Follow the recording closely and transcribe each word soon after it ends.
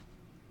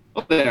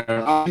Oh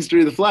there,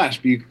 History of the Flash,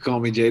 but you can call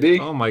me JD.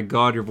 Oh my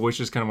god, your voice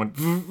just kind of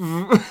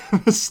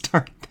went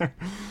start there.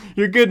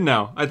 You're good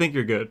now. I think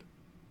you're good.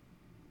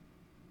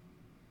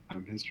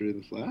 I'm History of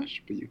the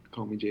Flash, but you can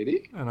call me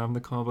JD. And I'm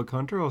the comic book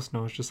hunter, also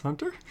known as just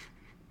Hunter.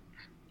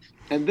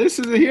 And this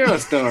is a hero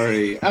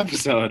story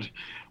episode.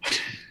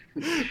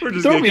 We're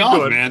just Throw gonna me keep off,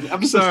 going.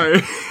 man.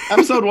 Sorry.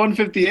 Episode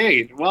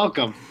 158.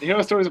 Welcome. The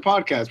Hero Story is a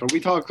podcast where we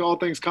talk all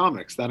things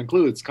comics. That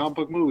includes comic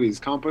book movies,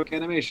 comic book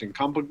animation,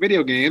 comic book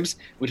video games,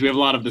 which we have a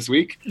lot of this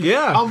week.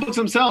 Yeah. Comic books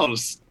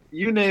themselves.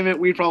 You name it,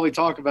 we'd probably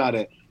talk about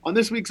it. On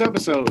this week's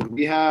episode,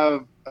 we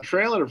have a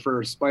trailer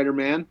for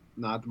Spider-Man,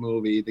 not the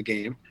movie, the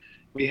game.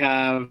 We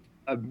have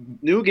a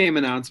new game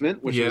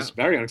announcement, which was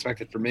very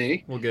unexpected for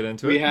me. We'll get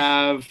into We it.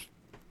 have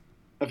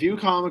a few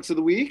comics of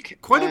the week.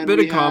 Quite a and bit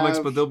we of comics,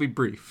 have but they'll be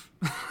brief.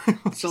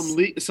 some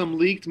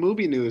leaked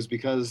movie news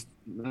because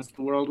that's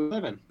the world we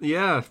live in.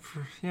 Yeah,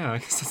 I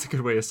guess that's a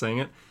good way of saying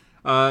it.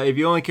 If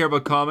you only care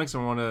about comics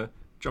and want to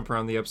jump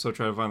around the episode,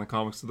 try to find the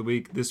comics of the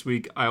week, this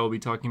week I will be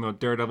talking about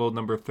Daredevil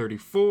number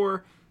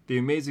 34, The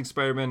Amazing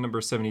Spider-Man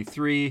number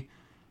 73,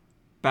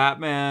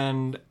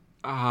 Batman,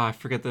 I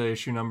forget the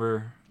issue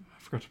number, I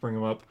forgot to bring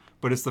them up,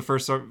 but it's the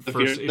first issue of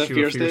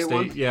Fear State.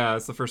 One? Yeah,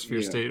 it's the first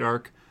Fear State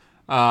arc.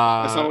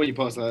 I saw what you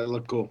posted. It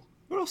looked cool.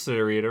 What else did I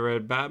read? I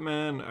read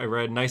Batman. I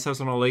read Nice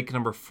House on a Lake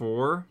number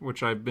 4,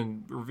 which I've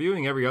been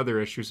reviewing every other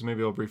issue, so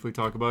maybe I'll briefly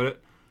talk about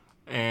it.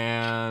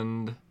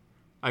 And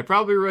I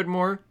probably read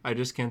more. I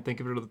just can't think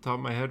of it at the top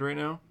of my head right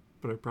now,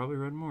 but I probably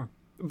read more.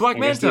 Black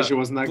Manta. The issue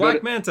wasn't that Black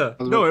good. Manta.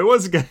 No, it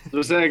was good.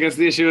 I guess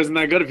the issue isn't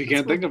that good if you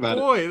can't think about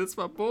it. That's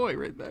my boy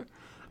right there.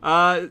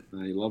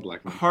 You love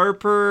Black Manta.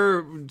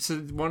 Harper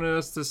wanted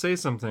us to say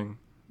something,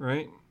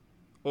 right?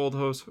 Old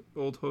host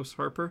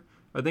Harper.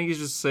 I think he's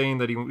just saying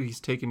that he's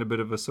taking a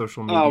bit of a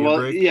social media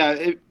break.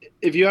 Yeah.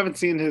 If you haven't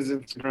seen his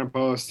Instagram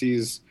post,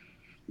 he's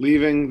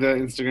leaving the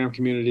Instagram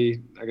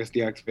community, I guess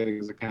deactivating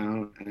his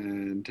account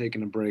and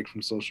taking a break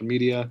from social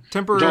media.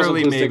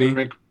 Temporarily,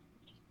 maybe.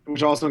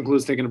 Which also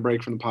includes taking a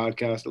break from the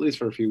podcast, at least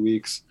for a few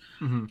weeks.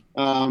 Mm-hmm.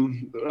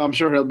 I'm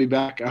sure he'll be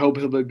back. I hope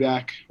he'll be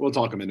back. We'll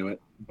talk him into it.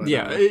 But,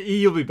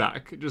 he'll be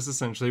back, just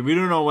essentially. We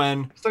don't know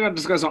when. We still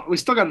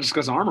got to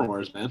discuss Armor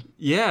Wars, man.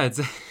 Yeah, it's...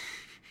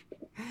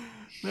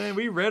 Man,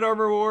 we read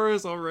Armor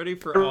Wars already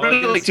for August. I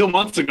read it like 2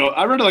 months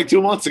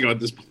ago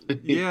at this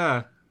point.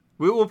 Yeah.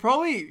 We will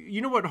probably...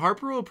 You know what?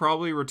 Harper will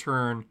probably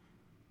return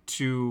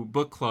to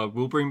Book Club.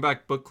 We'll bring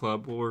back Book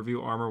Club. We'll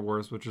review Armor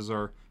Wars, which is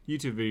our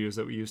YouTube videos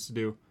that we used to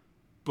do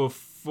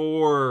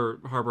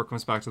before Harper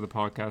comes back to the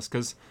podcast.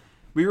 Because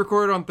we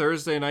record on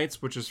Thursday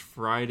nights, which is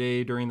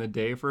Friday during the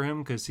day for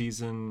him because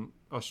he's in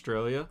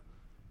Australia.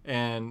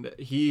 And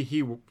he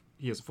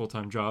has a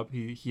full-time job.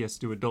 He has to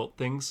do adult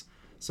things.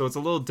 So it's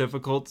a little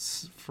difficult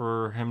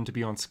for him to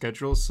be on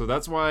schedule. So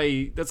that's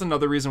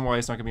another reason why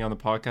he's not going to be on the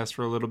podcast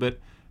for a little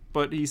bit.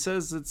 But he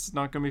says it's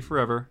not going to be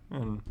forever,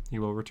 and he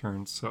will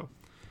return. So,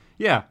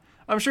 yeah,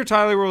 I'm sure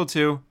Tyler will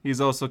too.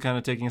 He's also kind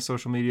of taking a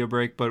social media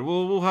break, but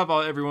we'll have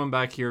everyone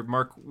back here.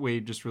 Mark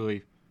Wade just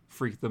really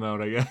freaked them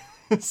out, I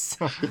guess.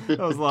 So that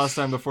was the last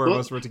time the four of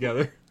us were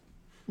together.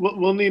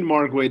 We'll need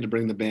Mark Wade to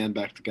bring the band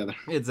back together.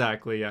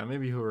 Exactly, yeah.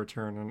 Maybe he'll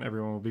return and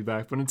everyone will be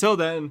back. But until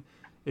then...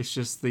 It's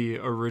just the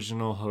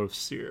original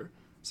hosts here.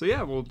 So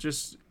yeah, we'll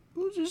just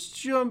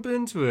jump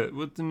into it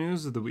with the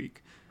news of the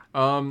week.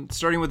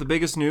 Starting with the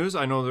biggest news,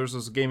 I know there's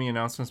those gaming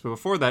announcements, but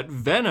before that,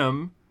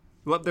 Venom,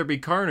 Let There Be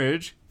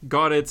Carnage,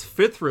 got its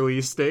 5th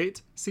release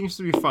date. Seems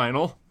to be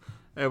final.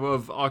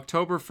 Of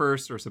October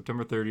 1st, or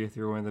September 30th,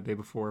 you were in the day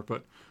before,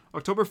 but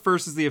October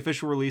 1st is the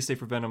official release date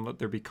for Venom, Let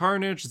There Be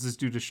Carnage. This is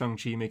due to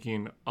Shang-Chi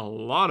making a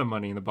lot of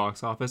money in the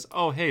box office.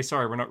 Oh, hey,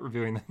 sorry, we're not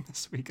reviewing that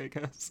this week, I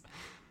guess.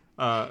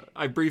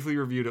 I briefly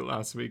reviewed it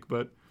last week,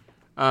 but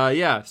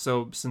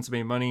so since it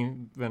made money,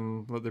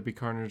 then Let There Be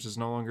Carnage is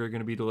no longer going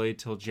to be delayed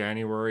till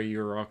January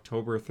or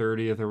October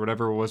 30th or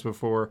whatever it was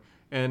before,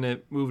 and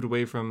it moved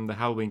away from the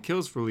Halloween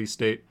Kills release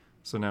date,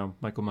 so now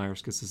Michael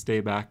Myers gets his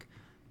day back,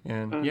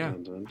 and yeah.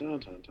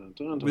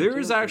 There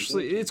is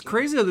actually, it's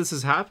crazy how this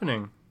is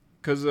happening,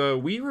 because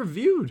we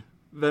reviewed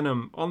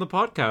Venom on the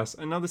podcast,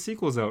 and now the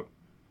sequel's out.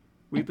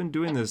 We've been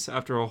doing this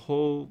after a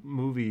whole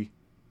movie.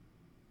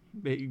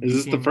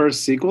 Is this the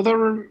first sequel that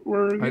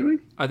we're reviewing?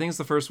 I think it's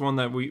the first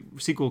one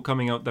sequel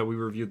coming out that we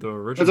reviewed the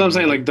original. That's what I'm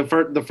saying, like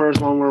the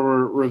first one where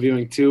we're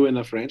reviewing 2 in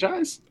the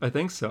franchise? I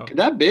think so. Could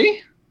that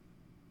be?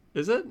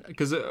 Is it?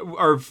 Because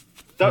our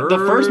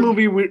the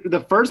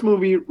first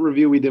movie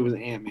review we did was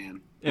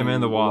Ant-Man.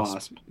 Ant-Man the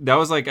Wasp. That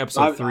was like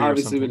episode 3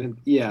 obviously or something.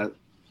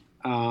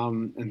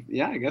 And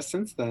yeah, I guess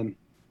since then.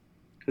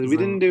 Because we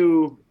didn't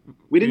do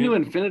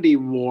Infinity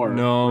War.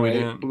 No, right? we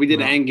didn't. But we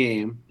did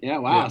Endgame. Yeah,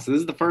 wow. Yeah. So this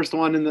is the first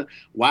one in the...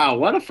 Wow,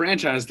 what a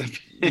franchise to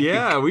pick.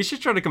 Yeah, we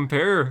should try to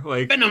compare.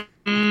 Like Venom.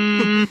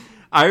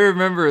 I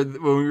remember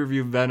when we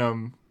reviewed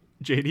Venom,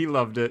 JD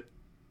loved it.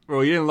 Well,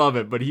 he didn't love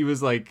it, but he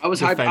was like, I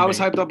was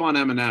hyped up on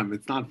Eminem.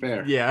 It's not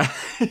fair. Yeah,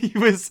 he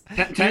was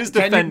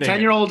defending.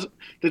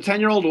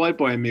 10-year-old white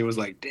boy in me was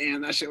like,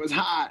 damn, that shit was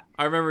hot.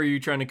 I remember you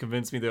trying to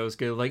convince me that it was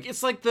good. Like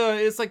it's like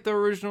the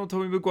original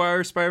Tobey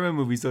Maguire Spider-Man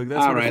movies. Like that's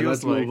all what right. it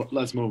feels like.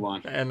 Let's move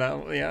on. And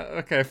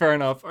yeah, okay, fair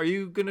enough. Are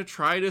you gonna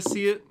try to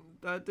see it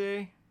that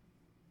day?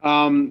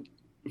 So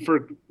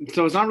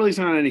it's not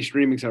releasing on any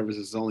streaming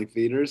services. It's only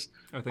theaters.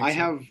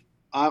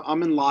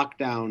 I'm in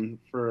lockdown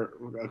for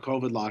a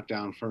COVID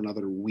lockdown for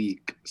another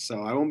week,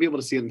 so I won't be able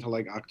to see it until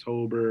like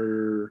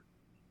October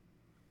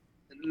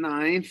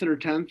 9th or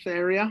 10th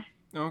area.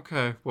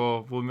 Okay,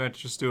 well, we might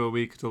just do a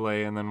week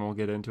delay and then we'll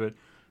get into it.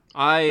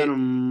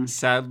 I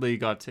sadly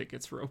got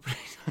tickets for opening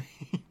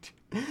night.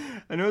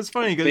 I know it's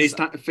funny because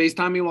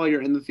FaceTime me while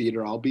you're in the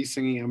theater. I'll be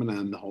singing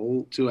Eminem the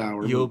whole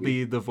 2-hour You'll movie.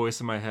 be the voice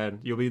in my head.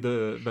 You'll be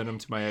the Venom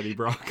to my Eddie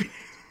Brock.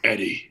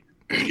 Eddie.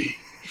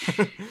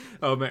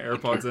 Oh, my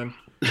AirPods in.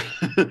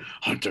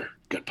 Hunter,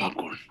 get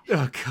popcorn.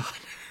 Oh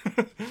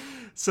God.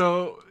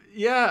 So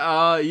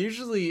yeah,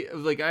 usually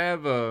like I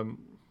have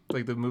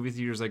like the movie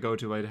theaters I go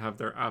to, I have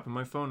their app on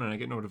my phone and I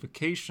get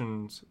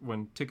notifications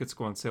when tickets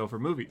go on sale for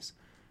movies.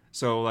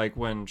 So like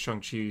when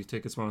Shang-Chi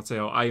tickets went on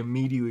sale, I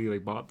immediately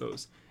like bought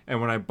those. And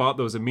when I bought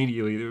those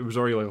immediately, it was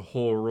already like a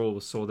whole roll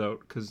was sold out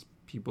because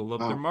people love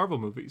their Marvel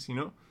movies, you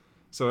know.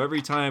 So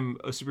every time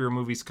a superhero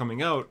movie's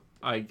coming out,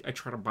 I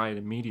try to buy it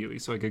immediately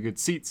so I get good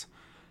seats.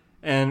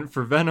 And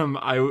for Venom,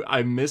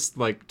 I missed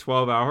like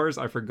 12 hours.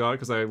 I forgot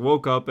because I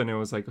woke up and it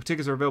was like,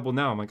 tickets are available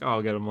now. I'm like, oh,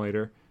 I'll get them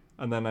later.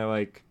 And then I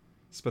like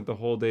spent the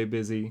whole day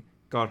busy,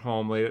 got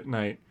home late at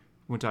night,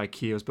 went to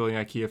IKEA, I was building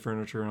IKEA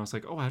furniture, and I was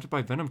like, oh, I have to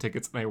buy Venom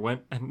tickets. And I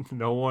went and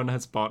no one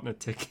has bought a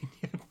ticket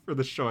yet for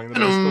the showing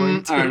that I was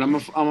going to. All right, I'm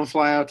gonna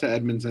fly out to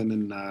Edmonton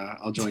and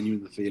I'll join you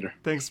in the theater.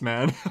 Thanks,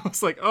 man. I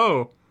was like,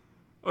 oh,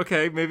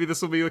 okay, maybe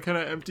this will be a kind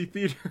of empty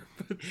theater.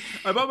 But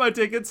I bought my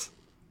tickets.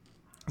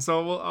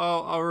 So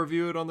I'll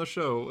review it on the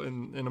show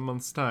in a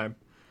month's time.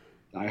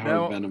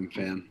 Die-hard Venom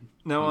fan.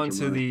 Now on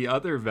to the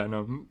other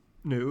Venom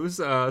news.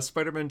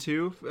 Spider-Man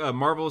 2.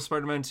 Marvel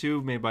Spider-Man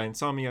 2 made by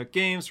Insomniac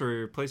Games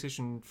for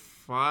PlayStation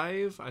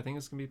 5. I think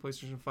it's going to be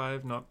PlayStation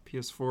 5, not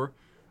PS4.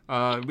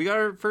 We got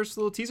our first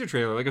little teaser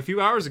trailer like a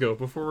few hours ago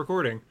before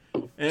recording.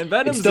 And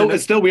Venom's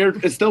it's still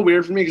weird. It's still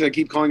weird for me because I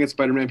keep calling it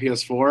Spider-Man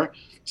PS4.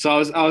 So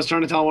I was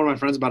trying to tell one of my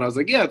friends about it. I was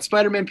like, yeah, it's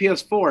Spider-Man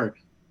PS4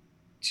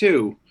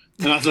 2.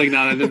 And I was like,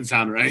 no, that didn't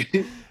sound right.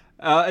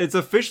 It's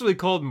officially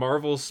called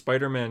Marvel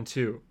Spider-Man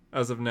 2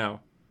 as of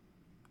now.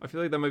 I feel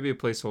like that might be a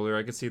placeholder.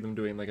 I could see them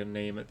doing like a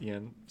name at the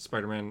end.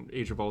 Spider-Man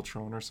Age of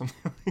Ultron or something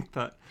like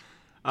that.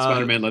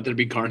 Spider-Man Let There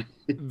Be Carnage.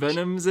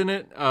 Venom's in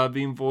it,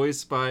 being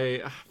voiced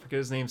by, I forget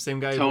his name, same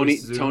guy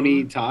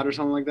Tony Todd or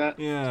something like that.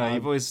 Yeah, he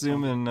voiced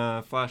Zoom in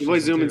Flash. He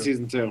voiced Zoom in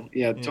season 2.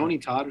 Yeah, Tony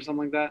Todd or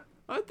something like that.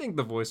 I think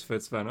the voice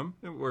fits Venom.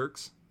 It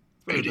works.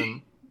 Better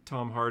than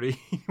Tom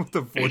Hardy with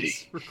the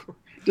voice record.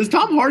 Does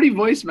Tom Hardy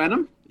voice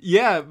Venom?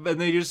 Yeah,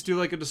 and they just do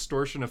like a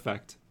distortion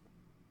effect.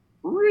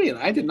 Really?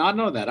 I did not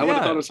know that. I would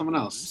have thought it was someone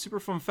else. Super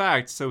fun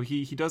fact. So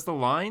he does the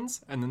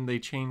lines, and then they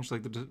change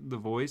like the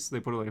voice. They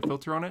put like a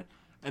filter on it,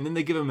 and then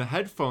they give him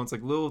headphones,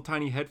 like little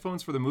tiny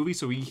headphones for the movie,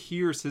 so he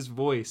hears his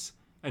voice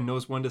and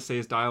knows when to say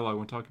his dialogue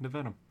when talking to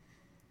Venom.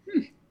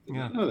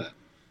 Yeah, I know that.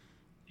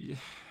 Yeah.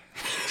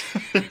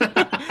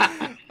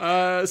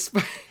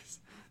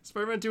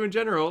 Spider-Man 2 in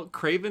general,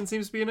 Kraven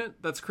seems to be in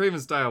it. That's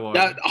Kraven's dialogue.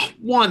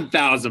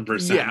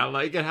 1,000%. Yeah,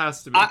 like it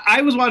has to be.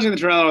 I was watching the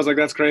trailer. I was like,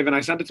 that's Kraven.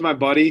 I sent it to my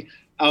buddy.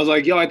 I was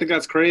like, yo, I think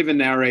that's Kraven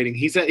narrating.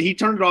 He said he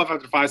turned it off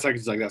after 5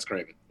 seconds. He's like, that's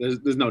Kraven.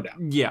 There's no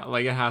doubt. Yeah,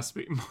 like it has to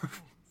be.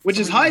 Which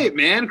is hype,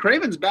 man.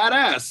 Kraven's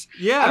badass.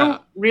 Yeah. I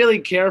don't really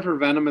care for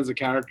Venom as a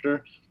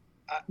character.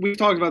 We've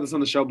talked about this on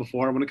the show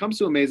before. When it comes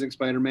to Amazing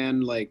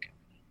Spider-Man, like,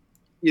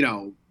 you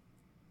know,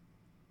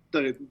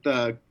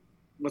 the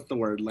what's the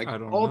word? Like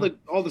all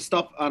the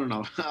stuff. I don't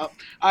know.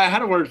 I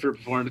had a word for it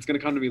before, and it's gonna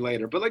come to me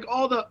later. But like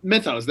all the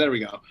mythos. There we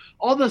go.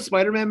 All the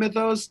Spider-Man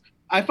mythos.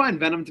 I find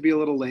Venom to be a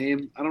little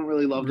lame. I don't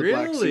really love the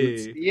black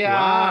suits. Yeah.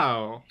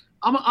 Wow.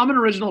 I'm an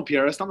original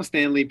purist. I'm a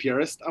Stan Lee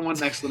purist. I want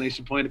an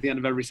exclamation point at the end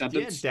of every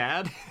sentence.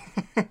 Yeah,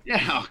 Dad.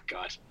 Yeah. Oh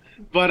gosh.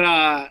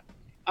 But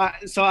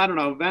so I don't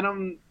know.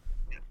 Venom.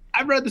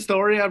 I've read the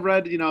story. I've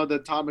read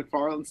the Todd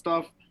McFarlane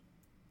stuff.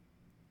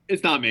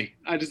 It's not me.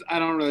 I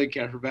don't really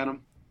care for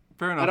Venom.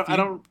 Fair enough. I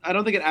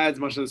don't think it adds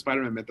much to the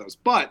Spider-Man mythos.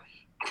 But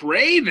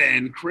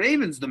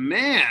Kraven's the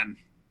man.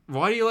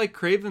 Why do you like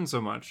Kraven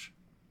so much?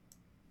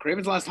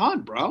 Kraven's Last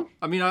Hunt, bro.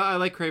 I mean, I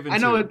like Kraven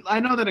too. I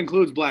know that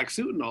includes Black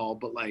Suit and all,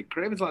 but like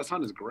Kraven's Last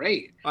Hunt is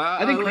great.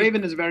 I think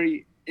Kraven is a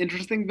very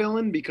interesting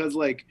villain because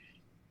like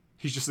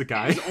he's just a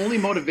guy. His only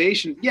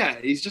motivation,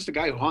 he's just a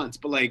guy who hunts,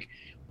 but like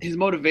his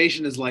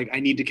motivation is like,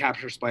 I need to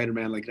capture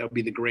Spider-Man. Like that would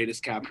be the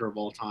greatest capture of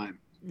all time.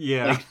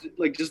 Yeah.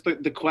 Like just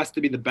the quest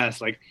to be the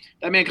best. Like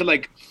that man could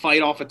like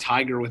fight off a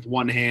tiger with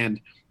one hand,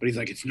 but he's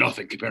like, it's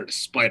nothing compared to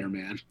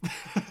Spider-Man.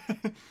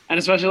 And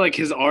especially like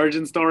his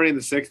origin story in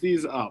the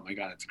 60s. Oh my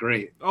God, it's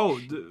great.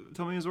 Oh,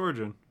 tell me his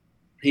origin.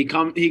 He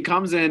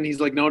comes in, he's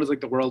like known as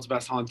like the world's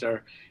best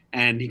hunter.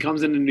 and he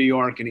comes into New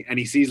York and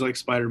he sees like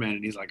Spider-Man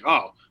and he's like,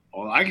 oh,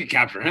 well, I could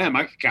capture him.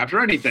 I could capture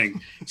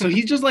anything. So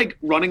he's just like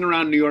running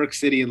around New York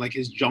City in like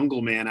his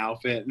Jungle Man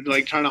outfit and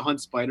like trying to hunt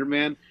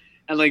Spider-Man.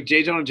 And like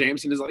J. Jonah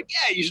Jameson is like,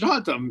 yeah, you should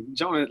hunt him.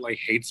 Jonah like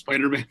hates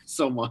Spider-Man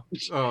so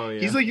much. Oh yeah.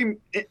 He's like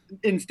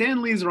in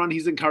Stan Lee's run,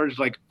 he's encouraged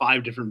like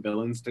 5 different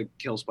villains to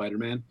kill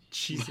Spider-Man.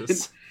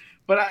 Jesus.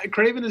 But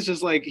Kraven is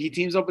just like, he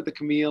teams up with the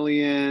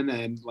Chameleon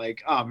and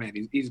like, oh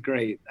man, he's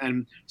great.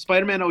 And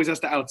Spider-Man always has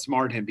to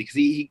outsmart him because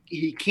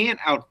he can't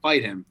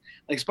outfight him.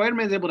 Like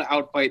Spider-Man's able to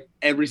outfight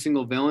every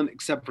single villain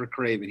except for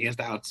Kraven. He has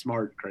to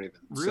outsmart Kraven.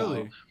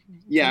 Really? So,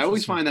 yeah, I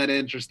always find that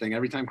interesting.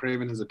 Every time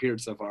Kraven has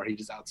appeared so far, he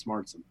just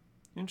outsmarts him.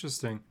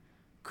 Interesting.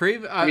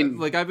 Kraven, I mean,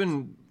 like I've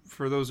been,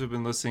 for those who've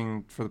been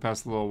listening for the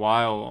past little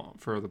while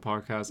for the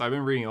podcast, I've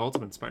been reading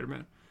Ultimate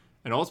Spider-Man.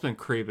 And Ultimate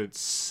Kraven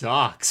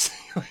sucks.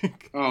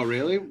 Like, oh,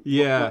 really?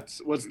 Yeah.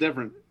 What's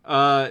different?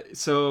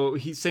 So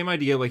same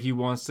idea. Like he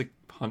wants to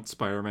hunt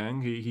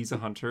Spider-Man. He's a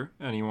hunter,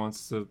 and he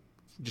wants to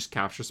just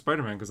capture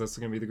Spider-Man because that's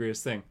going to be the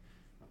greatest thing.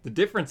 The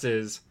difference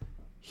is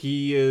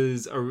he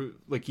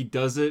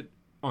does it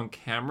on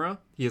camera.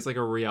 He has like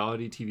a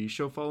reality TV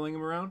show following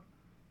him around,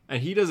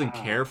 and he doesn't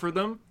care for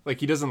them. Like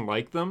he doesn't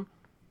like them,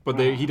 but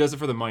he does it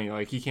for the money.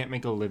 Like he can't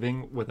make a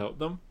living without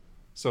them,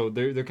 so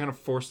they're kind of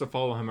forced to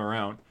follow him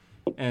around.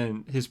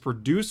 And his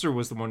producer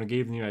was the one who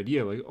gave him the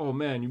idea, like, oh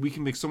man, we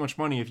can make so much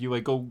money if you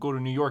like go to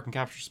New York and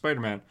capture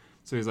Spider-Man.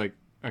 So he's like,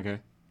 okay,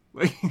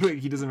 like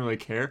he doesn't really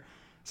care.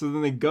 So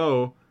then they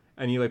go,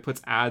 and he like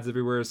puts ads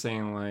everywhere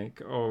saying like,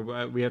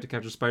 oh, we have to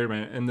capture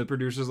Spider-Man, and the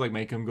producers like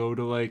make him go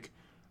to like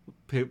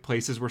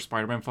places where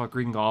Spider-Man fought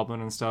Green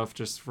Goblin and stuff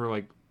just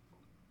for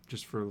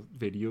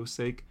video's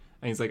sake.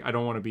 And he's like, I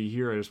don't want to be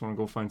here. I just want to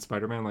go find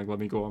Spider-Man. Like, let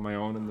me go on my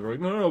own. And they're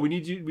like, no, we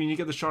need you. We need to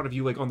get the shot of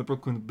you like on the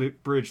Brooklyn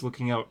Bridge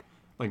looking out.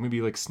 Like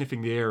maybe like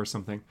sniffing the air or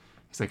something.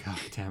 He's like, oh,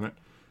 damn it.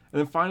 And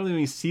then finally when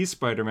he sees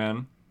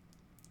Spider-Man,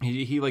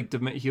 he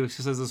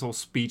says this whole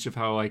speech of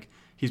how like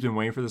he's been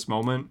waiting for this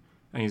moment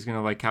and he's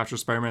gonna like capture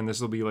Spider-Man. This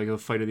will be like a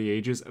fight of the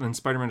ages. And then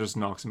Spider-Man just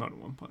knocks him out in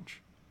one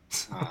punch.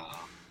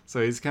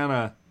 So he's kind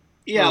of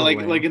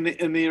like in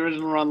the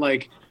original run,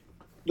 like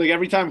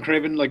every time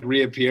Kraven like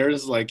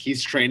reappears, like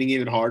he's training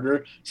even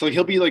harder. So like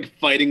he'll be like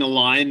fighting a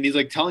lion, and he's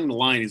like telling the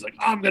lion, he's like,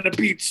 I'm gonna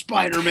beat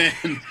Spider-Man,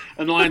 and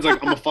the lion's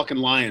like, I'm a fucking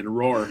lion,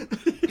 roar,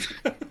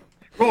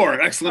 roar!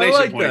 Exclamation I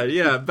like point. that,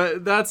 yeah,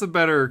 but that's a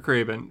better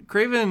Kraven.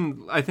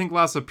 Kraven, I think,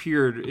 last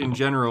appeared in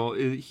general.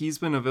 He's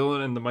been a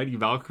villain in the Mighty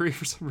Valkyrie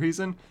for some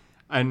reason,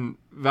 and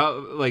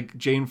like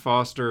Jane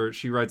Foster,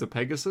 she rides a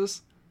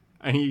Pegasus,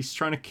 and he's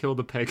trying to kill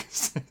the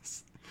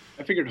Pegasus.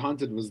 I figured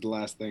Haunted was the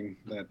last thing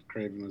that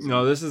Kraven was.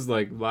 No, this is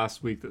like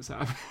last week this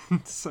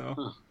happened.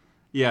 So,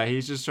 yeah,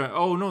 he's just trying.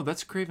 Oh no,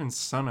 that's Kraven's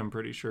son. I'm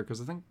pretty sure because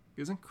I think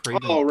isn't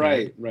Kraven. Oh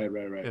dead?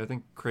 right. Yeah, I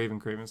think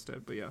Kraven's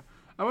dead. But yeah,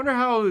 I wonder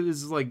how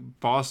his like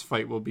boss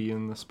fight will be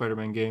in the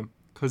Spider-Man game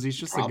because he's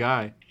just a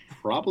guy.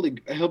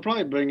 He'll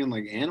probably bring in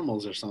like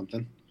animals or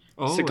something.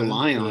 Oh, stick a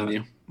lion on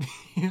you.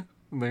 Yeah,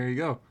 there you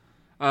go.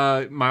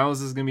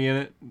 Miles is gonna be in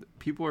it.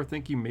 People are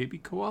thinking maybe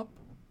co-op.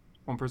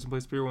 One person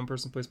plays Peter, one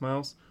person plays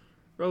Miles.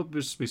 They'll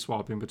just be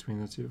swapping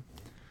between the two.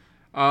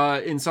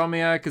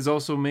 Insomniac is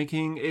also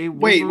making a...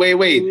 Wait.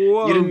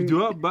 You didn't...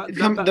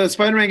 The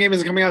Spider-Man game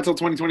isn't coming out until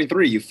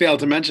 2023. You failed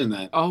to mention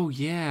that. Oh,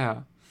 yeah.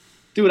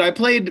 Dude, I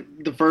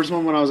played the first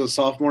one when I was a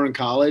sophomore in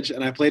college,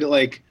 and I played it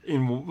like...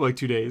 In like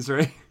 2 days,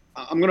 right?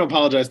 I'm going to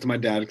apologize to my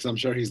dad because I'm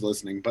sure he's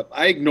listening, but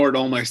I ignored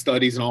all my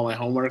studies and all my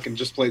homework and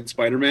just played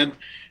Spider-Man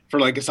for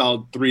like a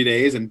solid 3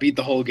 days and beat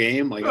the whole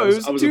game. Like I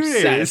was 2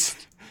 obsessed.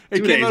 Days.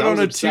 It came out on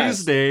a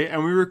Tuesday,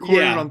 and we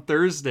recorded on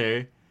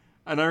Thursday.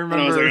 And I remember...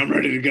 And I was like, I'm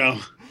ready to go.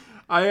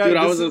 I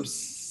was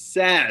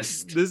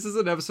obsessed. This is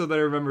an episode that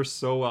I remember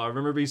so well. I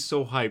remember being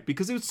so hyped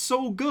because it was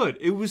so good.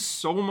 It was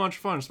so much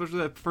fun, especially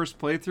that first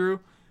playthrough.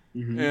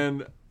 Mm-hmm.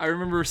 And I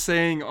remember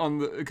saying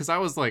because I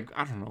was like,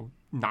 I don't know,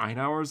 9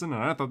 hours in,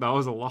 and I thought that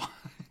was a lot.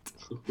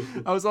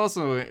 I was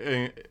also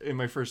in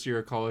my first year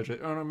of college. I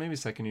don't know, maybe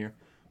second year.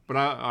 But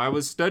I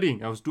was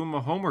studying. I was doing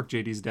my homework,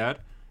 JD's dad.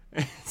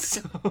 And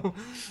so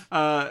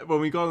when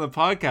we go on the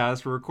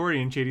podcast for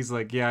recording, JD's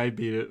like, yeah, I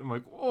beat it. I'm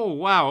like, oh,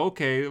 wow,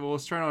 okay. Well,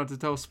 let's try not to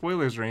tell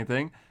spoilers or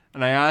anything.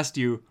 And I asked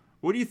you,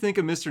 what do you think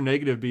of Mr.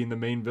 Negative being the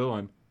main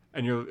villain?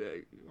 And you're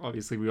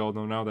obviously, we all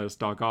know now that it's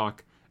Doc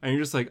Ock. And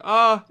you're just like,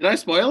 Did I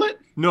spoil it?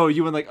 No,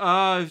 you went like,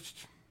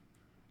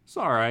 it's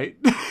all right.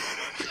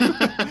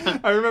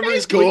 I remember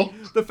it's cool.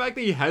 Like, the fact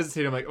that you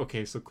hesitated, I'm like,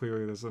 okay, so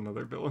clearly there's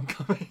another villain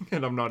coming,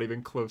 and I'm not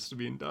even close to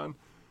being done.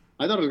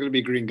 I thought it was going to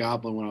be Green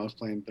Goblin when I was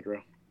playing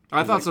through.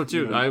 I thought so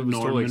too. I was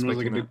Norman totally expecting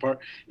was like a big part.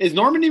 Is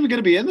Norman even going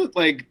to be in it,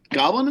 like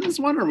Goblin in this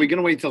one, or are we going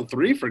to wait till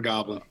 3 for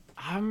Goblin?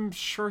 I'm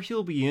sure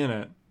he'll be in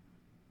it.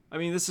 I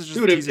mean, this is just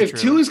dude. If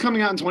 2 is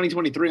coming out in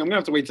 2023, I'm gonna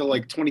have to wait till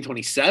like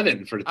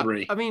 2027 for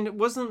 3. I mean,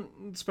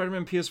 wasn't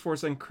Spider-Man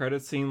PS4's end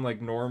credit scene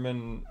like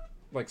Norman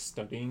like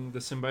studying the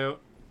symbiote?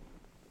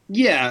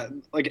 Yeah,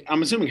 like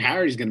I'm assuming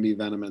Harry's gonna be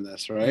Venom in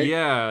this, right?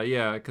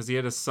 Yeah, because he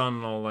had his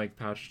son all like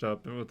patched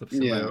up with the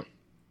symbiote.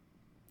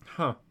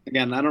 Huh.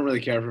 Again, I don't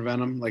really care for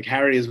Venom. Like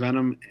Harry is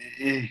Venom.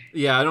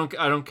 Yeah, I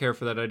don't care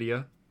for that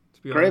idea,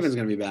 to be Craven's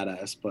honest. gonna be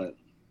badass,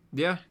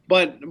 Yeah.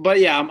 but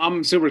yeah,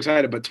 I'm super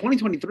excited. But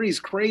 2023 is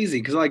crazy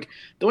because like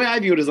the way I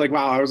view it is like,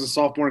 wow, I was a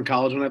sophomore in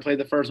college when I played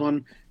the first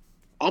one.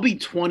 I'll be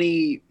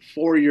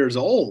 24 years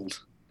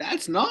old.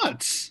 That's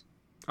nuts.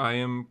 I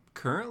am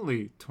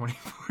currently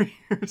 24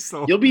 years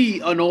old. You'll be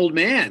an old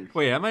man.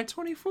 Wait, am I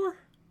 24?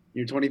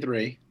 You're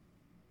 23.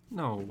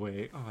 No,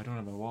 wait. Oh, I don't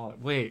have my wallet.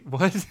 Wait,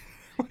 what?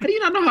 How do you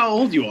not know how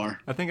old you are?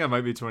 I think I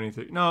might be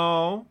 23.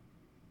 No.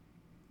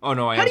 Oh,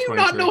 no, I How am do you 23.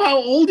 not know how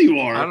old you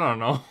I are? don't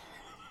know.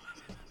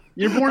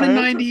 You're born I in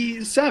am-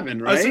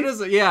 97, As soon right?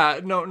 as, yeah,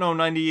 no,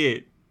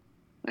 98.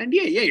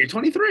 98. Yeah, you're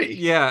 23.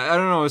 Yeah, I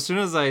don't know. As soon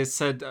as I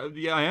said,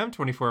 yeah, I am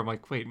 24, I'm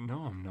like, wait, no,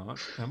 I'm not.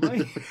 Am I?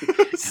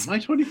 Am I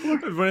 24?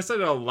 When I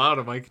said it out loud,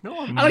 I'm like, no,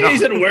 I'm I not. like how you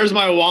said, "Where's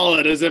my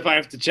wallet?" As if I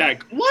have to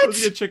check. I What? was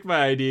gonna check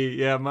my ID.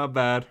 Yeah, my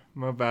bad.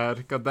 My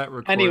bad. Got that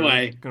recorded.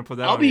 Anyway, Gonna put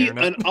that I'll on the be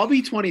internet. I'll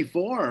be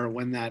 24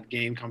 when that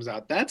game comes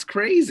out. That's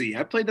crazy.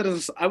 I played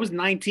that I was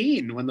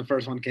 19 when the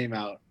first one came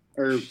out.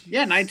 Or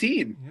yeah,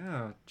 19.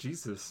 Yeah,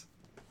 Jesus.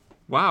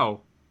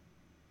 Wow.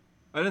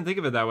 I didn't think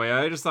of it that way.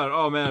 I just thought,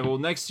 oh man, well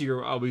next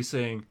year I'll be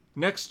saying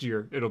next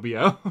year it'll be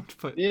out.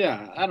 But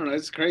Yeah, I don't know.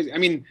 It's crazy. I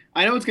mean,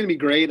 I know it's going to be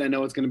great. I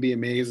know it's going to be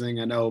amazing.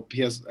 I know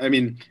I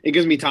mean, it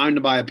gives me time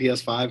to buy a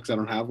PS5 because I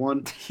don't have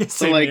one. yeah,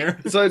 So same like, here.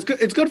 so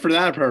it's good for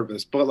that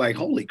purpose. But like,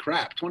 holy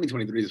crap,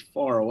 2023 is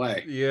far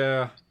away.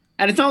 Yeah.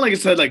 And it's not like it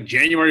said like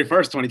January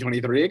 1st,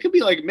 2023. It could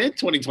be like mid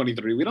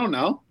 2023. We don't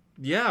know.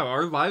 Yeah,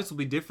 our lives will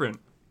be different.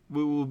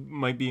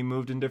 Might be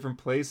moved in different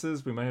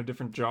places. We might have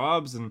different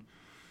jobs, and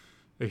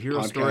a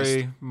hero Podcast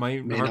story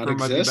might may Harper not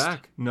might be exist.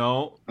 back.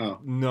 No, Oh,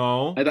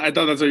 no, I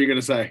thought that's what you were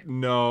gonna say.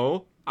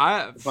 no.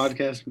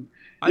 Podcast.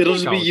 I It'll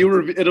think just I'll be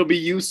you. It'll be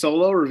you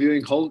solo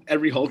reviewing Hulk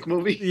every Hulk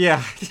movie.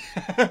 Yeah,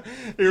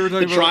 you were talking The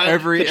about trial,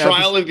 every the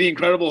trial of the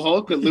Incredible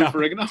Hulk with Lou Yeah.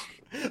 Ferrigno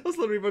I was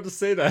literally about to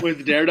say that.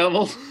 with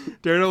Daredevil,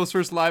 Daredevil's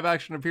first live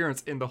action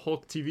appearance in the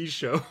Hulk TV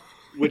show.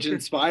 which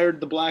inspired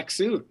the black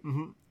suit.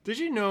 Did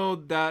you know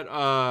that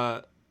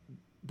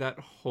that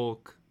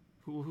Hulk?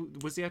 Who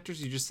was the actor?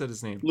 You just said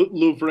his name.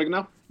 Lou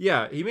Ferrigno.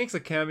 Yeah, he makes a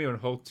cameo in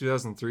Hulk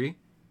 2003.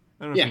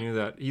 I don't know Yeah. if you knew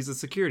that. He's a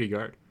security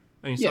guard,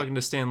 and he's Yeah. talking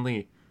to Stan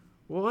Lee.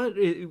 What?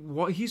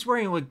 He's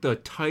wearing like the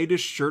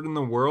tightest shirt in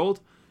the world,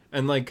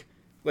 and like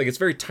it's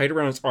very tight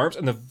around his arms,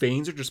 and the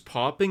veins are just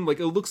popping. Like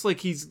it looks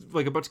like he's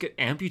like about to get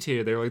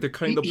amputated. There, like they're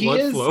cutting the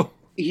blood flow.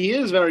 He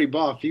is very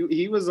buff.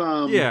 He was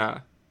Yeah.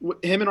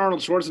 him and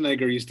Arnold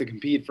Schwarzenegger used to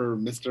compete for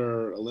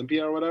Mr.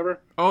 Olympia or whatever.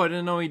 Oh, I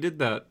didn't know he did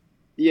that.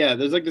 Yeah,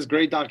 there's like this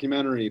great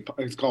documentary.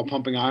 It's called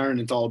Pumping Iron.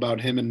 It's all about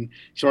him and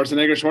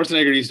Schwarzenegger.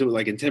 Schwarzenegger used to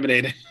like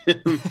intimidate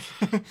him.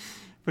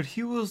 But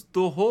he was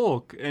the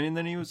Hulk, and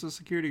then he was a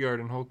security guard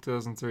in Hulk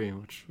 2003,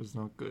 which was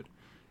not good.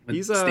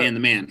 He's Stan the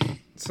Man.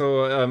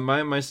 So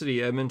my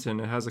city,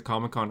 Edmonton, it has a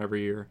Comic-Con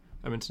every year,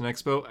 Edmonton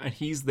Expo, and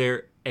he's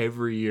there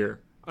every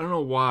year. I don't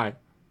know why.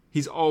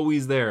 He's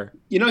always there.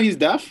 You know he's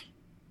deaf,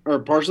 or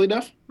partially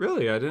deaf.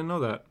 Really, I didn't know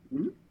that.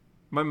 Mhm.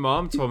 My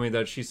mom told me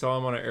that she saw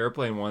him on an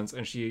airplane once,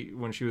 and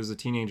when she was a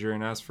teenager,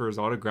 and asked for his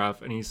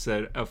autograph, and he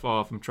said, "F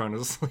off, I'm trying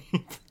to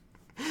sleep."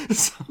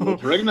 So,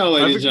 Ferrigno,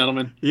 ladies and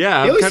gentlemen.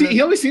 yeah,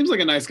 He always seems like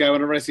a nice guy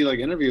whenever I see like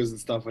interviews and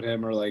stuff with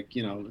him, or like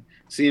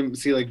see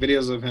like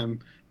videos of him.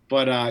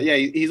 But yeah,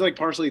 he's like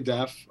partially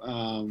deaf. He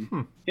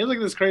has like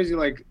this crazy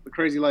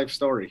life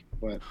story.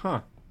 But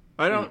huh.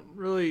 I don't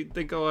really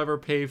think I'll ever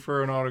pay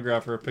for an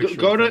autograph or a picture.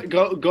 go with him.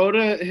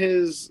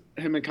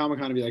 to him at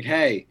Comic-Con and be like,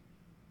 hey,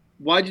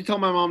 why'd you tell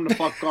my mom to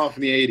fuck off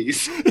in the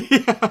 80s?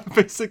 Yeah,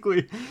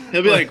 basically.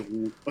 I'll be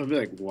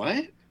like,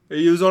 what?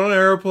 He was on an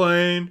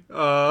airplane.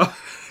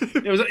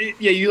 It was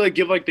you like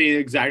give like the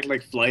exact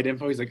like flight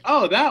info. He's like,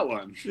 oh, that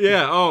one.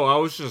 Yeah. Oh, I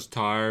was just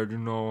tired.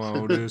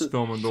 How it is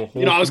filming the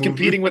whole. I was movie.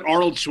 competing with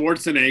Arnold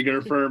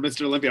Schwarzenegger for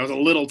Mr. Olympia. I was a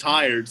little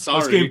tired. Sorry. I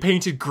was getting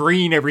painted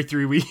green every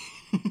 3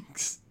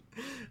 weeks.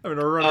 I mean,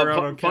 I run around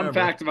on camera. Fun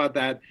fact about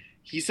that: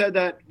 he said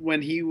that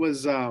when he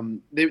was,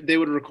 they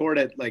would record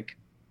it like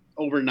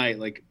overnight,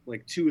 like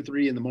 2 or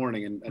 3 in the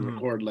morning, and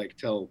record like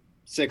till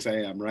 6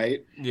 a.m.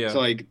 Right? Yeah. So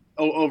like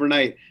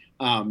overnight.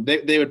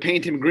 They would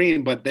paint him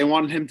green, but they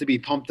wanted him to be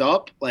pumped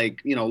up,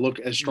 like, look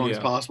as strong as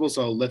possible.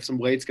 So lift some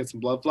weights, get some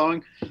blood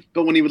flowing.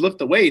 But when he would lift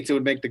the weights, it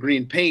would make the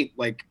green paint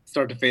like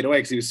start to fade away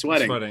because he was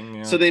sweating.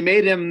 Yeah. So they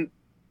made him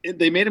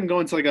go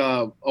into like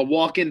a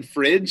walk-in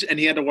fridge, and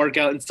he had to work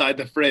out inside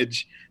the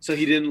fridge so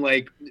he didn't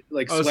like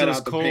so sweat it was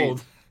out the cold.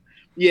 paint.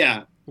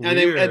 Yeah, and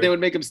they would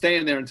make him stay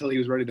in there until he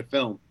was ready to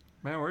film.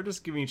 Man, we're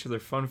just giving each other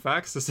fun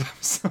facts this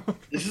episode.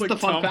 This is like the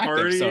fun Tom fact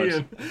Hardy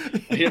episode.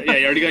 and- Yeah,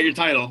 you already got your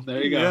title.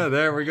 There you go. Yeah,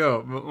 there we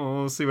go.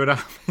 We'll see what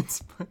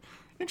happens. But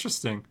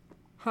interesting.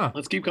 Huh.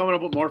 Let's keep coming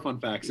up with more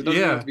fun facts. It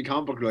doesn't have to be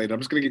comic book related. I'm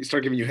just going to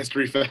start giving you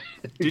history facts.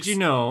 Did you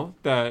know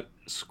that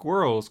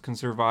squirrels can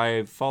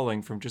survive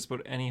falling from just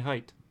about any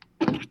height?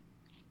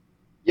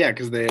 Yeah,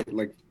 because they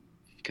like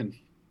can.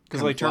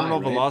 Because like terminal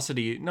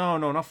velocity. No,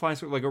 not flying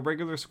squirrel, like a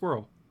regular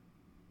squirrel.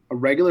 A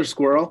regular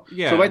squirrel.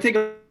 Yeah. So if I take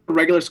a a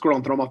regular squirrel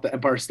and throw him off the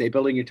Empire State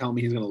Building, you're telling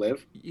me he's gonna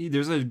live?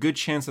 There's a good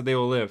chance that they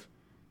will live.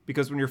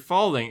 Because when you're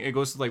falling, it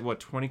goes to like, what,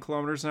 20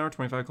 kilometers an hour,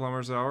 25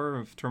 kilometers an hour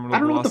of terminal I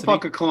don't know what the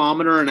velocity? fuck a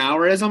kilometer an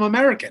hour is. I'm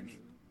American.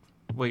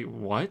 Wait,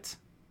 what?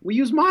 We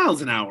use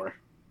miles an hour.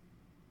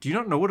 Do you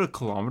not know what a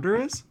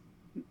kilometer is?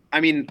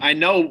 I mean, I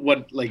know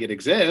what like it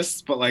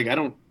exists, but like I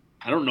don't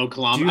know Do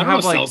kilometers. you I don't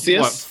have know like,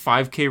 Celsius.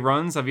 what, 5K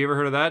runs? Have you ever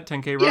heard of that?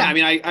 10K run? Yeah, I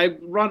mean, I've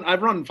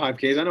run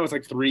 5Ks. I know it's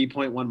like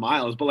 3.1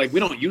 miles, but like we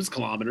don't use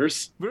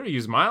kilometers. We don't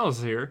use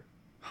miles here.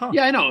 Huh.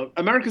 Yeah, I know.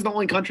 America's the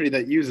only country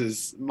that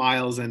uses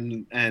miles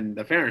and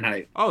the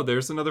Fahrenheit. Oh,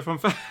 there's another fun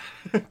fact.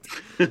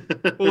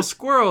 Well,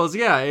 squirrels,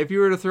 yeah. If you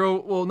were to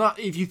throw, well, not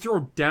if you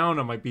throw down,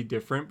 it might be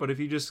different. But if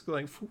you just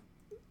like,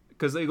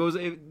 because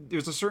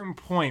there's a certain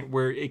point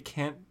where it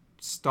can't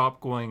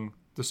stop going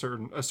a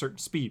certain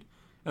speed,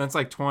 and it's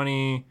like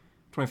 20,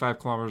 25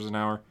 kilometers an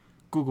hour.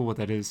 Google what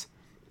that is.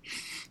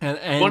 And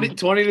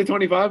 20 to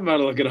 25. I'm about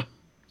to look it up.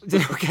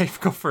 Okay,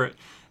 go for it.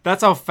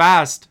 That's how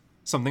fast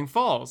something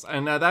falls,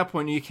 and at that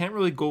point you can't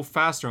really go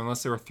faster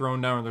unless they were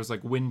thrown down or there's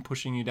like wind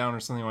pushing you down or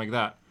something like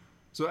that.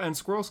 So, and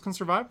squirrels can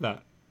survive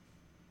that.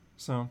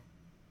 So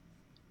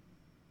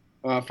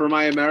For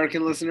my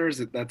American listeners,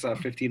 that's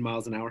 15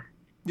 miles an hour.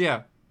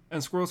 yeah,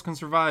 and squirrels can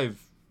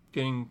survive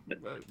getting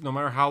no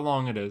matter how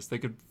long it is. They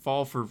could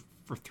fall for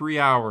 3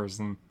 hours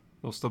and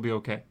they'll still be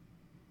okay,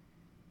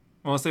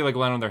 unless they like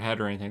land on their head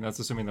or anything. That's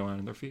assuming they land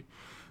on their feet.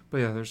 But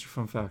yeah, there's your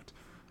fun fact.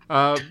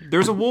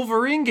 There's a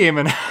Wolverine game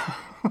in.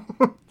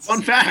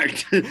 Fun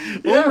fact.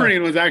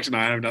 Wolverine was actually,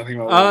 I have nothing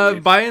about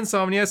Wolverine. By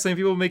Insomnia, same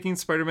people making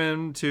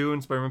Spider-Man 2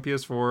 and Spider-Man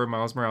PS4,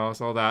 Miles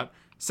Morales, all that.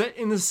 Set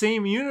in the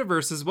same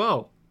universe as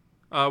well.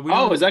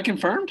 Is that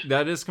confirmed?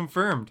 That is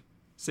confirmed.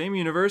 Same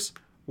universe.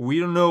 We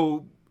don't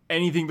know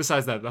anything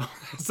besides that, though.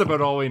 That's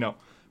about all we know.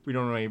 We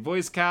don't know any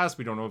voice cast.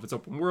 We don't know if it's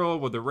open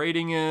world, what the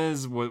rating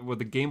is, what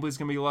the gameplay's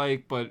going to be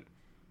like. But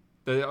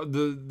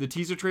the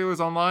teaser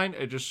trailer's online.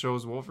 It just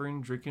shows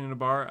Wolverine drinking in a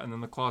bar, and then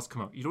the claws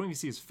come out. You don't even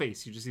see his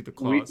face. You just see the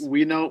claws.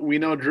 We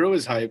know Drew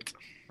is hyped.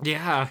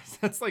 Yeah,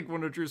 that's like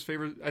one of Drew's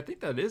favorite. I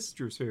think that is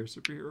Drew's favorite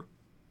superhero.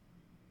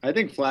 I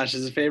think Flash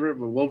is a favorite,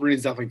 but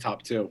Wolverine's definitely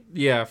top 2.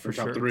 Yeah, for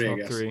top sure. 3, top I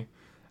guess. 3.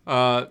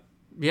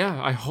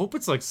 Yeah, I hope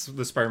it's like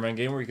the Spider-Man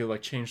game where you could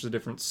like change the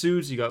different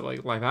suits. You got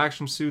like live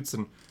action suits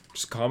and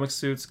just comic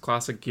suits,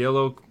 classic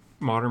yellow,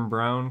 modern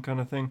brown kind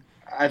of thing.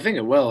 I think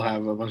it will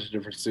have a bunch of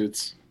different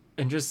suits.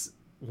 And just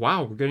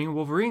wow, we're getting a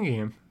Wolverine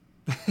game.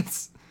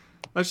 That's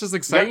just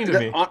exciting to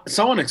me.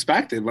 So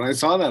unexpected. When I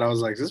saw that, I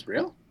was like, "Is this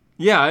real?"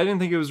 Yeah, I didn't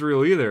think it was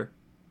real either.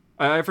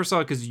 I first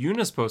saw it because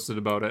Eunice posted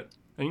about it.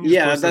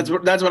 Yeah, that's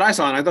what I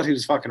saw, and I thought he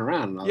was fucking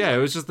around. Yeah, it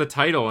was just the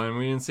title, and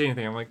we didn't see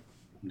anything. I'm like,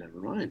 never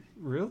mind.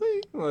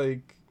 Really?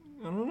 Like,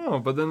 I don't know.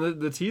 But then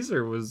the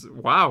teaser was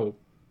wow.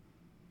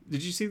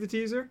 Did you see the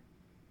teaser?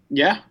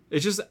 Yeah. It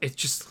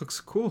just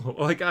looks cool.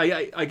 Like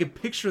I can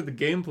picture the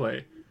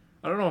gameplay.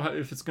 I don't know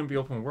if it's gonna be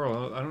open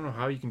world. I don't know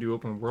how you can do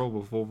open world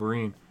with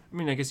Wolverine. I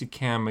mean, I guess you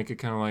can make it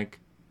kind of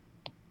like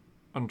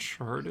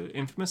Uncharted,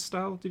 Infamous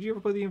style. Did you ever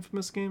play the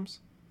Infamous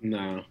games?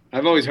 No,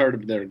 I've always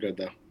heard they're good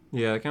though.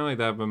 Yeah, kind of like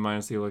that, but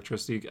minus the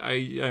electricity. I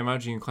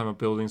imagine you can climb up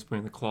buildings,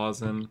 putting the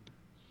claws in.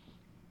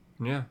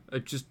 Yeah,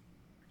 it just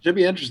should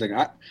be interesting.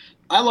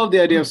 I love the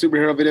idea of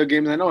superhero video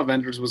games. I know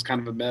Avengers was kind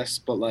of a mess,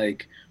 but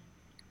like,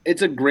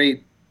 it's a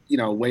great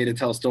way to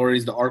tell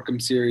stories. The Arkham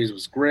series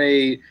was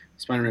great.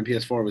 Spider-Man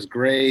PS4 was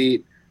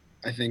great.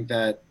 I think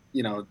that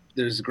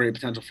there's great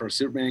potential for a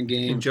Superman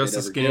game.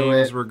 Injustice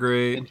games were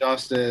great.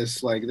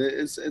 Injustice, like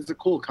it's a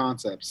cool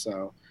concept.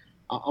 So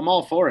I'm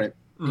all for it,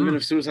 even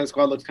if Suicide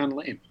Squad looks kind of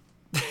lame.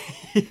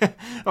 Yeah.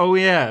 Oh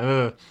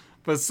yeah,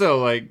 but still,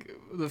 like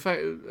the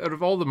fact out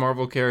of all the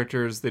Marvel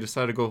characters, they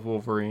decided to go with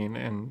Wolverine,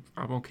 and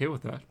I'm okay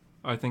with that.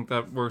 I think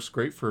that works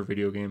great for a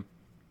video game.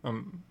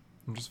 I'm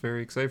just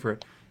very excited for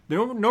it.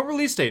 No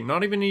release date,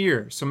 not even a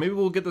year. So maybe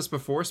we'll get this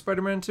before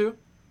Spider-Man 2.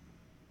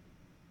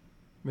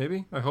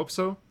 Maybe, I hope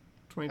so.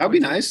 That'd be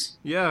nice.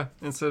 Yeah,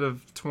 instead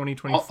of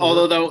 2024.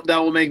 Although that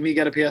will make me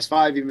get a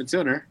PS5 even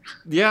sooner.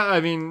 Yeah, I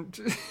mean,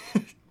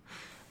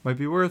 might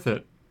be worth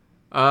it.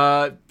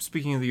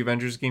 Speaking of the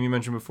Avengers game you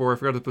mentioned before, I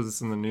forgot to put this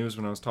in the news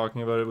when I was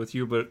talking about it with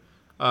you, but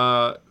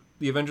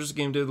the Avengers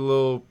game did a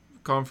little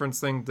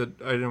conference thing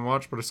that I didn't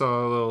watch, but I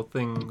saw a little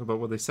thing about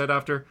what they said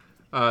after.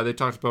 They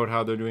talked about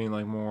how they're doing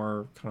like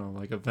more kind of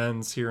like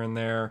events here and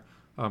there,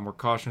 more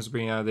cautions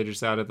being added. They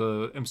just added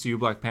the MCU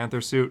Black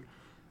Panther suit.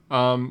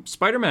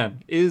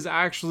 Spider-Man is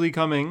actually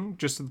coming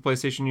just to the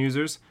PlayStation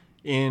users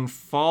in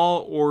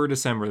fall or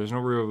December. There's no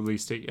real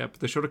release date yet,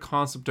 but they showed a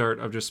concept art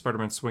of just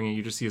Spider-Man swinging.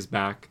 You just see his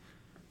back.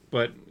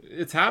 But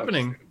it's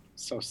happening.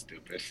 So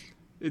stupid.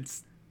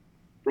 It's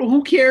bro.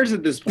 Who cares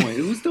at this point?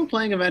 Who's still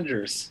playing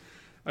Avengers?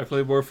 I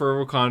played War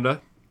for Wakanda.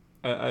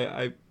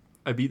 I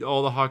beat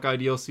all the Hawkeye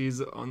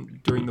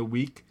DLCs during the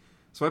week,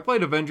 so I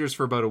played Avengers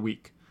for about a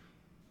week.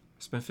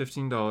 I spent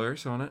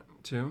 $15 on it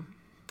too.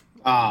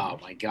 Oh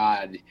my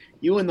god,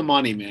 you and the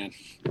money, man.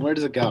 Where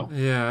does it go?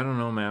 Yeah, I don't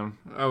know, man.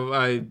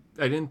 I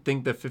didn't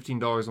think that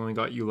 $15 only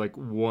got you like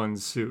one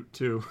suit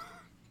too.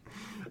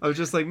 I was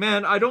just like,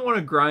 man, I don't want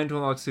to grind to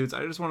unlock suits.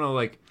 I just want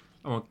to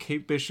I want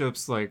Kate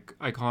Bishop's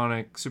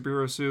iconic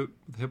superhero suit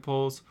with hip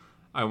holes.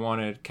 I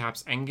wanted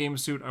Cap's endgame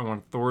suit. I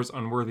want Thor's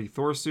unworthy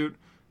Thor suit.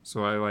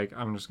 So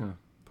I'm just gonna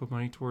put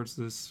money towards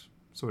this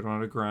so I don't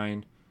have to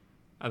grind.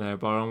 And then I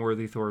bought an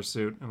unworthy Thor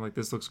suit. I'm like,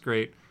 this looks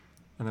great.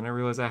 And then I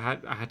realized I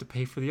had to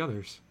pay for the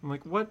others. I'm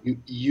like, what?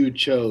 You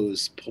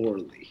chose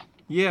poorly.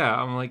 Yeah,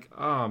 I'm like,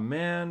 oh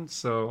man.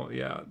 So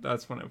yeah,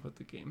 that's when I put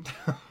the game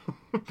down.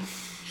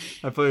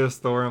 I play this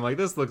Thor. I'm like,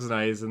 this looks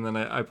nice. And then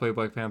I play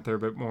Black Panther a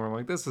bit more. I'm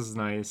like, this is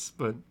nice.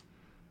 But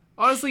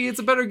honestly, it's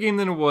a better game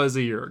than it was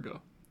a year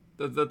ago.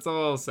 That's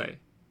all I'll say.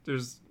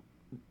 There's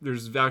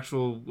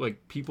actual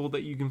people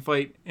that you can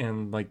fight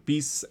and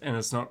beasts, and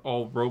it's not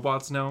all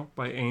robots now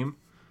by AIM,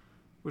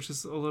 which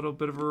is a little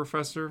bit of a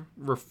refresher.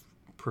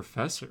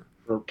 Professor?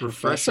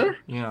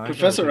 Yeah.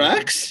 Professor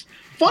X?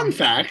 Fun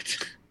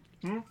fact.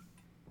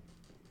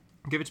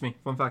 Give it to me.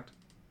 Fun fact.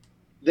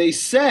 They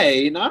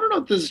say, and I don't know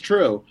if this is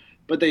true,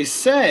 but they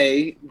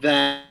say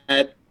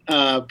that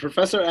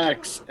Professor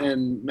X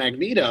and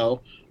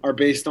Magneto are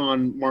based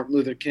on Martin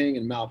Luther King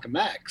and Malcolm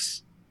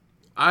X.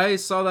 I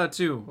saw that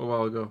too a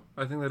while ago.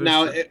 I think that is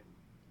now true.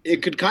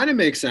 It could kind of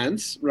make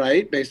sense,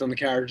 right? Based on the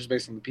characters,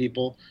 based on the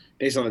people,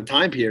 based on the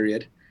time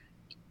period.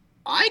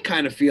 I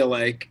kind of feel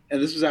like,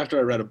 and this was after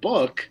I read a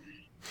book,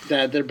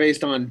 that they're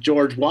based on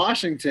George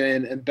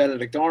Washington and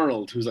Benedict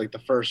Arnold, who's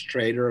the first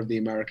traitor of the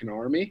American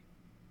Army.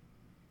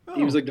 Oh.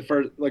 He was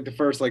the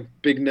first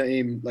big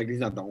name. He's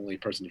not the only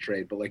person to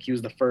trade, but he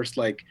was the first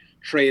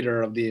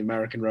traitor of the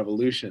American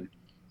Revolution,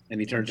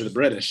 and he turned to the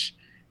British.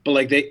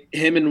 But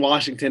him and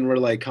Washington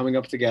were coming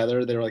up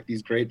together. They were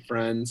these great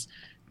friends.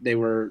 They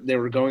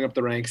were going up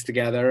the ranks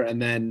together,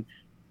 and then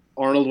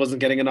Arnold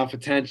wasn't getting enough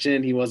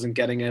attention. He wasn't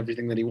getting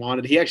everything that he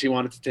wanted. He actually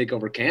wanted to take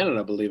over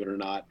Canada, believe it or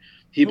not.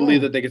 He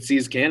believed that they could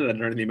seize Canada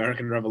during the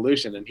American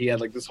Revolution, and he had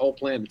this whole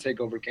plan to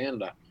take over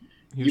Canada.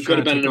 You could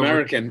have been an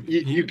American.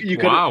 You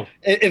could. Wow.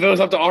 If it was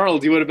up to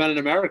Arnold, you would have been an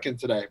American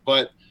today.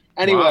 But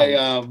anyway,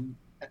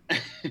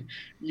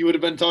 you would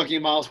have been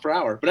talking miles per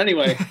hour. But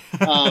anyway,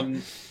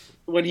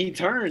 when he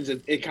turns,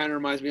 it kind of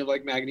reminds me of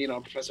Magneto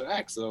and Professor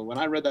X. So when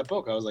I read that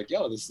book, I was like,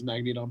 yo, this is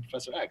Magneto and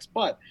Professor X.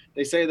 But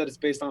they say that it's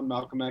based on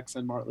Malcolm X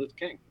and Martin Luther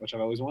King, which I've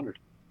always wondered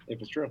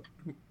if it's true.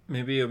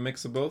 Maybe a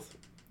mix of both,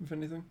 if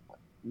anything.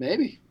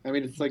 Maybe. I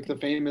mean, it's the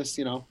famous,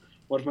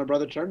 what if my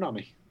brother turned on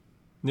me?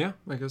 Yeah,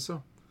 I guess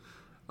so.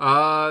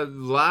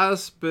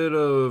 Last bit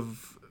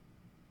of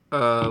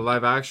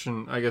live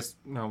action news.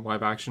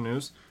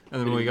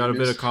 And then we got a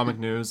bit of comic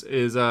news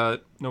is No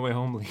Way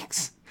Home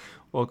leaks.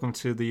 Welcome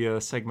to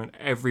the segment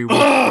every week.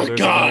 Oh,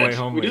 God. No Way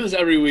Home we do this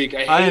every week.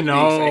 I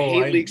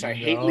hate leaks. I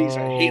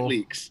hate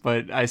leaks.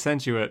 But I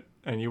sent you it,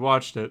 and you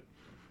watched it.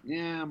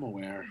 Yeah, I'm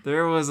aware.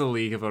 There was a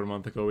leak about a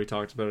month ago. We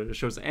talked about it. It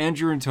shows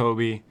Andrew and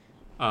Toby.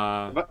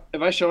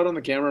 If I show it on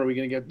the camera, are we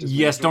going to get...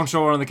 Yes, don't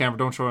show it on the camera.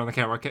 Don't show it on the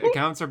camera.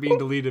 Accounts are being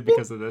deleted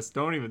because of this.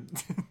 Don't even...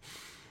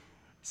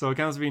 So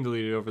accounts are being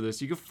deleted over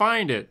this. You can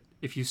find it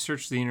if you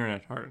search the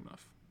internet hard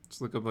enough.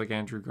 Just look up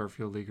Andrew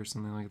Garfield leak or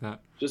something like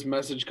that. Just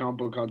message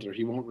Combo Hunter.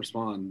 He won't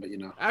respond, but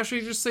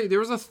Actually, just say there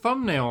was a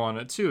thumbnail on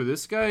it too.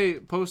 This guy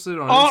posted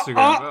on Instagram.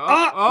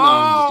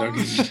 No, I'm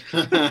just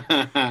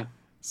joking.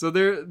 So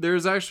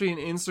there's actually an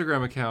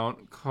Instagram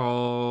account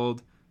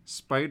called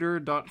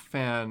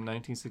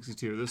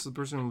Spider.fan1962. This is the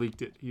person who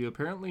leaked it. He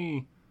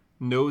apparently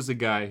knows a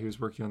guy who's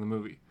working on the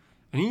movie.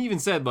 And he even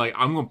said,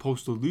 I'm going to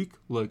post a leak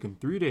in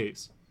 3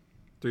 days.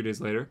 3 days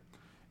later,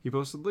 he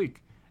posted a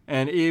leak.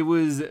 And it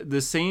was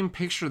the same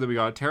picture that we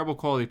got, a terrible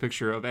quality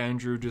picture of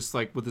Andrew just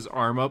with his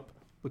arm up,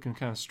 looking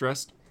kind of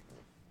stressed.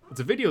 It's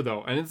a video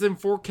though, and it's in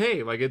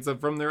 4K. It's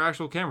from their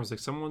actual cameras.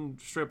 Someone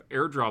straight up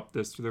airdropped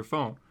this to their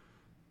phone.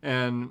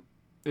 And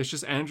it's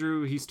just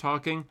Andrew, he's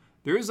talking.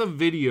 There is a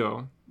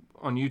video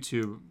on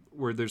YouTube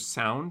where there's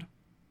sound.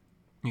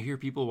 You hear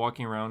people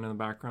walking around in the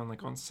background,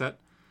 on set.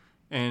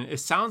 And it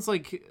sounds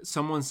like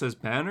someone says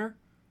banner,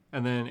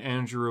 and then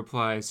Andrew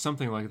replies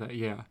something like that,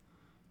 yeah.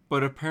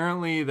 But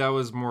apparently that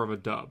was more of a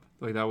dub.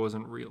 That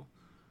wasn't real.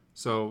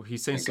 So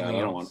he's saying something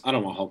else. I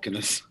don't want Hulk in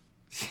this.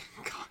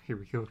 God, here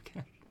we go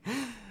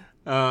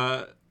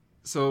again.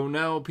 So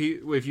now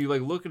if you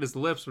look at his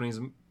lips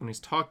when he's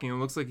talking, it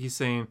looks like he's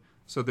saying,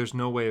 so there's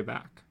no way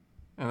back.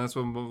 And that's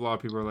what a lot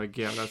of people are like,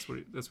 yeah, that's what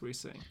he's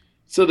saying.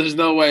 So there's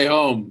no way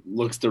home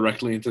looks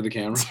directly into the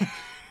camera.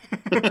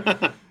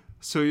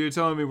 So you're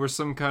telling me we're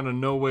some kind of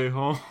no way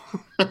home?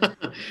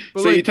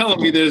 So you're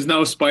telling me there's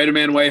no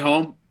Spider-Man way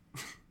home?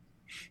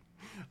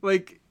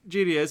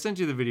 JD, I sent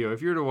you the video.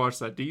 If you were to watch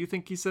that, do you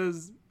think he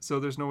says, so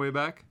there's no way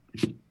back?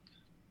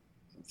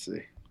 Let's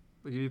see.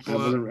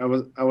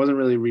 I wasn't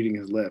really reading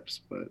his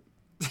lips, but...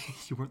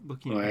 You weren't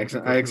looking I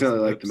accidentally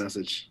liked the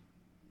message.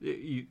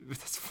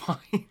 That's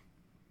fine.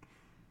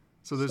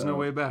 So there's no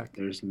way back.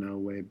 There's no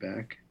way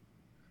back.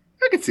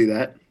 I could see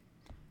that.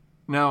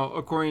 Now,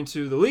 according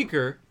to the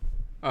leaker,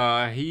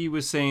 he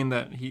was saying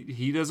that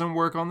he doesn't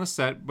work on the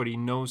set, but he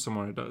knows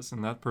someone who does,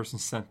 and that person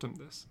sent him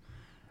this.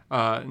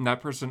 And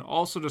that person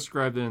also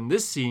described that in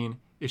this scene,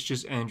 it's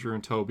just Andrew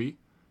and Toby,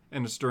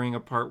 and it's during a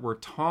part where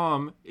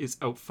Tom is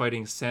out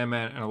fighting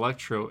Sandman and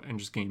Electro and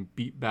just getting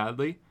beat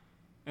badly,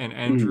 and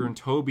Andrew and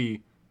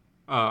Toby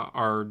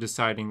are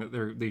deciding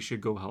that they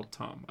should go help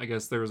Tom. I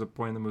guess there was a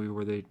point in the movie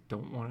where they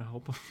don't want to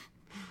help him.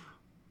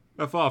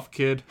 F off,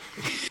 kid.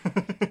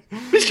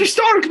 Mr.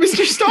 Stark,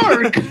 Mr.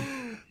 Stark.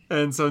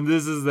 And so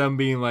this is them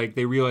being like,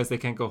 they realize they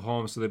can't go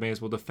home, so they may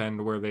as well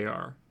defend where they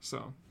are.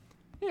 So,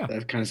 yeah.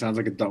 That kind of sounds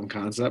like a dumb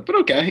concept, but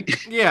okay.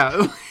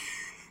 Yeah.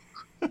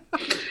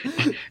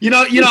 You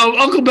know,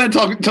 Uncle Ben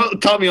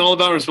taught me all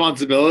about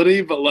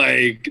responsibility, but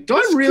like, do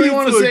I really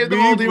want to save the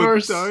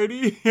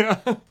multiverse?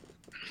 Yeah.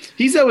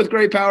 He said, "With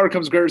great power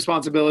comes great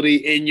responsibility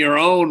in your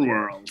own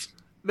world."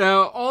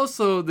 Now,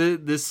 also,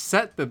 this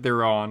set that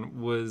they're on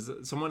was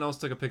someone else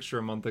took a picture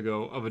a month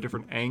ago of a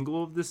different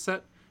angle of this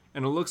set,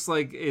 and it looks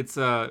like it's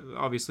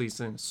obviously it's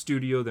in a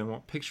studio. They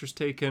want pictures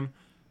taken,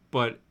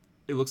 but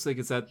it looks like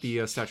it's at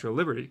the Statue of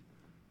Liberty,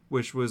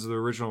 which was the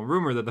original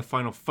rumor that the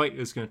final fight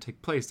is going to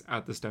take place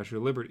at the Statue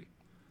of Liberty.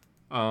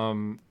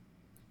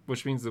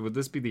 Which means that would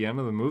this be the end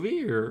of the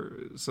movie,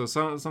 or so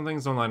some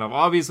things don't line up.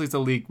 Obviously, it's a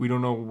leak. We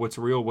don't know what's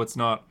real, what's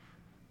not.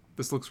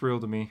 This looks real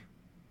to me.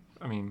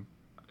 I mean,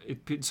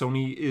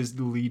 Sony is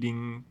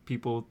deleting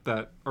people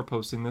that are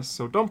posting this,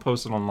 so don't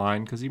post it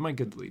online because you might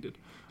get deleted.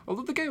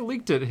 Although the guy who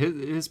leaked it,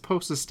 his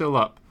post is still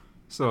up.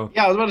 So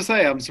yeah, I was about to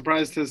say, I'm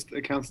surprised his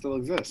account still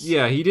exists.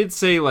 Yeah, he did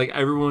say like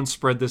everyone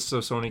spread this so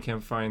Sony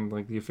can't find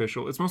like the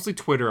official. It's mostly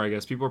Twitter, I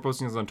guess. People are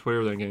posting this on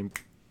Twitter, then getting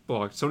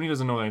blocked. Sony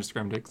doesn't know that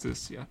Instagram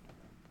exists yet.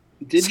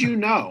 Did you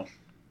know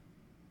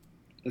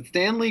that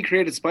Stan Lee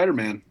created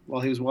Spider-Man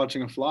while he was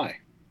watching a fly?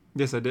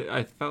 Yes, I did.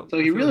 I felt so.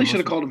 He really should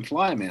have called him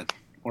Flyman.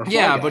 Or Fly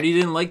yeah, Guy. But he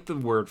didn't like the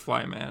word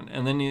Flyman,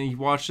 and then he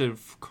watched it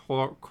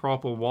crawl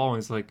up a wall, and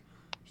he's like,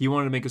 he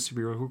wanted to make a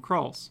superhero who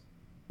crawls.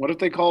 What if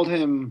they called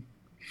him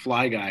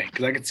Fly Guy?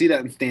 Because I could see that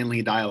in Stan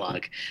Lee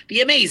dialogue.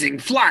 The amazing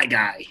Fly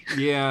Guy.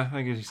 Yeah,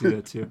 I guess you see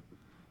that too.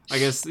 I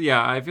guess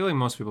yeah. I feel like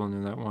most people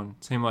knew that one.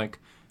 Same like,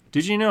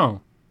 did you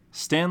know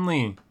Stan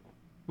Lee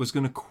was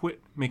going to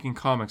quit making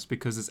comics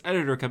because his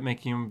editor kept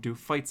making him do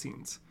fight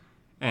scenes.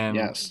 And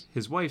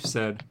his wife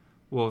said,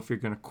 well, if you're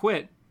going to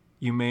quit,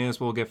 you may as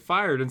well get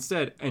fired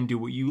instead and do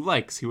what you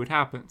like, see what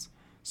happens.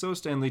 So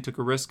Stan Lee took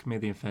a risk,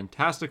 made the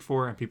Fantastic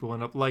Four, and people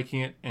ended up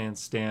liking it, and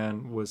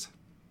Stan was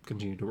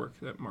continued to work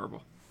at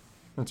Marvel.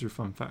 That's your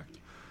fun fact.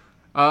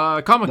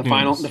 Comic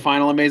news. The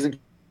final Amazing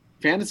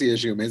Fantasy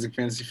issue, Amazing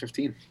Fantasy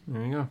 15.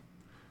 There you go.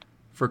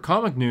 For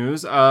comic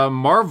news,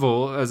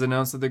 Marvel has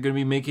announced that they're going to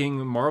be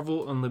making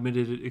Marvel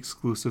Unlimited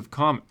exclusive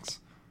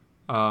comics.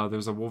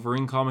 There's a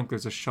Wolverine comic,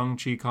 there's a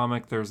Shang-Chi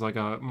comic, there's like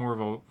a more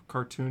of a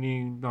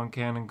cartoony,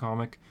 non-canon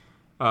comic.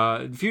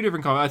 A few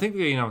different comics. I think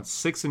it's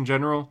 6 in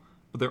general,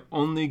 but they're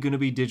only going to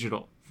be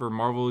digital for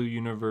Marvel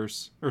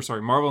Universe,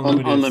 Marvel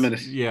Unlimited.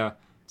 Unlimited. Yeah,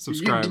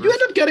 subscribers. Did you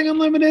end up getting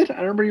Unlimited?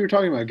 I remember you were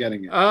talking about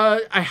getting it.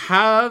 I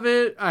have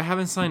it. I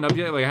haven't signed up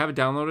yet. Like I haven't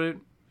downloaded it.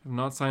 I'm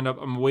not signed up.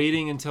 I'm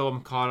waiting until I'm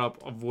caught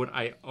up of what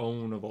I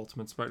own of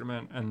Ultimate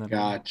Spider-Man, and then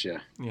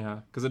gotcha. Yeah,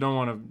 because I don't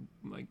want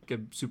to like get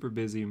super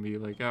busy and be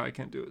like, I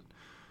can't do it.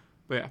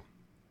 But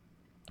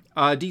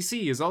yeah,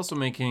 DC is also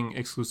making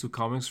exclusive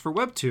comics for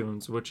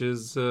Webtoons, which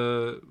is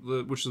a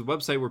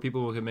website where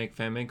people can make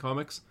fan-made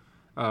comics.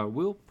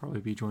 We'll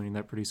probably be joining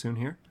that pretty soon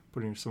here,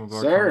 putting some of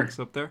our comics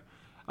up there.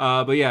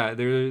 But yeah,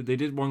 they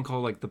did one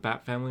called like the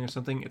Bat Family or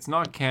something. It's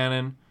not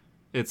canon.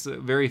 It's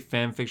very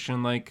fan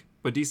fiction like.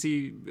 But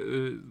DC,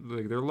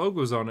 like their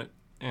logo's on it,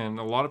 and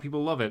a lot of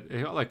people love it.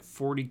 It got like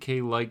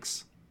 40,000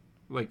 likes,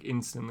 like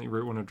instantly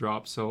right when it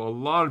dropped. So a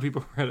lot of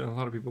people read it, and a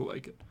lot of people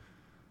like it.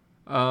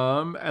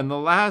 And the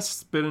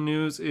last bit of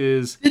news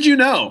is... Did you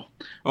know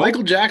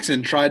Michael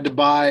Jackson tried to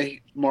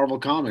buy Marvel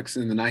Comics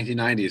in the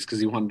 1990s because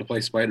he wanted to play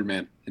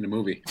Spider-Man in a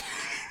movie.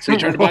 So he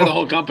tried to buy the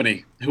whole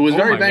company, who was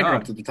very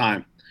bankrupt at the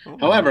time.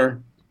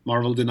 However,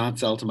 Marvel did not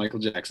sell to Michael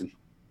Jackson.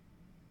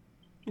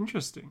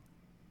 Interesting.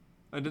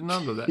 I did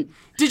not know that.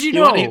 Did you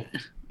know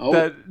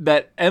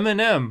that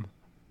Eminem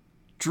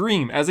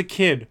dream as a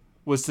kid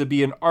was to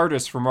be an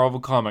artist for Marvel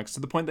Comics,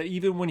 to the point that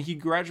even when he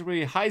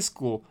graduated high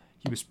school,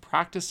 he was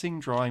practicing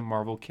drawing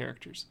Marvel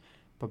characters,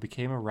 but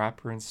became a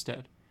rapper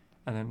instead,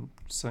 and then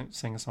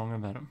sang a song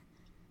of Venom.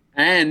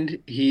 And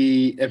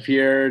he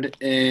appeared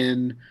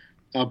in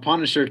a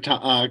Punisher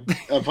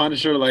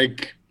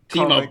like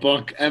team-up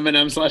book,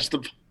 Eminem /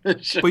 the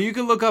Punisher. But you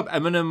can look up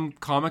Eminem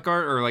comic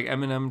art or like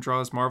Eminem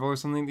draws Marvel or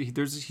something.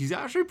 He's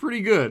actually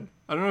pretty good.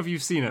 I don't know if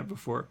you've seen it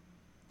before.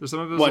 There's some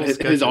of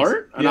his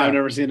art? Yeah. No, I've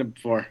never seen it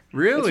before.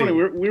 Really? It's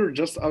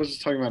funny. I was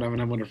just talking about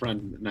Eminem with a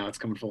friend. Now it's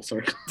coming full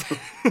circle.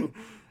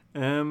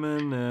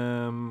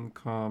 Eminem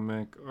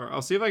comic, or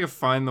I'll see if I can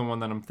find the one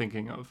that I'm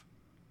thinking of.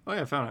 Oh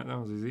yeah, I found it. That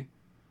was easy.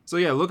 So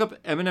yeah, look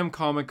up Eminem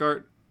comic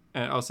art,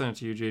 and I'll send it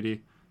to you,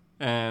 JD.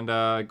 And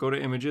go to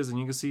images, and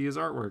you can see his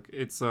artwork.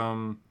 It's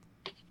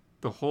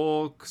the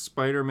Hulk,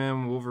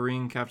 Spider-Man,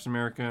 Wolverine, Captain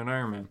America, and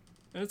Iron Man,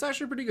 and it's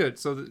actually pretty good.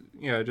 So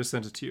yeah, I just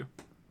sent it to you.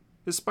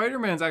 His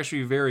Spider-Man's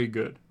actually very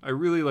good. I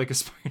really like his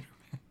Spider-Man.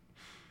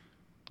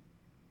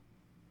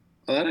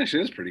 Oh, that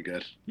actually is pretty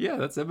good. Yeah,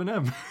 that's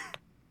Eminem.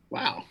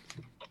 Wow.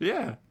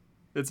 Yeah.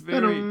 It's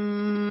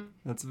very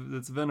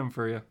that's Venom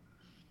for you.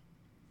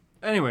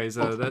 Anyways,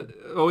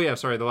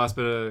 the last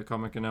bit of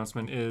comic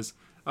announcement is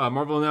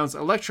Marvel announced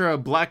Elektra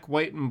Black,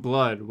 White, and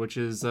Blood, which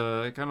is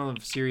kind of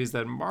a series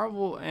that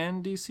Marvel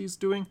and DC's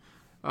doing.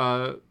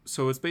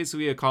 So it's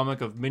basically a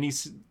comic of many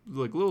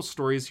like little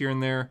stories here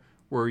and there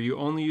where you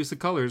only use the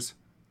colors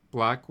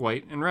black,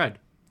 white, and red.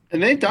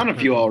 And they've done a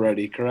few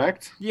already,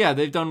 correct? Yeah,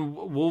 they've done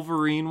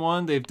Wolverine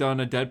one, they've done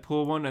a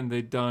Deadpool one, and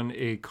they've done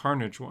a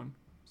Carnage one.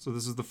 So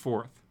this is the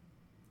fourth,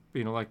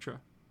 being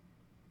Elektra.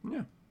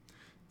 Yeah.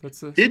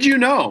 Did you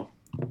know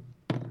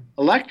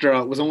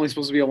Elektra was only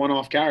supposed to be a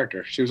one-off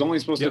character? She was only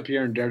supposed to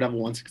appear in Daredevil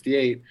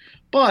 168,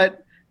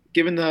 but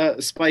given the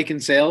spike in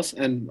sales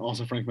and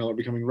also Frank Miller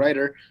becoming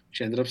writer,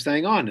 she ended up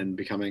staying on and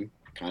becoming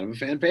kind of a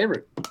fan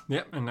favorite.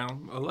 Yep, and now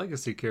a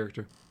legacy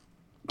character.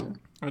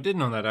 I did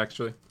know that,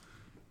 actually.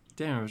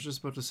 Damn, I was just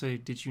about to say,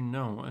 did you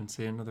know, and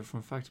say another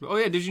fun fact. Oh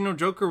yeah, did you know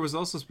Joker was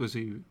also supposed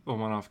to be a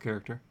one-off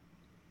character?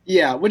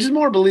 Yeah, which is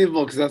more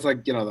believable because that's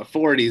like, the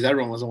 40s.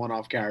 Everyone was a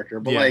one-off character.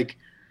 But,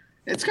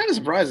 it's kind of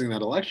surprising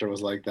that Elektra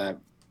was like that.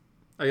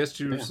 I guess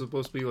she was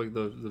supposed to be like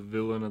the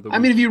villain of the week. I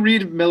mean, if you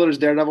read Miller's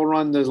Daredevil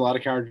run, there's a lot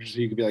of characters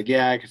who you could be like,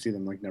 yeah, I could see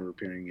them like never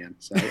appearing again.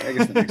 So I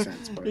guess that makes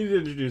sense. But... He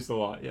introduced a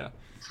lot, yeah.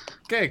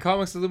 Okay,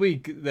 comics of the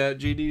week that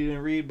JD didn't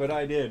read, but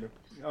I did.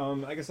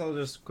 I guess I'll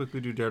just quickly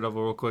do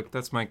Daredevil real quick.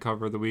 That's my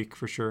cover of the week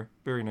for sure.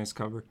 Very nice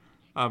cover.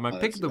 My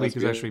pick of the week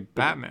is actually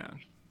Batman,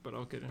 but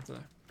I'll get into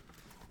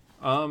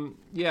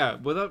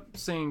that. Without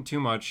saying too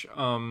much,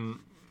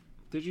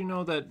 did you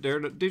know that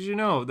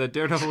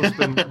Daredevil has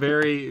been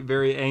very,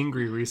 very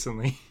angry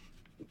recently?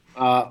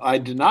 I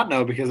did not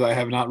know because I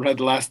have not read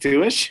the last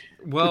two-ish.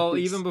 Well,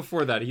 even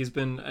before that, he's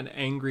been an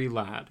angry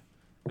lad.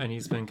 And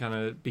he's been kind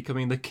of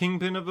becoming the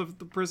kingpin of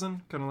the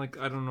prison. Kind of like,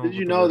 I don't know. Did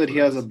you know that he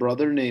has a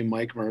brother named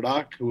Mike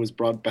Murdock who was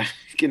brought back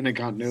into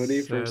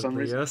continuity for some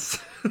reason?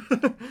 Yes.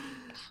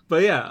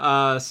 But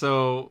yeah,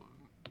 so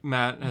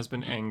Matt has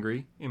been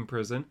angry in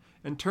prison.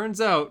 And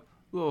turns out,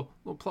 little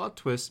plot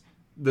twist,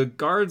 the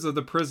guards of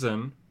the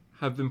prison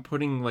have been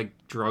putting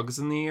like drugs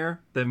in the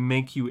air that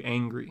make you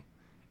angry.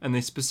 And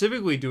they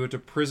specifically do it to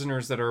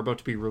prisoners that are about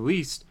to be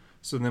released.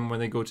 So then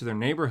when they go to their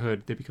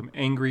neighborhood, they become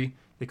angry,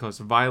 they cause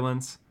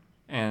violence,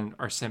 and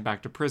are sent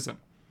back to prison.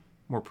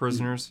 More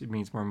prisoners, it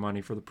means more money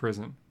for the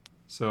prison.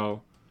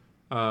 So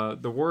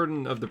the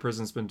warden of the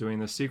prison's been doing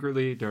this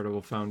secretly.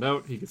 Daredevil found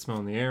out. He could smell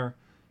in the air.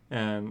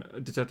 And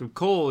Detective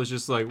Cole is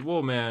just like,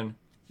 whoa, man,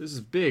 this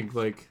is big.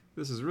 Like,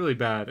 this is really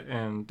bad.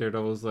 And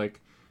Daredevil's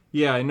like,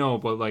 yeah, I know,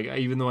 but like,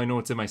 even though I know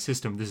it's in my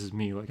system, this is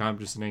me. Like, I'm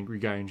just an angry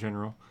guy in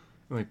general.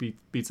 And like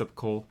beats up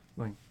Cole.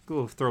 Like, a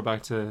little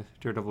throwback to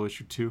Daredevil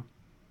issue 2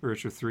 or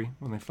issue 3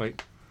 when they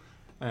fight.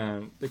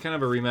 And they kind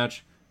of have a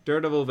rematch.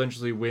 Daredevil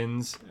eventually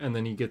wins, and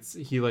then he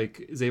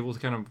is able to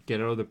kind of get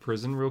out of the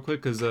prison real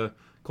quick, because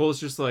Cole's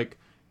just like,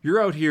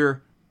 you're out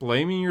here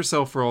blaming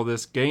yourself for all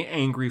this, getting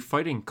angry,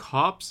 fighting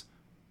cops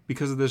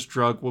because of this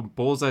drug, while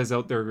Bullseye's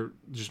out there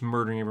just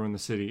murdering everyone in the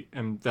city.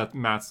 And that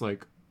Matt's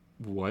like,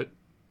 what?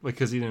 Like,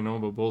 because he didn't know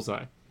about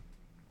Bullseye.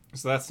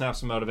 So that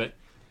snaps him out of it.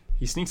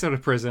 He sneaks out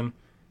of prison,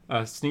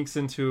 sneaks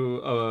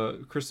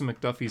into Kristen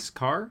McDuffie's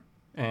car.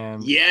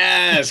 And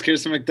yes,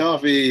 Kristen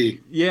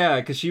McDuffie. Yeah,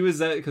 because she was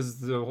that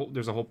because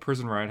there's a whole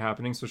prison riot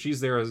happening, so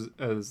she's there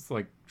as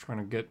like trying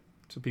to get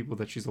to people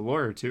that she's a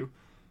lawyer to,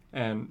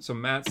 and so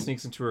Matt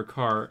sneaks into her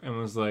car and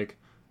was like,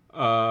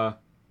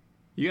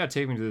 "You gotta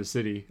take me to the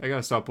city. I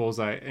gotta stop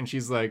Bullseye." And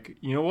she's like,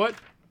 "You know what?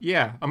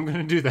 Yeah, I'm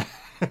gonna do that,"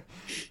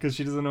 because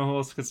she doesn't know who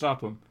else could stop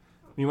him.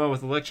 Meanwhile,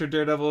 with Elektra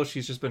Daredevil,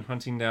 she's just been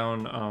hunting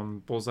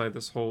down Bullseye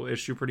this whole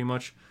issue pretty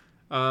much.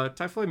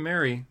 Typhoid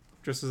Mary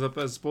dresses up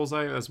as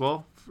Bullseye as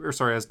well.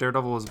 As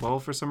Daredevil as well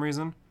for some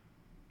reason.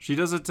 She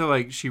does it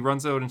to she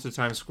runs out into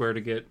Times Square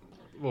to get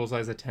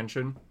Bullseye's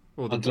attention.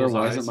 Well, Hunter,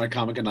 why isn't my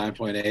comic a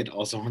 9.8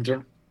 also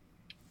Hunter?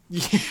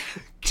 Yeah.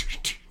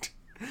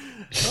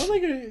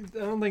 I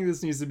don't think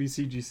this needs to be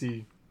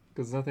CGC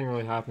because nothing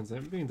really happens. I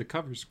mean, the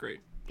cover's great.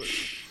 But...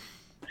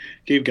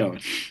 Keep going.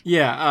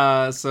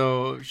 Yeah,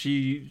 so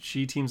she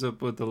teams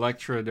up with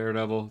Elektra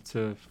Daredevil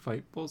to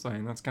fight Bullseye,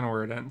 and that's kind of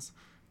where it ends.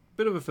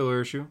 Bit of a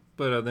filler issue,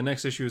 but the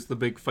next issue is the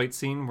big fight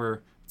scene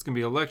where it's going to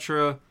be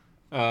Elektra,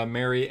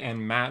 Mary,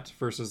 and Matt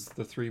versus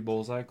the 3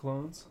 Bullseye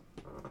clones.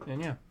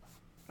 And yeah.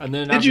 And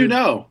then Did you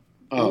know?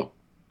 Oh.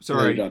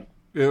 Sorry. Done.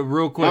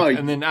 Real quick.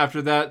 And then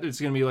after that,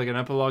 it's going to be like an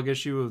epilogue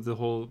issue of the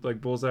whole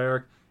Bullseye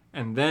arc.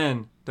 And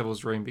then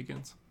Devil's Reign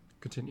begins.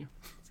 Continue.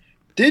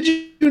 Did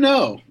you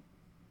know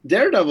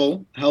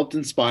Daredevil helped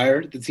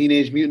inspire the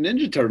Teenage Mutant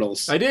Ninja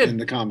Turtles in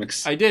the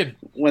comics? I did.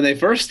 When they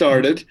first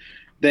started...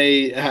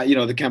 They,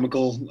 the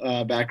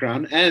chemical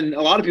background. And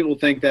a lot of people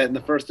think that in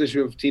the first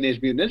issue of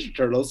Teenage Mutant Ninja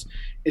Turtles,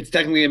 it's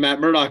technically a Matt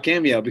Murdock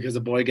cameo because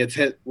the boy gets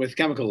hit with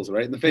chemicals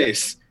right in the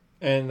face.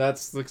 And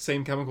that's the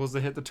same chemicals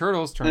that hit the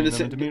turtles, turning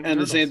them into mutant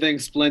turtles. The same thing,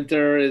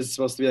 Splinter is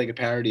supposed to be like a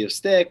parody of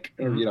Stick,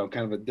 or,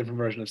 kind of a different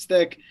version of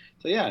Stick.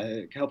 So, yeah,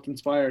 it helped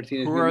inspire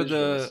Teenage Mutant Ninja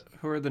Turtles.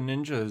 Who are the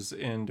ninjas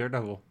in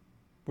Daredevil?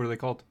 What are they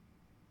called?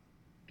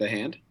 The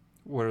Hand?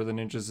 What are the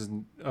ninjas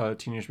in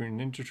Teenage Mutant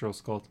Ninja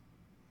Turtles called?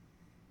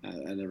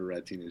 I never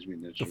read Teenage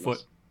Mutant Ninja The Turtles.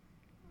 foot.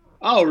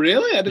 Oh,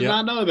 really? I did Yep.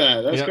 not know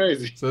that. That's Yep.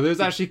 crazy. So there's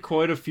actually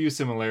quite a few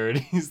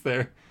similarities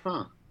there.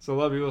 Huh. So a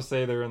lot of people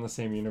say they're in the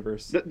same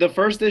universe. The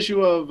first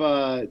issue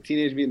of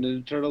Teenage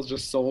Mutant Ninja Turtles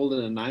just sold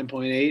in a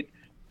 9.8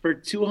 for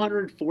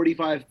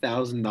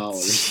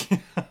 $245,000.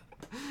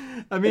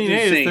 I mean, That's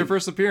hey, it's their insane.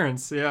 first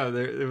appearance. Yeah,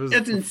 it was.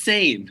 That's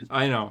insane.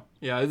 I know.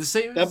 Yeah, the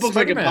same. That book's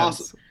like Spider-Man's.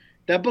 impossible.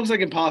 That book's like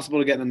impossible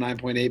to get in a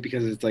 9.8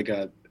 because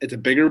it's a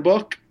bigger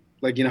book.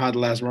 Like, you know how The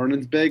Last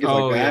Ronin's big? It's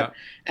like that.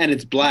 And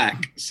it's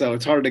black. So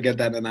it's hard to get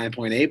that in a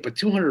 9.8, but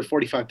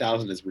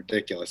 245,000 is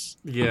ridiculous.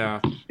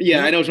 Yeah.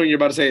 Yeah, I know which one you're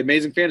about to say.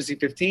 Amazing Fantasy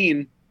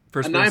 15,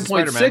 First a person 9.6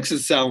 Spider-Man.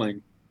 is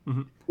selling,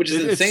 Mhm. which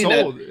is It's insane.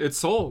 sold. It's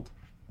sold.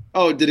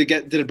 Oh, did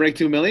it break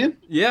 2 million?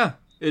 Yeah,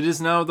 it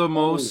is now the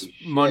most Holy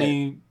shit.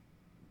 money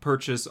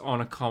purchase on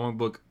a comic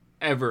book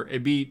ever.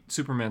 It beat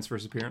Superman's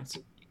first appearance.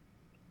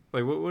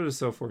 Like, what does it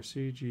sell for?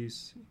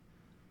 CGC.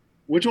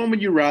 Which one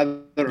would you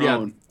rather Yeah,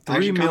 own?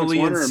 Action Comics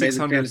 1 or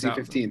Amazing Fantasy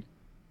 15?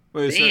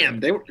 Wait, Damn,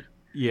 they were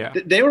yeah.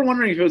 they were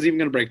wondering if it was even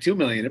going to break 2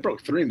 million. It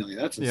broke 3 million.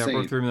 That's Yeah, insane. it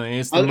broke 3 million.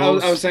 It's the I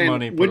most was saying,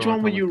 money. put which on a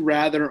one would comic. you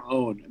rather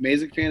own?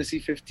 Amazing Fantasy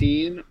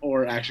 15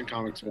 or Action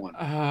Comics 1?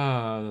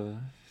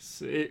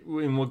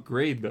 In what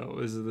grade though?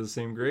 Is it the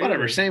same grade?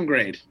 Whatever, or- same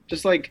grade.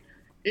 Just like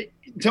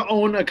to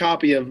own a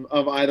copy of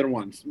either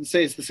one.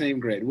 Say it's the same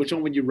grade. Which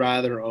one would you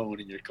rather own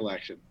in your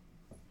collection?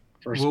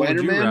 For What would you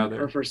Spider-Man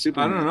rather? or for I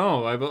Superman? don't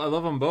know. I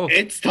love them both.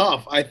 It's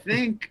tough. I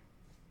think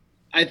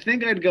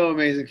I'd go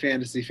Amazing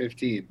Fantasy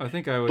 15. I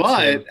think I would.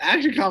 But too.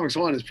 Action Comics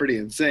 1 is pretty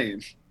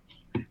insane.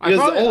 I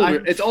Because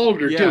probably- it's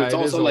older yeah, too. It's it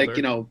is also like,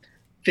 older.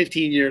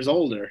 15 years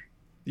older.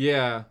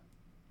 Yeah,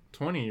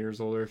 20 years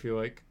older. I feel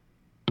like.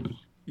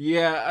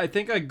 Yeah, I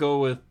think I'd go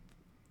with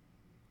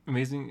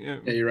Amazing. Yeah,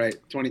 you're right.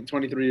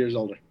 23 years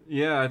older.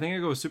 Yeah, I think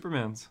I'd go with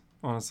Superman's.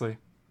 Honestly,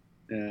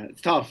 Yeah,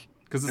 it's tough.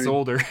 because it's I mean-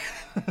 older.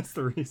 That's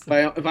the reason.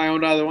 If I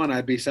owned either one,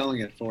 I'd be selling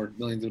it for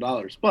millions of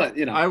dollars. But,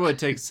 I would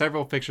take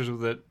several pictures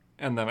with it,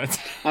 and then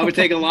I would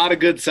take a lot of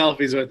good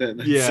selfies with it. and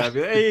then Yeah, sell I'd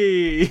be like,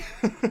 hey.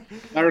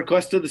 My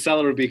request to the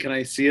seller would be, can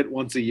I see it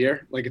once a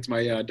year? Like it's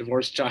my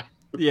divorced child.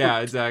 Yeah,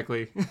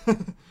 exactly.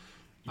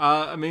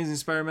 Amazing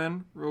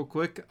Spider-Man, real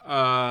quick.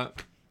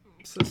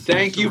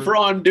 Thank you for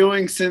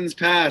undoing Sins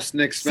Past,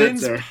 Nick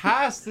Since Spencer.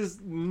 past is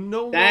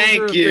no longer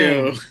Thank a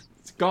you. thing.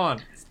 It's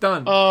gone. It's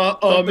done. Mr.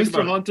 Don't think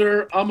about it.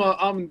 Hunter,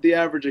 I'm the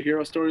average a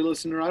hero story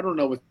listener. I don't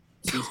know what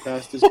Sins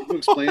Past is. Can you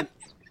explain?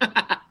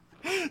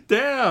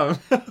 Damn.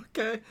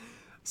 Okay.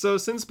 So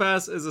Since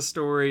Past is a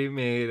story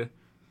made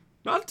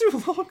not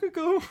too long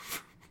ago.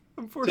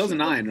 Unfortunately.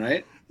 2009,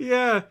 right?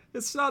 Yeah,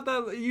 it's not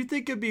that. You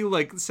think it'd be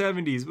like the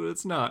 70s, but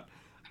it's not.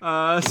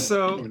 I don't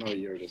So even know what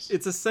year it is.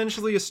 it's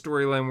essentially a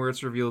storyline where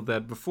it's revealed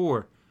that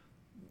before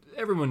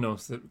everyone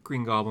knows that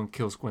Green Goblin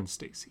kills Gwen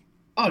Stacy.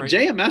 Oh, right.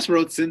 JMS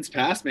wrote Sins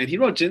Past, man. He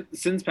wrote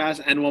Sins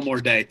Past and One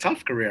More Day.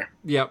 Tough career.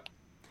 Yep.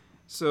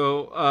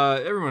 So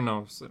everyone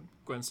knows that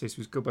Gwen Stacy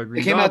was killed by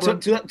Green It came Goblin.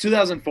 out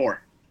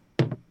 2004.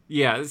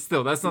 Yeah, it's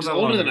still that's not Which is that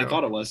older long than ago. I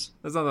thought it was.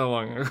 That's not that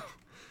long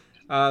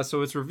ago.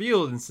 So it's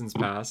revealed in Since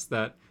Past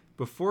that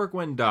before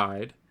Gwen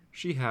died,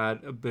 she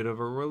had a bit of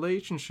a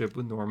relationship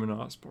with Norman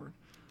Osborn.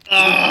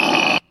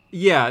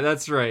 Yeah,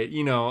 that's right.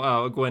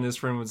 Gwen is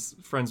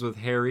friends with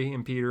Harry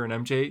and Peter and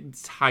MJ.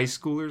 It's high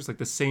schoolers, like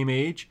the same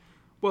age.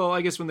 Well,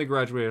 I guess when they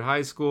graduated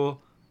high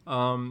school,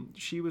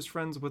 she was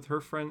friends with her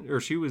friend,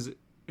 or she was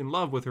in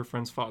love with her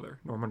friend's father,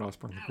 Norman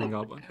Osborn, the Green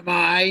Goblin, Am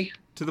I?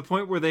 to the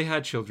point where they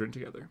had children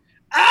together.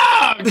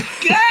 Oh,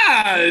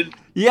 God!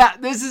 Yeah,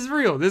 this is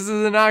real. This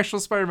is an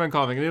actual Spider-Man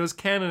comic, and it was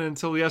canon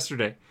until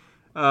yesterday.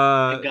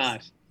 My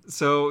God.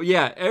 So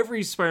yeah,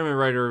 every Spider-Man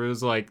writer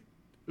was like,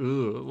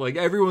 "Ooh," like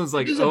everyone's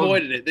like, Just "Oh,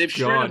 avoided it. They've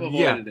straight up God,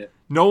 avoided it.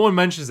 no one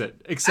mentions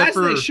it except As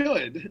for they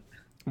should.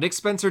 Nick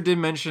Spencer did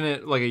mention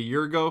it like a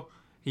year ago.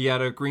 He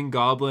had a Green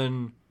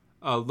Goblin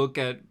look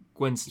at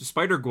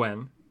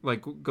Spider-Gwen,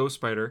 like Ghost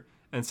Spider,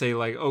 and say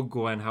like, "Oh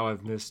Gwen, how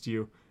I've missed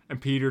you,"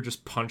 and Peter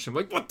just punched him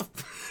like, "What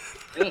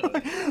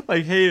the?"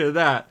 Like hated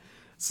that.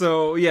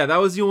 So yeah, that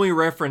was the only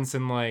reference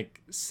in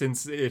like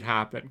since it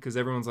happened because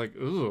everyone's like,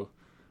 "Ooh."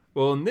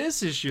 Well, in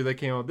this issue that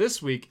came out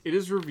this week, it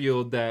is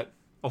revealed that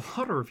a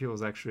lot of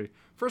reveals actually.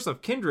 First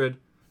off, Kindred,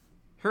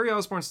 Harry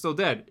Osborn's still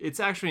dead. It's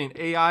actually an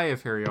AI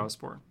of Harry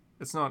Osborn.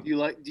 It's not. Do you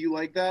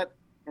like that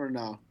or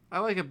no? I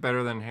like it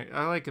better than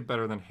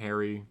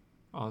Harry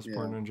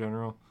Osborn in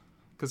general.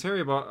 Because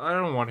I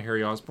don't want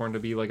Harry Osborn to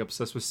be like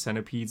obsessed with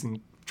centipedes and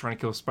trying to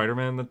kill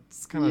Spider-Man.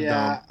 That's kind of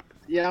dumb.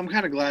 Yeah, I'm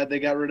kind of glad they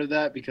got rid of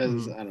that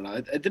because I don't know,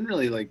 it didn't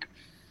really like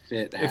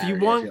fit. If Harry, you I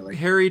feel want like.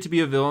 Harry to be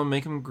a villain,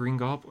 make him Green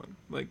Goblin.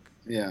 Like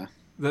Yeah.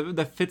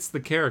 that fits the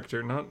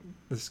character, not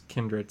this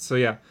Kindred. So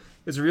yeah,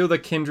 it's real that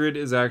Kindred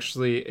is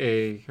actually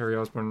a Harry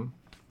Osborn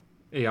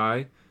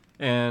AI,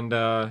 and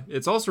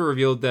it's also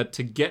revealed that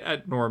to get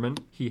at Norman,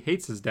 he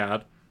hates his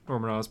dad,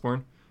 Norman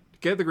Osborn. To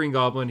get the Green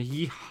Goblin,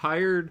 he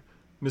hired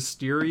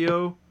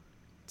Mysterio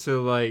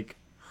to like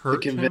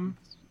hurt him.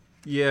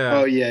 Yeah.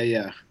 Oh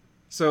yeah.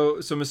 So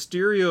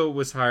Mysterio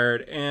was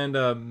hired, and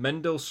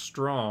Mendel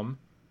Strom,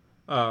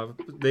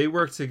 they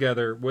worked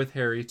together with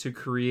Harry to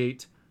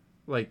create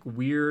like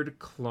weird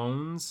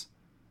clones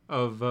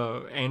of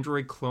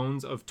android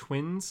clones of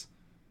twins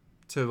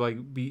to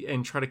like be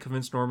and try to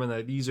convince Norman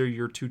that these are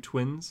your two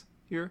twins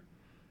here.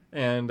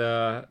 And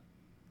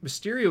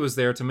Mysterio was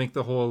there to make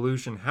the whole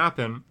illusion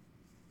happen,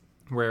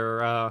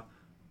 where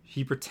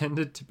he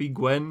pretended to be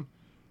Gwen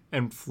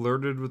and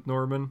flirted with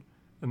Norman,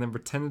 and then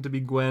pretended to be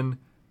Gwen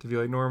to be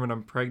like, Norman,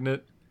 I'm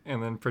pregnant,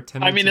 and then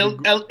pretended. I mean,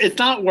 it's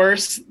not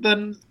worse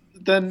than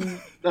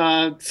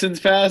Sins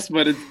Past,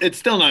 but it's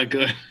still not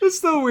good. It's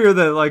still weird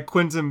that like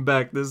Quentin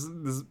Beck, this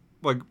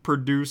like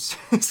produce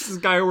this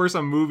guy who works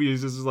on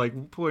movies, is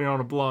like putting on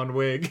a blonde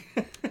wig,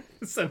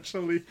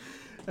 essentially,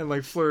 and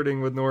like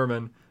flirting with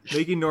Norman,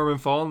 making Norman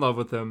fall in love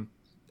with him,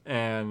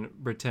 and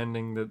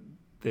pretending that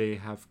they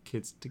have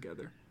kids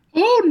together.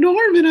 Oh,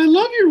 Norman, I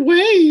love your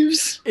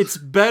waves. It's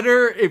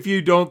better if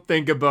you don't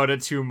think about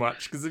it too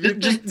much, because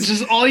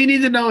just all you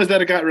need to know is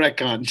that it got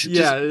retconned.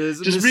 It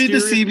is. Just read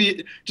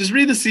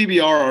the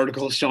CBR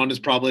article Sean is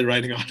probably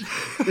writing on.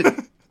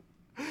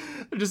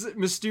 Just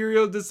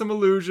Mysterio did some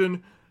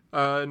illusion.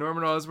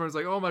 Norman Osborn's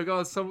like, oh my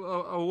god,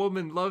 a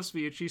woman loves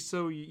me and she's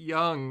so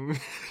young.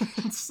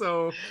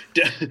 So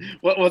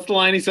what's the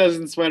line he says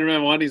in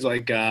Spider-Man 1? He's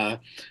like,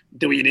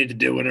 do what you need to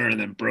do with her and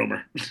then broom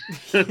her.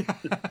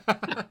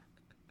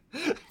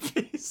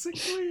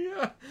 Basically,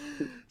 yeah.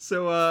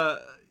 So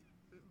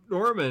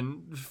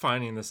Norman,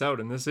 finding this out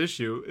in this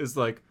issue, is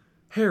like,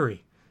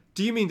 Harry,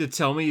 do you mean to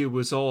tell me it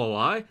was all a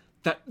lie?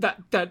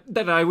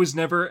 That I was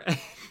never...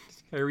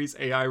 Harry's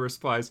AI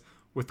replies,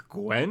 with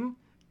Gwen?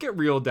 Get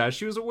real, Dad.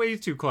 She was way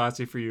too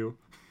classy for you.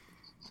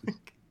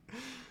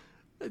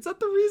 Is that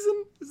the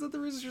reason? Is that the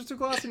reason she's too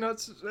classy? No,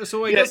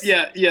 so I guess...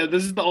 Yeah,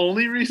 this is the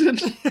only reason.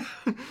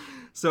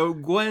 So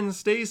Gwen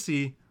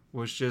Stacy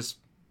was just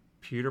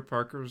Peter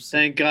Parker's...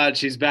 Thank God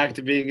she's back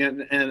to being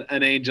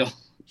an angel.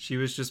 She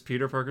was just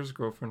Peter Parker's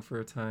girlfriend for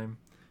a time.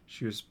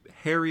 She was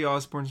Harry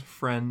Osborn's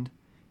friend,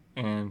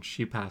 and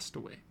she passed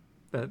away.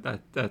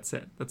 That's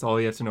it. That's all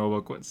you have to know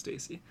about Gwen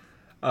Stacy.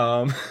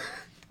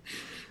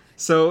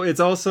 So it's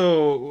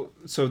also...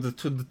 So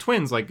the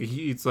twins, like,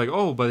 it's like,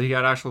 oh, but he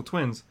got actual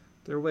twins.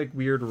 They're like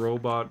weird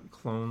robot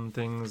clone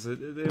things. They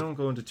don't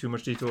go into too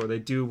much detail, or they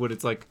do, but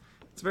it's like...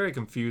 It's very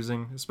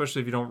confusing,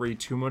 especially if you don't read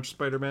too much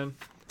Spider-Man.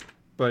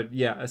 But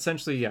yeah,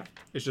 essentially, yeah.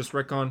 It's just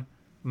retcon,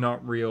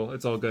 not real.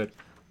 It's all good.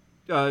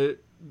 The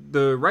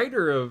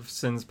writer of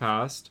Sins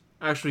Past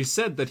actually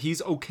said that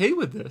he's okay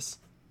with this.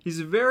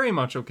 He's very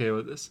much okay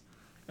with this.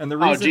 And the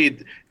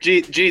reason...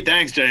 gee,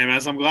 thanks,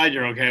 JMS. I'm glad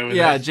you're okay with it.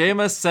 Yeah,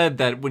 JMS said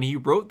that when he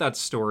wrote that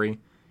story,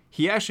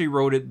 he actually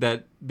wrote it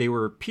that they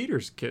were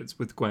Peter's kids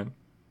with Gwen.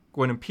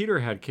 Gwen and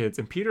Peter had kids,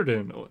 and Peter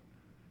didn't know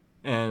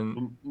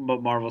it.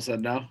 But Marvel said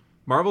no?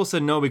 Marvel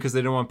said no because they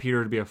didn't want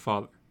Peter to be a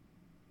father.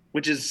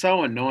 Which is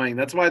so annoying.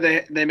 That's why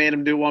they made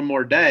him do one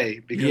more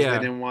day, because they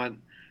didn't want...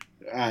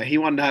 he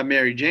wanted to have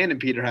Mary Jane and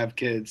Peter have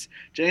kids.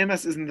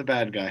 JMS isn't the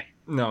bad guy.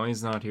 No,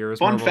 he's not here. It's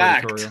Fun Marvel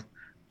fact, editorial.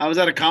 I was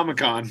at a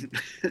Comic-Con,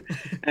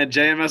 and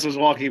JMS was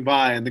walking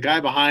by, and the guy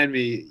behind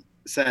me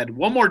said,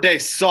 "One more day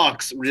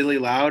sucks," really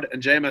loud,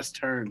 and JMS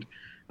turned.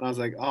 And I was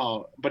like,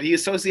 oh, but he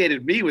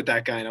associated me with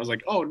that guy, and I was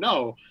like, oh,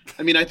 no.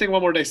 I mean, I think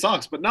one more day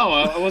sucks, but no,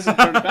 I wasn't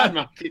trying to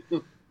badmouth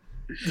you.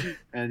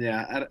 And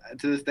yeah,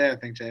 to this day, I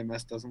think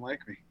JMS doesn't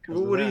like me.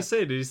 What did he say?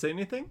 Did he say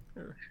anything?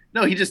 Or?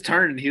 No, he just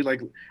turned. And he I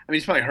mean,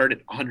 he's probably heard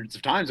it hundreds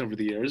of times over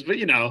the years, but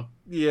you know.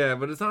 Yeah,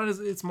 but it's not.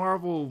 It's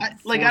Marvel. I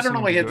don't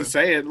know why he had to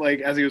say it. Like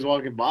as he was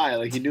walking by,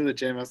 like he knew that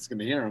JMS was going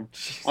to hear him.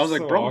 I was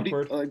like, so bro,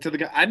 awkward. To the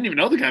guy, I didn't even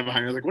know the guy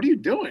behind me. I was like, what are you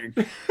doing?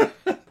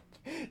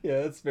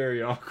 Yeah, that's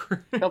very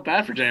awkward. Felt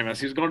bad for JMS.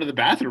 He was going to the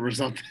bathroom or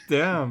something.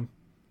 Damn.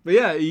 But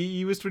yeah,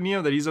 he was tweeting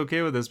out that he's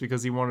okay with this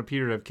because he wanted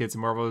Peter to have kids,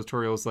 and Marvel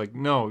editorial is like,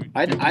 no.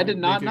 I did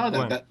not know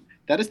that.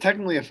 That is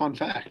technically a fun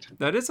fact.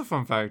 That is a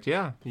fun fact,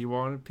 yeah. He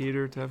wanted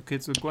Peter to have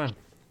kids with Gwen.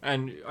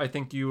 And I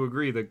think you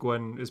agree that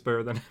Gwen is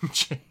better than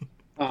MJ.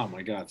 Oh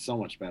my god, so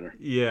much better.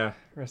 Yeah,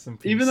 rest in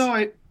peace. Even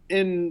though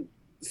in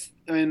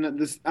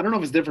this, I don't know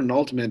if it's different in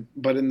Ultimate,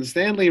 but in the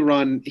Stan Lee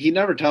run, he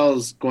never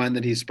tells Gwen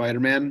that he's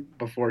Spider-Man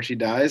before she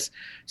dies.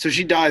 So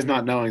she dies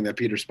not knowing that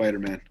Peter's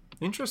Spider-Man.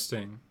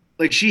 Interesting.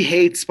 Like, she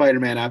hates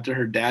Spider-Man after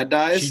her dad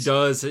dies. She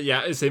does.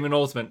 Yeah, same in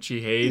Ultimate.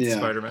 She hates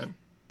Spider-Man.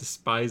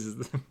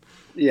 Despises him.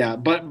 Yeah,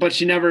 but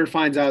she never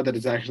finds out that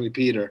it's actually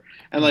Peter.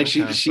 And, like,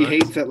 she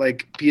hates that,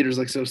 like, Peter's,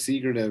 like, so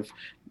secretive.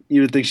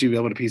 You would think she'd be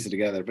able to piece it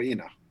together, but, you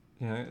know.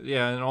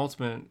 Yeah, in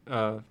Ultimate,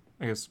 I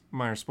guess,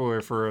 minor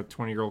spoiler for a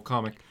 20-year-old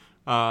comic,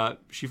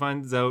 she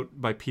finds out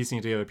by piecing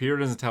it together. Peter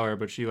doesn't tell her,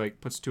 but she,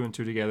 like, puts two and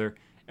two together.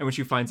 And when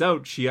she finds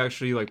out, she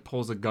actually, like,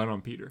 pulls a gun on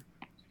Peter.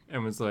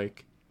 And was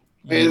like...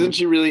 Hey, isn't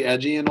she really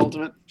edgy in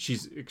Ultimate?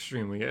 She's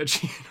extremely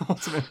edgy in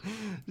Ultimate.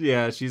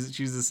 Yeah, she's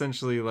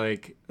essentially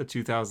like a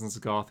 2000s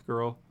goth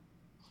girl.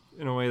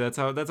 In a way, that's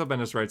how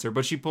Bendis writes her.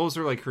 But she pulls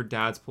her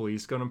dad's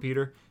police gun on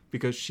Peter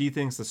because she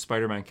thinks that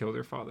Spider-Man killed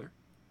her father.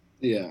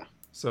 Yeah.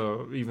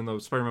 So even though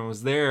Spider-Man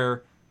was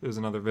there was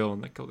another villain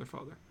that killed her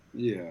father.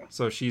 Yeah.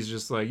 So she's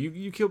just like,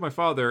 you killed my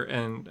father,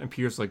 and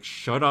Peter's like,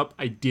 shut up,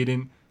 I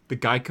didn't. The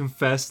guy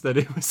confessed that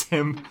it was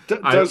him.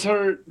 Does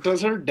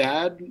her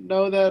dad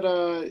know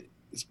that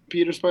is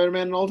Peter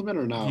Spider-Man in Ultimate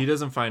or no? He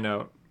doesn't find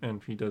out,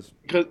 and he does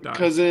die.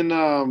 Because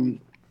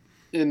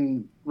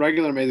in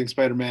regular Amazing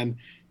Spider-Man,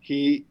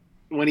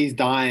 when he's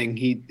dying,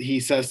 he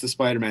says to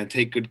Spider-Man,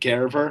 "Take good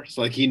care of her."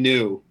 So like he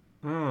knew,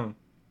 I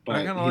but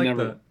kind of he like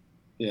never. that.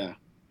 Yeah,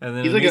 And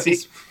then he's like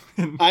Amazing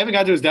I haven't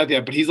got to his death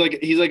yet, but he's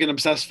like an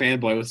obsessed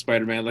fanboy with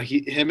Spider-Man. Like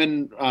him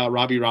and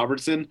Robbie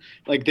Robertson,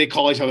 like they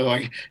call each other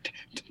like,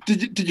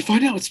 "Did you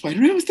find out what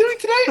Spider-Man was doing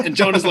tonight?" And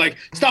Jonah's like,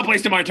 "Stop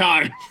wasting my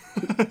time."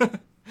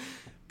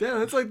 Damn,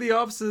 that's like the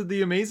opposite of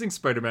the Amazing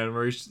Spider-Man,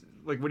 where he's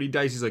like when he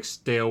dies, he's like,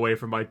 "Stay away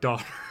from my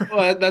daughter."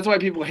 Well, that's why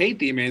people hate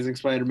the Amazing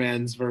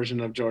Spider-Man's version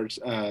of George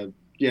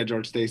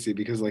Stacy,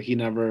 because like he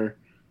never,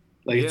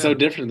 like it's so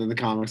different than the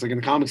comics. Like in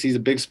the comics, he's a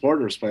big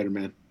supporter of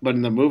Spider-Man, but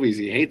in the movies,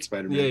 he hates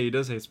Spider-Man. Yeah, he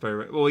does hate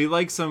Spider-Man. Well, he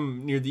likes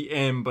him near the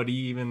end, but he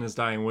even his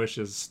dying wish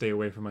is stay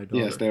away from my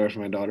daughter. Yeah, stay away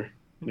from my daughter.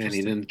 Man,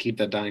 he didn't keep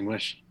that dying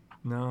wish.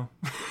 No,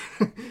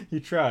 he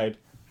tried,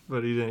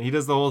 but he didn't. He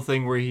does the whole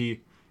thing where he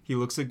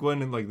looks at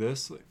Gwen and like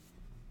this, like,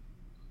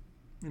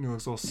 and he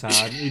looks all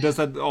sad. He does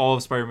that all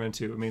of Spider-Man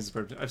 2. Amazing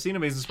Spider-Man 2. I've seen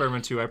Amazing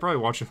Spider-Man 2. I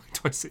probably watch it like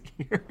twice a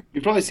year.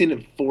 You've probably seen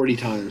it 40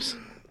 times.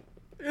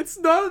 It's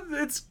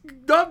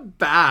not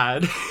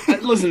bad.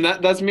 Listen,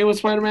 that's me with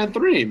Spider-Man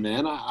 3,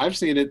 man. I've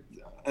seen it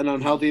an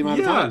unhealthy amount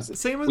of times.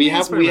 Same with we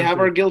have Spider-Man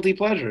 3. our guilty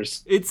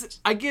pleasures.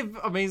 I give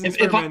Amazing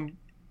Spider-Man.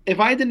 If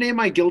I had to name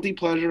my guilty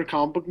pleasure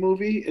comic book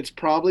movie, it's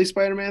probably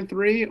Spider-Man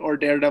 3 or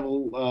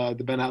Daredevil,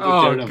 the Ben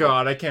Affleck Daredevil. Oh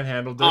God, I can't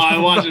handle this. I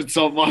watch it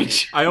so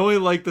much. I only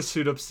like the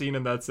suit up scene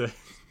and that's it.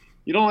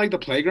 You don't like the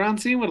playground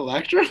scene with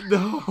Elektra?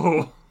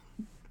 No.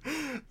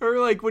 Or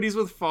like when he's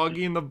with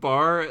Foggy in the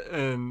bar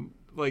and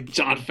like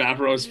Jon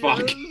Favreau's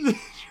Foggy.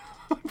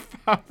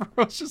 Jon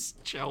Favreau's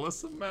just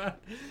jealous of Matt.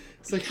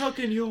 It's like, how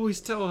can you always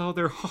tell how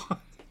they're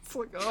hot? It's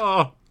like,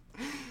 oh.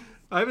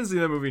 I haven't seen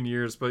that movie in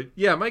years, but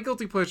yeah, my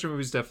guilty pleasure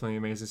movie is definitely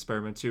Amazing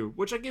Spider-Man 2,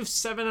 which I give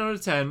 7 out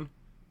of 10.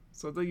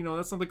 So,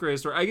 that's not the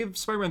greatest story. I give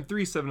Spider-Man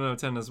 3 7 out of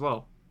 10 as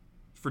well.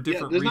 For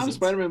different reasons. There's not a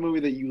Spider-Man movie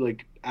that you,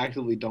 like,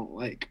 actively don't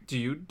like. Do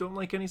you don't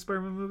like any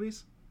Spider-Man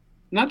movies?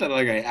 Not that,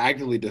 like, I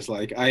actively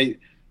dislike. I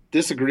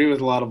disagree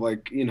with a lot of,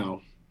 like,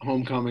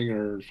 Homecoming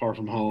or Far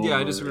From Home. Yeah,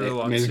 I disagree with a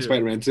lot, Amazing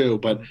Spider-Man 2,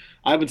 but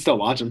I would still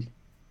watch them.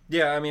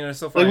 Yeah, I mean, I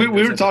still find like,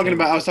 we were talking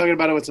about, I was talking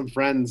about it with some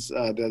friends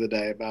the other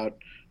day about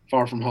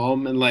Far From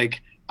Home, and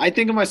like I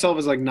think of myself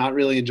as like not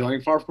really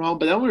enjoying Far From Home,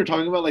 but then we were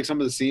talking about like some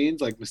of the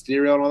scenes, like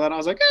Mysterio and all that, and I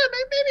was like,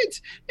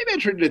 maybe I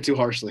treated it too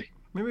harshly.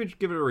 Maybe we should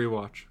give it a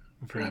rewatch.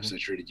 Perhaps I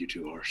treated you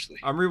too harshly.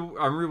 I'm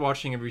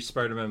rewatching every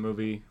Spider-Man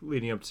movie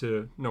leading up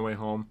to No Way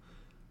Home,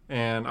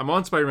 and I'm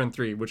on Spider-Man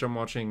 3, which I'm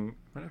watching.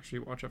 I might actually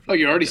watch after. Oh,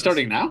 you're already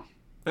starting now?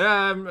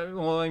 Yeah,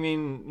 well, I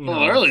mean, a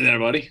little early there,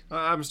 buddy.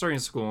 I'm starting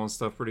school and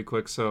stuff pretty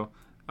quick, so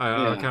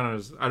I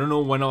don't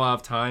know when I'll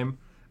have time.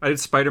 I did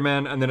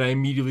Spider-Man, and then I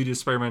immediately did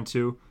Spider-Man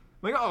 2.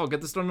 I'm like, oh, I'll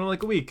get this done in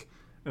like a week.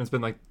 And it's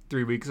been like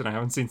 3 weeks, and I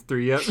haven't seen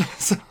 3 yet.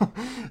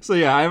 so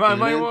yeah, I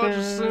might watch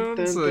it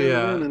soon. So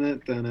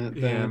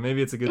yeah,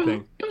 maybe it's a good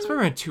thing.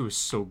 Spider-Man 2 is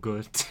so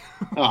good.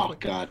 Oh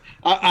God,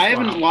 I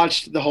haven't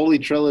watched the Holy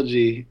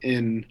Trilogy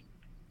in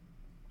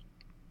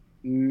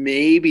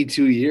maybe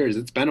 2 years.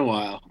 It's been a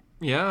while.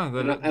 Yeah,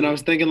 and I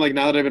was thinking, like,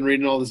 now that I've been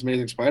reading all this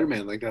Amazing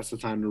Spider-Man, like that's the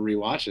time to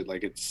rewatch it.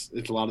 Like it's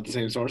a lot of the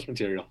same source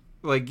material.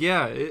 Like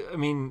I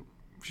mean,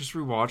 just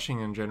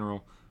rewatching in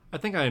general. I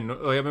think I've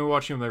been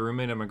watching with my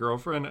roommate and my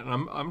girlfriend, and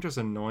I'm just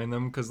annoying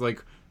them because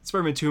like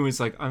Spider-Man 2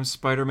 is like, I'm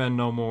Spider-Man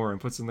no more, and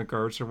puts in the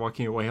guards are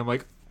walking away. I'm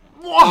like,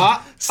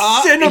 what?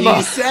 Cinema.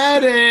 He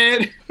said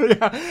it.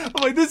 Yeah,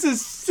 I'm like,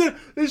 it's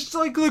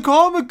like the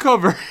comic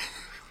cover.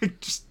 I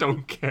just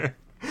don't care.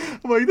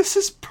 I'm like, this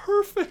is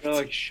perfect. They're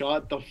like,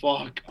 shut the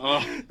fuck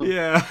up.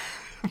 Yeah.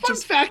 Fun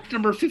fact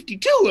number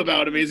 52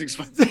 about Amazing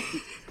Spider-Man.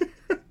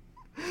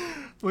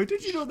 Wait,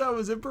 did you know that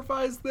was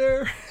improvised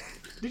there?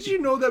 Did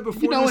you know that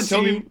before Did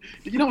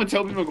you know when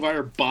Tobey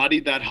Maguire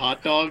bodied that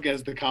hot dog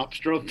as the cops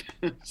drove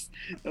past?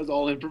 That was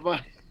all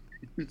improvised.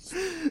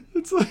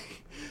 It's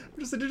like,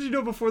 did you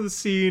know before the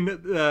scene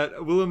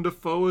that Willem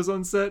Dafoe was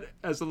on set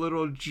as a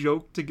little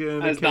joke to get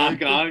in as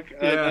Doc Ock?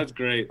 Yeah. That's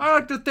great. I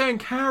like to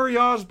thank Harry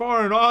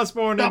Osborn and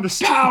Osborn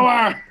the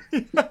power!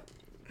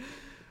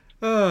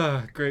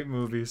 Great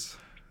movies.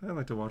 I'd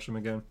like to watch them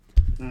again.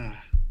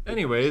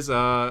 Anyways,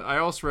 I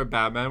also read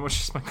Batman, which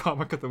is my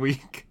comic of the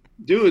week.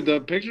 Dude, the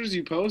pictures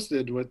you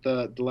posted with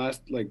the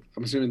last, like,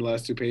 I'm assuming the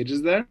last 2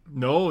 pages there?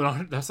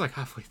 No, that's like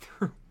halfway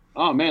through.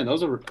 Oh man,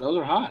 those are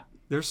hot.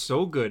 They're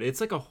so good. It's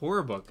like a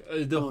horror book.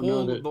 You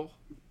good?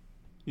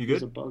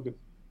 There's a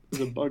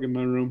bug in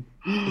my room.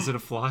 Is it a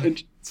fly?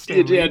 It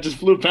just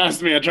flew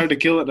past me. I tried to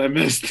kill it and I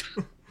missed.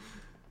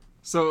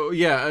 So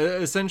yeah,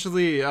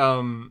 essentially,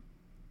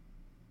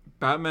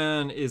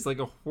 Batman is like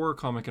a horror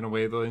comic in a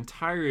way. The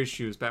entire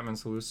issue is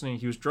Batman's hallucinating.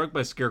 He was drugged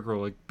by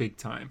Scarecrow like big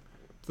time,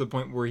 to the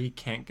point where he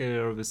can't get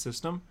it out of his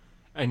system,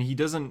 and he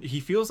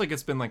feels like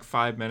it's been like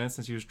 5 minutes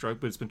since he was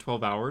drugged, but it's been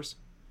 12 hours,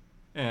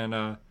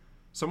 and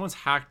someone's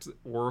hacked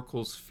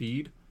Oracle's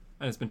feed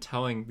and has been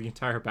telling the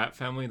entire Bat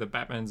family that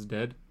Batman's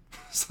dead.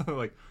 So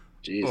like,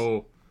 jeez.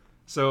 Oh,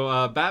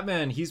 So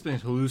Batman, he's been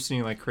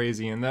hallucinating like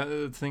crazy, and that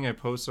the thing I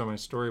posted on my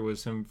story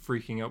was him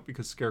freaking out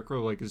because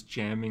Scarecrow like is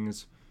jamming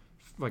his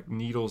like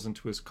needles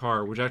into his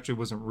car, which actually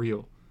wasn't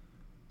real.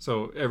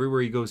 So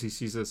everywhere he goes, he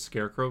sees a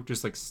Scarecrow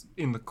just like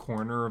in the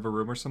corner of a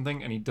room or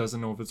something, and he doesn't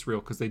know if it's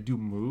real because they do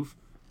move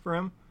for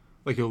him.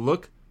 Like he'll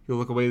look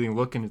away, and he'll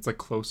look, and it's like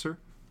closer.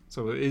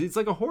 So it's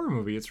like a horror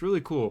movie. It's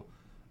really cool.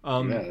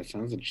 Yeah, that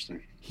sounds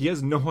interesting. He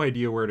has no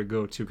idea where to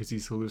go to because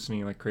he's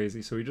hallucinating like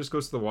crazy. So he just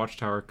goes to the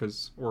watchtower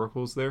because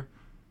Oracle's there,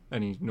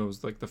 and he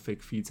knows like the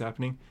fake feed's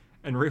happening.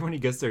 And right when he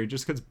gets there, he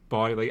just gets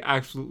body like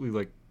absolutely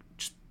like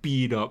just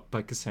beat up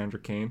by Cassandra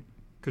Cain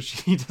because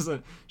she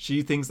doesn't.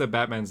 She thinks that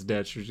Batman's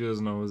dead. She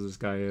doesn't know who this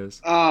guy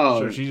is.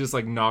 Oh, So she just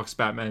like knocks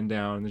Batman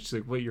down, and then she's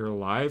like, "Wait, you're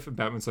alive?" And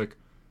Batman's like,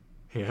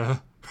 "Yeah,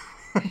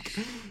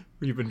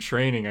 you've been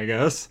training, I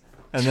guess."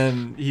 And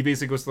then he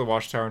basically goes to the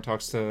watchtower and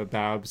talks to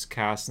Babs,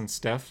 Cass, and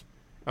Steph.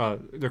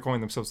 They're calling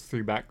themselves the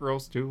three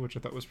Batgirls too, which I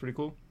thought was pretty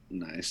cool.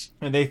 nice.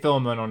 And they fill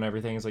him in on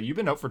everything. He's like, "You've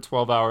been out for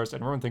 12 hours,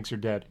 and everyone thinks you're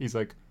dead." He's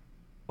like,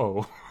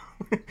 "Oh."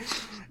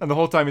 And the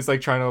whole time he's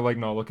like trying to like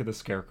not look at the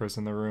scarecrows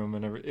in the room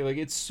and everything. Like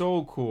it's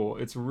so cool.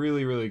 It's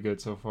really really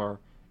good so far.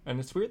 And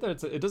it's weird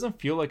that it doesn't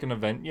feel like an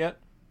event yet.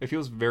 It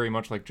feels very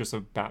much like just a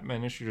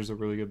Batman issue. There's a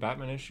really good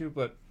Batman issue,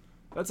 but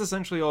that's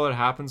essentially all that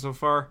happened so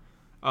far.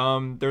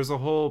 There's a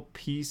whole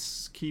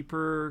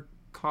peacekeeper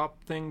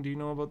cop thing. Do you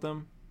know about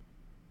them?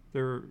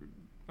 They're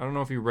I don't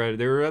know if you read.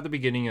 They were at the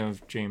beginning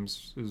of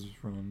James's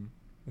run,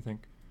 I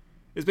think.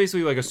 It's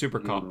basically like a super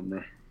I don't cop.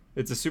 remember.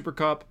 It's a super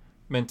cop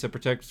meant to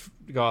protect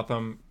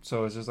Gotham.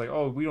 So it's just like,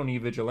 oh, we don't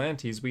need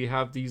vigilantes. We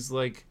have these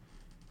like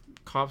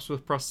cops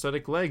with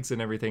prosthetic legs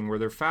and everything, where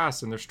they're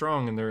fast and they're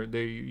strong and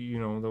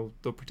they'll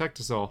protect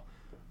us all.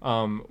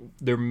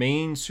 Their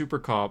main super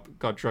cop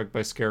got drugged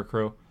by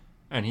Scarecrow,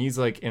 and he's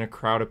like in a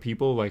crowd of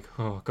people, like,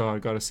 oh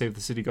god, gotta save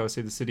the city, gotta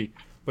save the city.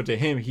 But to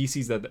him, he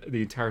sees that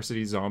the entire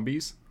city's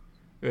zombies,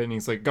 and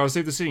he's like, gotta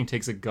save the city, and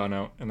takes a gun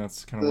out, and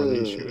that's kind of where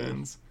the issue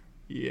ends.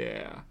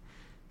 Yeah.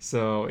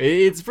 So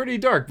it's pretty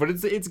dark, but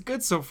it's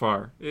good so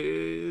far.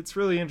 It's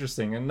really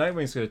interesting, and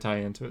Nightwing's gonna tie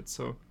into it,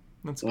 so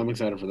that's I'm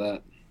excited for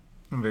that.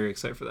 I'm very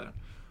excited for that.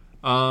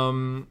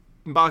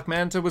 Black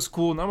Manta was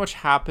cool. Not much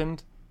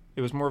happened.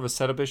 It was more of a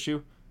setup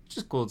issue. It's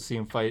just cool to see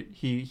him fight.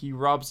 He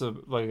robs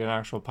an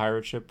actual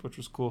pirate ship, which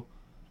was cool.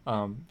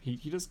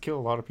 He does kill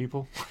a lot of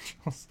people, which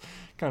was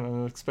kind of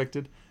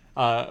unexpected.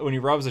 When he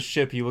robs a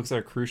ship, he looks at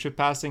a cruise ship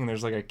passing, and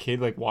there's like a kid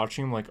like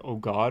watching him, like, oh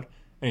god,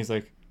 and he's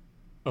like,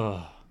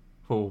 ugh,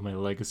 what will my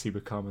legacy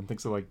become? And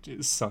thinks of like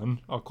his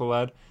son,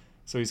 Aqualad.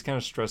 So he's kind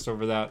of stressed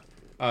over that.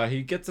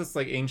 He gets this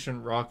like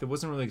ancient rock that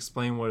wasn't really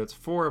explained what it's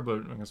for,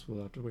 but I guess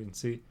we'll have to wait and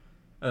see.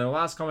 And the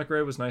last comic I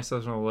read was Night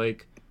Session on the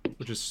Lake,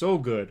 which is so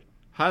good.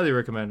 Highly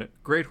recommend it.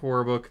 Great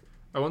horror book.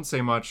 I won't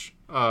say much,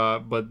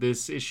 but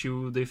this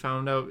issue they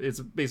found out it's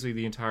basically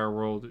the entire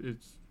world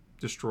is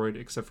destroyed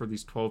except for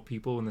these 12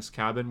 people in this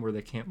cabin where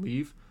they can't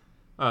leave.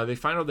 They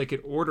find out they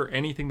could order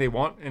anything they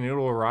want and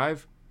it'll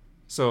arrive.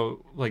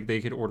 So like they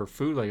could order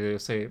food, like they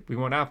say we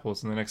want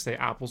apples, and the next day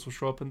apples will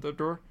show up at the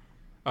door.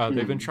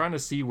 They've been trying to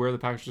see where the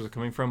packages are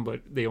coming from,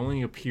 but they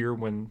only appear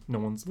when no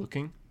one's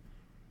looking.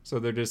 So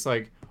they're just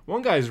like,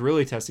 one guy's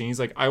really testing. He's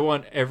like, I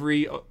want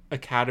every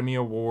Academy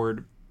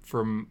Award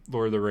from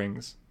Lord of the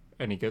Rings,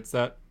 and he gets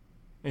that.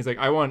 And he's like,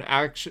 I want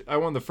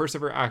the first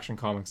ever action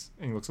comics,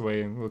 and he looks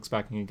away and looks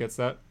back and he gets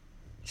that.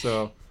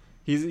 So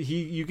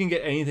you can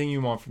get anything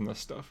you want from this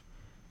stuff.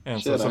 And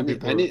Shit, so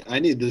I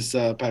need this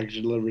package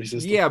delivery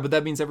system. Yeah, but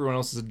that means everyone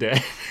else is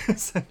dead,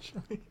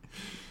 essentially.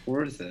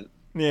 Worth it.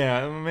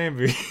 Yeah,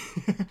 maybe.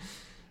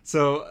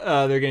 So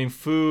they're getting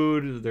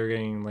food, they're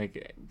getting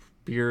like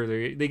beer,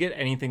 they get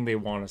anything they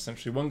want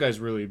essentially. One guy's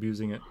really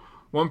abusing it.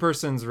 One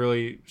person's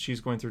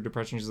she's going through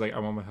depression. She's like, I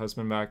want my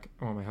husband back.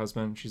 I want my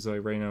husband. She's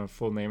like writing out a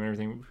full name and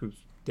everything, who's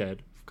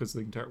dead because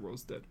the entire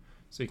world's dead.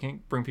 So you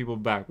can't bring people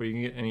back, but you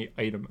can get any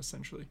item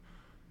essentially.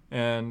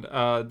 And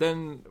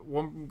then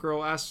one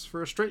girl asks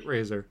for a straight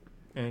razor,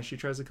 and she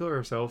tries to kill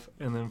herself,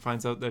 and then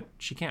finds out that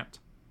she can't.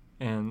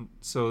 And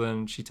so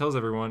then she tells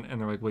everyone,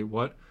 and they're like, wait,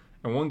 what?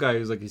 And one guy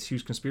who's like this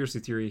huge conspiracy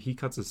theory, he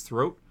cuts his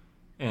throat,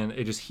 and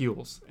it just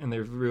heals. And they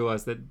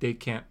realize that they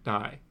can't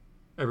die.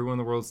 Everyone in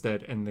the world's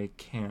dead, and they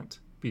can't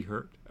be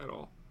hurt at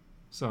all.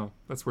 So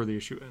that's where the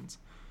issue ends.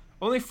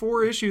 Only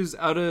 4 issues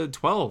out of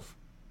 12.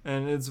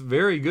 And it's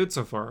very good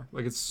so far.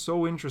 Like, it's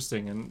so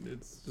interesting, and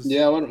it's just...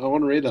 Yeah, I want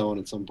to read that one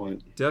at some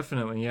point.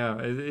 Definitely, yeah.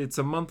 It's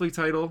a monthly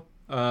title,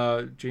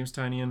 James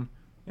Tynion,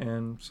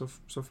 and so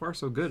far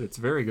so good. It's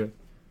very good.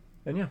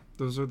 And yeah,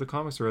 those are the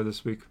comics I read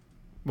this week.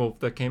 Well,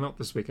 that came out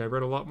this week. I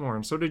read a lot more,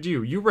 and so did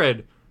you. You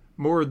read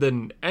more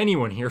than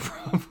anyone here,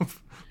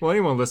 well,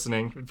 anyone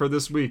listening for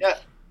this week.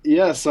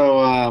 Yeah.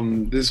 So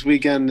this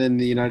weekend in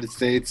the United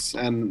States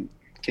and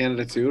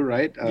Canada too,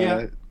 right?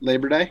 Yeah.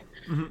 Labor Day.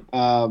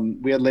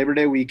 Mm-hmm. We had Labor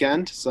Day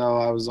weekend, so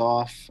I was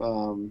off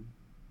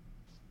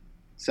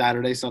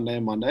Saturday, Sunday,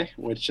 and Monday,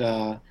 which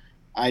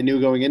I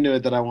knew going into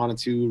it that I wanted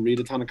to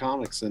read a ton of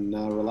comics and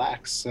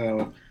relax.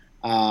 So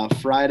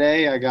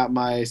Friday, I got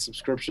my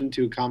subscription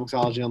to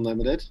Comixology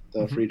Unlimited,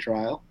 the free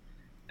trial.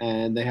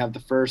 and they have the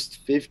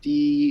first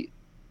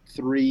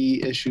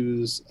 53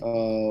 issues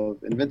of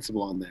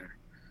Invincible on there.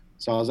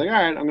 So I was like, all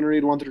right, I'm going to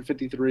read 1 through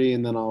 53,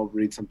 and then I'll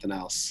read something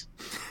else.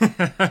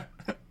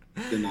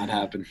 Did not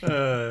happen.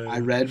 I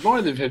read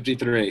more than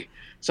 53.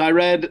 So I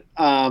read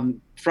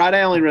Friday.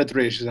 I only read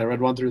 3 issues. I read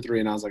 1 through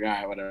 3, and I was like, all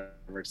right, whatever.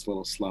 It's a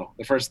little slow.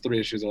 The first 3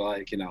 issues are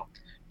like,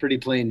 pretty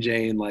plain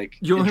Jane. Like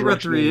you only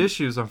read 3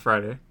 issues on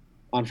Friday.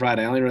 On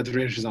Friday, I only read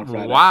 3 issues on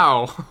Friday.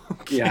 Wow.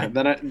 Okay. Yeah.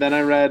 Then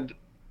I read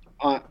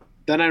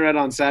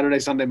on Saturday,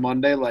 Sunday,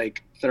 Monday,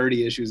 like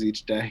 30 issues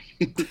each day.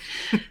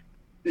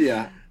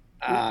 Yeah.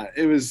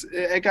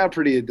 It got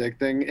pretty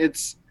addicting.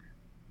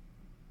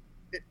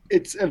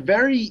 It's a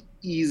very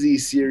easy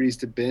series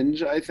to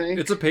binge, I think.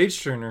 It's a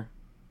page turner.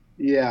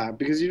 Yeah,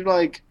 because you're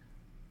like,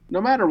 no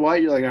matter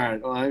what, you're like, all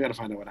right, well, I got to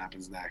find out what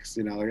happens next.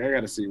 I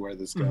got to see where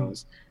this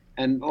goes.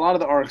 And a lot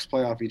of the arcs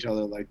play off each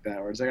other like that,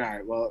 where it's like, all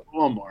right, well,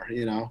 one more,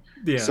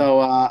 Yeah. So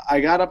I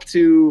got up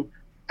to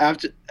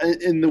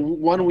in the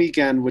one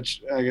weekend,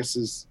 which I guess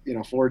is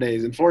 4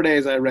 days. In 4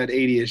 days, I read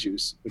 80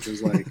 issues, which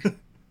was like,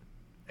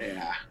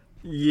 yeah.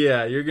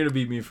 Yeah, you're gonna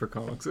beat me for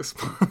comics this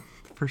month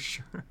for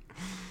sure.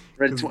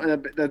 That's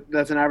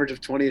an average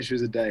of 20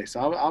 issues a day,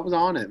 so I was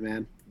on it,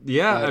 man.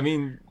 Yeah, but, I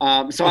mean,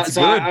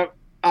 obviously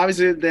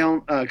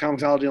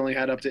Comixology only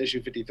had up to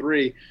issue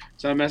 53,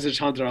 so I messaged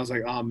Hunter. I was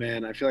like, oh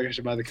man, I feel like I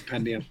should buy the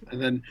compendium.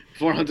 And then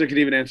before Hunter could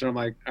even answer, I'm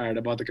like, all right, I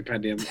bought the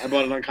compendium. I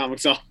bought it on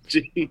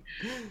Comixology.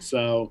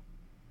 So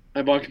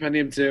I bought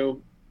compendium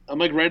 2. I'm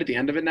like right at the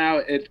end of it now.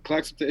 It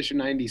collects up to issue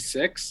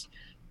 96.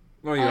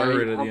 Oh, you are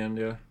right at the end,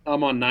 yeah.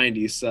 I'm on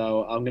 90,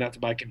 so I'm gonna have to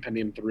buy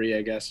compendium 3,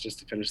 I guess, just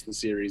to finish the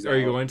series. Are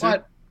you going to?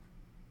 But,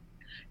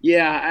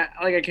 yeah,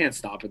 I can't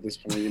stop at this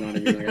point. You know what I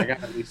mean? Like, I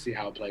gotta at least see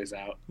how it plays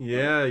out.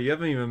 Yeah, you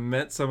haven't even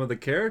met some of the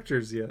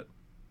characters yet.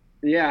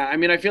 Yeah, I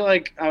mean, I feel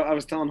like I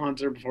was telling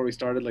Hunter before we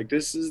started, like,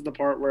 this is the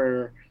part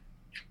where,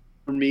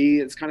 for me,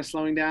 it's kind of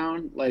slowing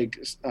down. Like,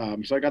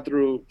 so I got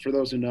through, for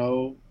those who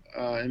know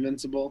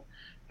Invincible,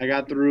 I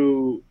got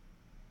through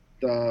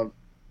the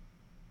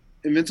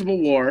Invincible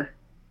War.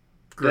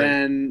 Great.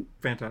 Then,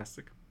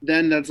 fantastic.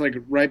 Then that's like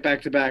right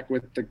back to back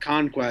with the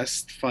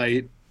Conquest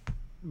fight.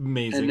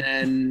 Amazing. And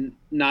then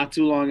not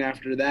too long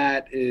after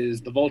that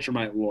is the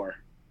Viltrumite War.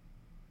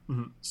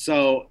 Mm-hmm.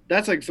 So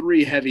that's like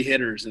 3 heavy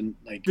hitters in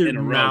a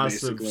row,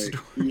 basically. Stories.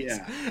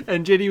 Yeah.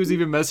 And JD was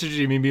even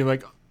messaging me being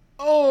like,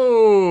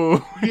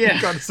 "Oh, yeah,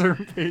 got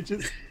certain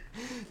pages."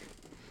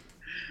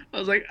 I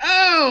was like,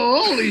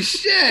 "Oh, holy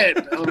shit!"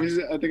 I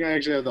think I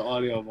actually have the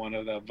audio of one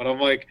of them, but I'm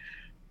like,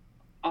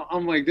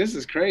 this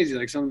is crazy.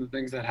 Like some of the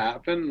things that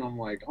happen, and I'm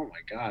like, oh my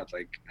god,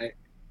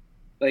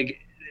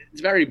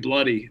 it's very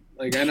bloody.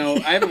 Like I know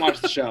I haven't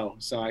watched the show,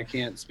 so I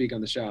can't speak on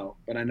the show,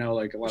 but I know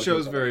like a lot of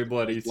show's very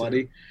bloody.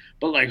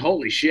 But like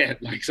holy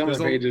shit, like some of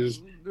the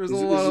pages. There's a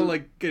lot of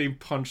like getting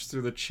punched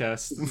through the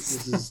chest.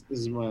 This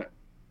is my.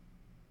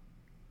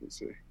 Let's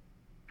see.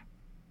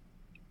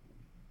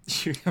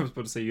 I was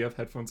about to say you have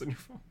headphones on your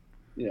phone.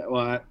 Yeah,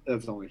 well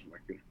that's only for my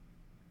computer.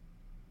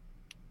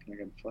 Can I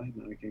get it to play?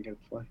 No, I can't get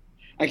it to play.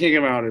 I can't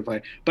get my audio to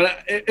play,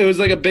 but it was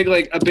like a big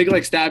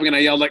stabbing, and I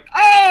yelled like,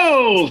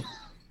 "Oh!"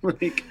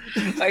 like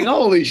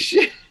holy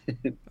shit!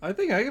 I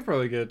think I could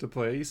probably get it to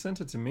play. You sent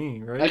it to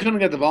me, right? I couldn't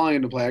get the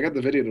volume to play. I got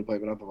the video to play,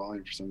 but not the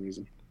volume for some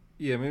reason.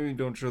 Yeah, maybe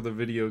don't show the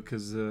video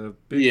because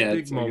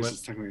big moment.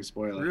 It's technically a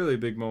spoiler. Really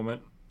big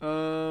moment.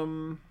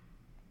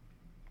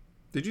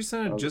 Did you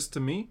send it just to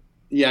me?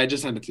 Yeah, I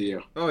just sent it to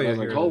you. Oh yeah, I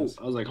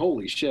was like,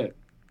 holy shit!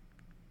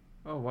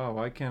 Oh wow,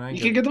 why can't I?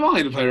 You can't get the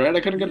volume to play, right?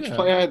 I couldn't get it to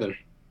play either.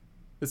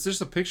 It's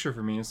just a picture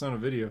for me. It's not a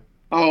video.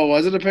 Oh,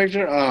 was it a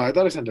picture? Oh, I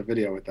thought I sent a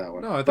video with that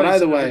one. No, I thought I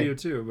sent a video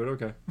too, but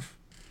okay.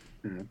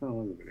 Yeah, I thought it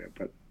was a video,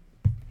 but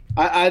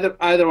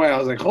either way, I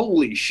was like,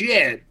 holy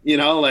shit!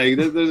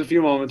 There's a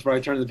few moments where I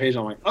turn the page and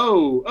I'm like,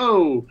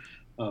 oh,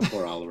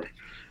 poor Oliver.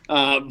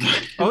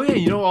 Oh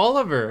yeah,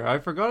 Oliver. I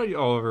forgot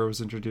Oliver was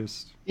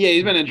introduced. Yeah,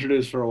 he's been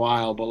introduced for a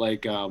while, but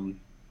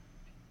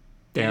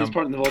damn. His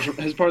part in the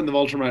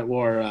Viltrumite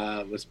War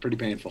was pretty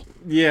painful.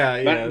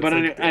 Yeah. But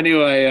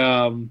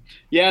anyway,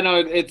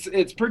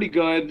 it's pretty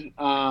good.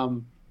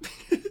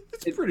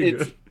 It's pretty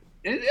good.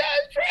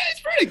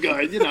 It's pretty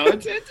good.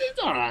 It's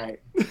all right.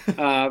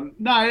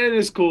 No, it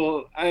is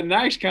cool, and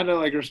I actually kind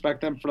of respect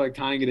them for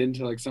tying it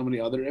into so many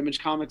other Image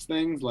Comics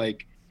things.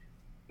 Like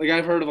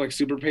I've heard of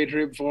Super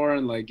Patriot before,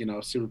 and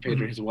Super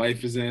Patriot, his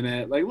wife is in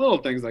it. Little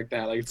things like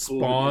that. It's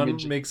Spawn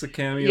cool. makes a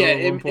cameo. Yeah,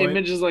 at one point.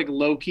 Image is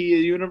Loki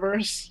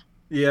universe.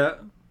 Yeah.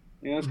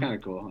 Yeah, that's kind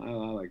of cool. I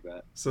like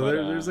that. So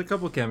there's a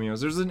couple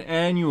cameos. There's an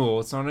annual.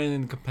 It's not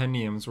in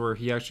compendiums where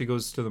he actually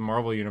goes to the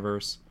Marvel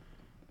universe,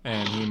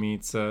 and he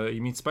meets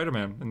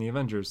Spider-Man and the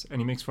Avengers, and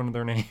he makes fun of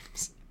their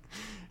names.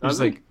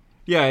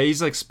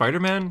 He's like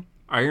Spider-Man,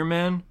 Iron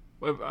Man.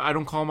 I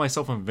don't call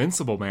myself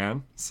Invincible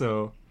Man.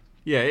 So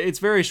yeah, it's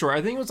very short.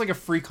 I think it was a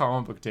free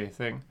comic book day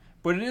thing,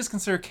 but it is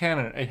considered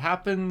canon. It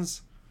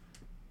happens,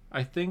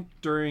 I think,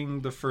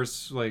 during the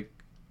first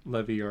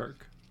Levy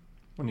arc.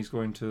 When he's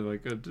going to a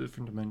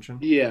different dimension.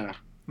 Yeah.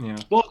 Yeah.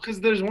 Well,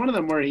 because there's one of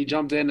them where he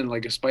jumped in and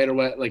like a spider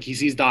web, like he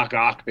sees Doc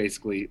Ock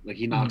basically, like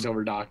he knocks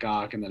over Doc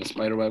Ock, and then a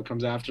spider web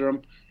comes after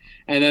him.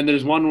 And then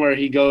there's one where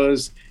he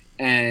goes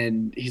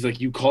and he's like,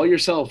 "You call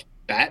yourself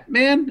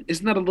Batman?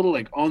 Isn't that a little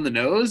like on the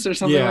nose or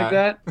something like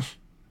Yeah. that?"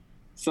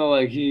 So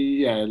like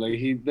they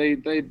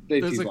There's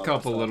tease a all that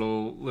couple stuff.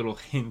 little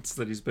hints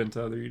that he's been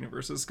to other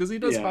universes because he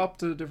does Yeah, hop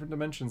to different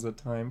dimensions at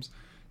times.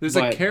 There's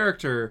a but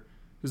character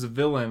who's a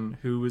villain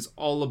who is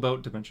all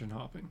about dimension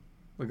hopping.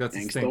 Like that's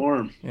his Hank thing.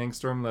 Storm. Yang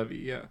Storm Levy,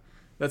 yeah,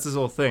 that's his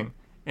whole thing,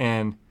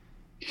 and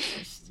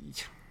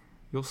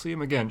you'll see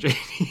him again,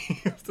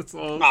 JD. That's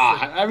all.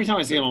 Every time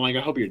I see him, I'm like, I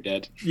hope you're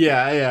dead.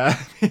 Yeah.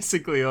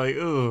 Basically, like,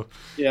 oh.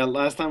 Yeah,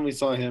 last time we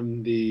saw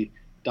him, the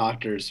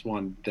doctors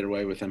won their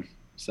way with him.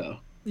 So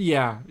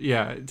Yeah.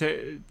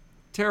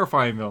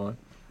 Terrifying villain.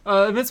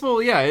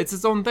 Invincible, yeah, it's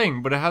its own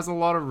thing, but it has a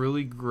lot of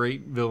really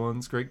great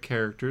villains, great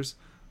characters.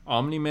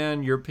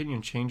 Omni-Man, your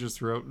opinion changes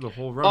throughout the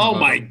whole run. oh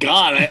my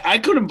god, I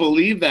couldn't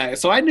believe that.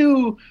 So I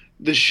knew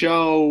the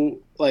show,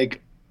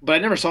 like, but I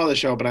never saw the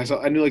show. But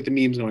I knew like the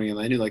memes going in.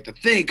 I knew like the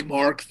think,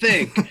 Mark,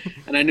 think,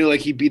 and I knew like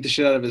he beat the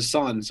shit out of his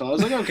son. So I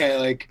was like, okay,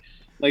 like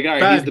all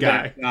right, Bad he's the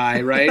guy. bad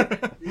guy, right?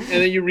 And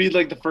then you read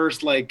like the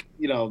first like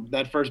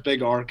that first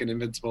big arc in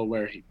Invincible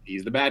where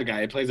he's the bad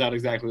guy. It plays out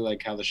exactly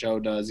like how the show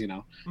does.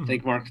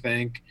 Think, Mark,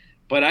 think.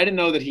 But I didn't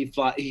know that he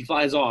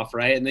flies off,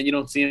 right? And then you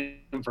don't see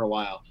him for a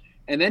while.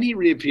 And then he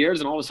reappears,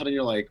 and all of a sudden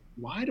you're like,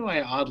 why do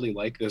I oddly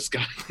like this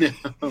guy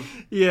now?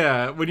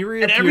 Yeah, when he And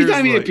reappears, every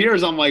time he like,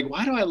 appears, I'm like,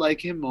 why do I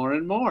like him more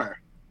and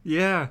more?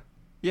 yeah,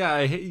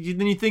 then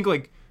you think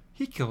like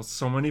he kills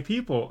so many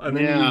people, and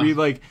then Yeah. you read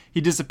like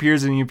he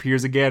disappears and he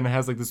appears again and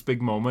has like this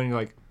big moment. And you're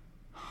like,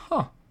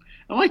 huh?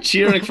 Am I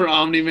cheering for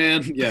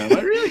Omni-Man? Yeah, am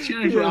I really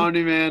cheering for Yeah.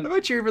 Omni-Man? Am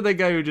I cheering for that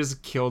guy who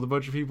just killed a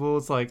bunch of people?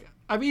 It's like,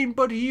 I mean,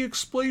 but he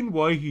explained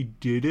why he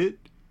did it.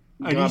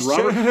 And God, he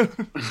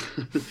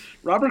said,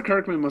 Robert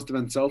Kirkman must have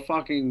been so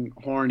fucking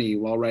horny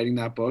while writing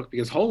that book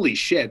because holy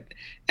shit,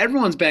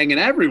 everyone's banging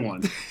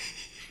everyone.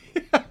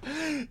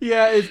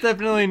 yeah, it's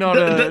definitely not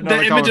The not a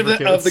image comic for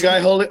of the kids. guy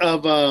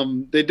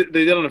holding they did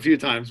it on a few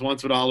times.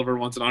 Once with Oliver,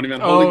 once with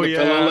Omni-Man Oh, holding the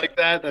yeah. pillow like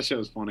that. That shit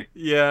was funny.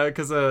 Yeah,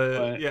 because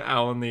But-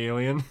 Alan the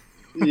alien.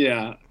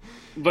 Yeah,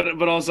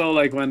 but also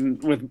like when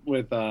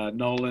with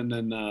Nolan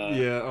and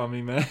Yeah,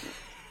 Omni-Man.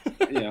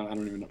 yeah, I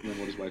don't even remember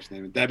what his wife's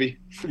name is. Debbie.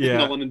 Yeah.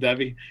 Nolan and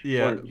Debbie.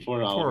 Yeah,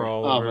 For Oliver. poor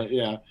Oliver. Oh, but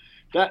yeah.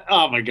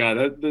 Oh my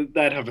god,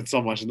 that happens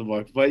so much in the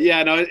book. But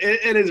yeah, no,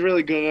 it is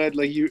really good.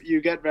 Like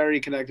you get very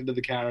connected to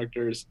the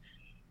characters.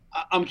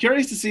 I'm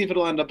curious to see if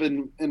it'll end up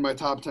in my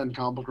top 10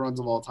 comic book runs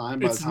of all time.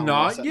 By It's the time not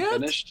I'm all set and yet?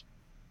 finished.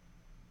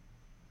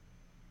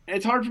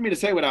 It's hard for me to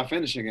say without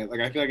finishing it. Like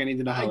I feel like I need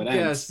to know how I it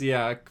guess, ends.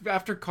 yeah.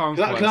 After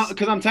Conquest,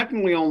 Because I'm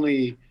technically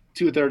only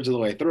 2/3 of the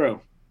way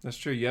through. that's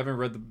true. You haven't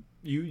read the.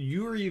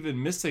 You are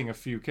even missing a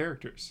few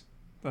characters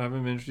that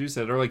haven't been introduced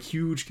yet, or like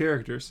huge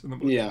characters in the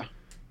book. Yeah.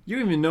 You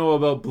don't even know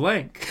about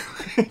Blank.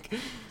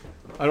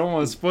 I don't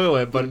want to spoil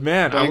it, but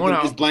man, I Blank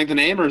want is to. Blank the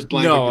name or is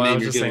Blank No, like the name I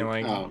was you're just saying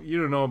giving? like Oh.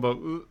 you don't know about.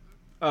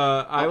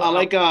 I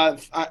like I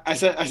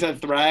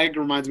said Thrag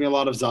reminds me a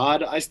lot of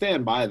Zod. I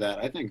stand by that.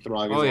 I think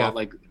Thrag is Oh, a yeah. lot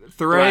like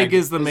Thrag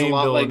is the main a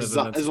lot villain like of is a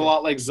Invincible.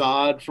 lot like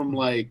Zod from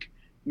like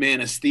Man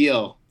of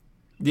Steel.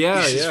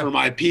 Yeah, This is yeah. for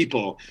my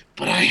people,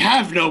 but I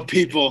have no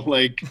people.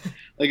 Like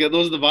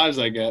those are the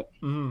vibes I get.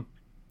 Mhm.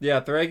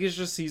 Yeah, Thrag is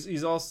just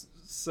he's all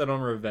set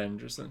on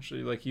revenge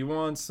essentially. Like he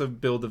wants to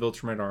build the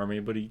Viltrumite army,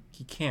 but he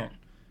can't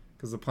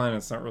because the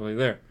planet's not really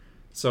there.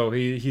 So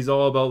he's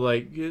all about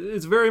like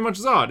it's very much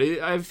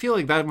Zod. I feel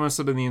like that must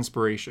have been the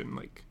inspiration.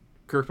 Like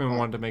Kirkman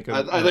wanted to make a.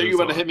 I thought you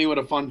were gonna hit me with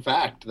a fun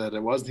fact that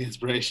it was the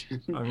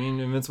inspiration. I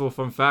mean, Invincible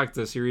fun fact: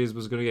 the series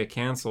was going to get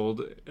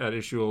canceled at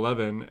issue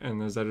 11,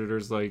 and his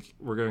editor's like,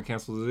 "We're going to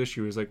cancel this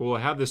issue." He's like, "Well, I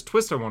have this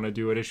twist I want to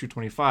do at issue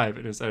 25,"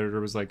 and his editor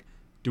was like,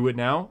 "Do it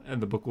now,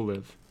 and the book will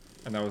live."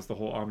 And that was the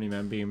whole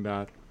Omni-Man being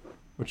bad,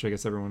 which I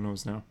guess everyone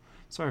knows now.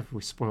 Sorry if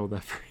we spoiled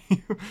that for you.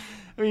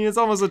 I mean, it's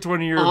almost a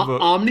 20-year book.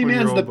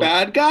 Omni-Man's 20-year-old the book.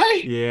 bad guy.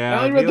 Yeah,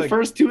 I only I read feel the like-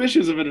 first 2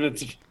 issues of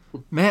Invincible.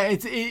 Man,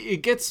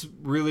 it gets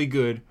really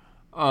good.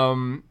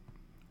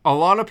 A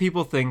lot of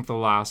people think the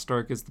last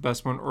arc is the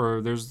best one,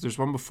 or there's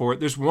one before it.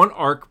 There's one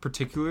arc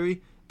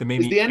particularly that made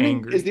Is me the ending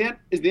angry.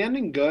 is the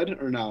ending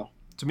good or no?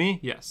 To me,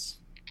 yes.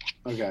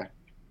 Okay.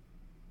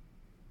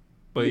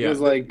 But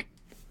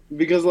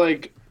Because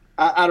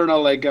I don't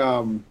know like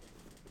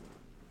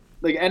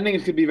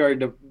endings could be very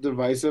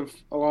divisive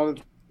a lot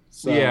of.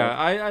 So. yeah,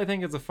 I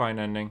think it's a fine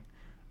ending.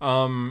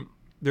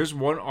 There's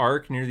one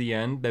arc near the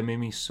end that made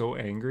me so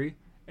angry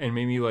and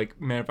made me like,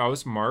 man, if I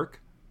was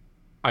Mark,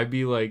 I'd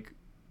be like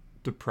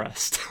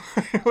depressed.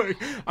 Like,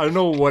 I don't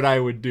know what I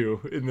would do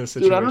in this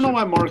situation. Dude, I don't know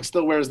why Mark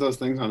still wears those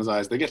things on his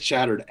eyes. They get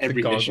shattered The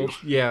every issue.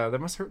 goggles. Yeah, that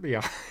must hurt the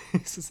eyes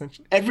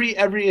essentially. Every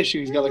issue,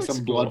 he's got like looks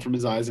some cool. blood from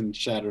his eyes and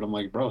shattered. I'm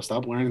like, bro,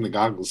 stop wearing the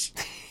goggles.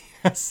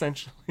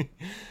 Essentially,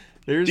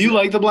 there's. Do you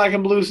like the black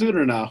and blue suit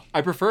or no?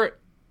 I prefer it.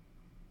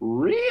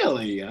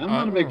 Really? I'm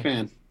not a big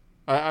fan.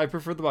 I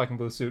prefer the black and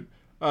blue suit.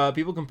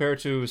 People compare it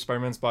to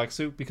Spider-Man's black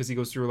suit because he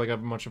goes through like a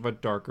much of a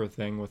darker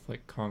thing with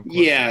like conquest.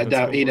 Yeah,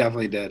 he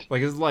definitely did.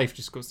 Like his life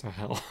just goes to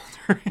hell.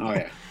 Oh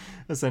yeah.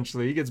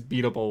 Essentially, he gets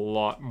beat up a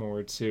lot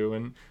more too.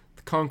 And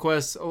the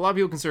Conquest, a lot of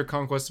people consider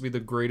Conquest to be the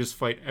greatest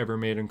fight ever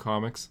made in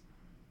comics.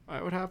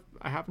 I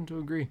happen to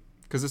agree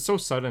because it's so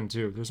sudden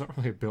too. There's not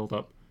really a build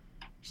up.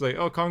 It's like,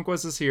 oh,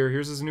 Conquest is here.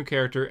 Here's his new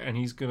character, and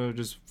he's gonna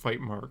just fight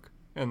Mark,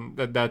 and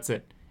that's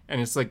it. And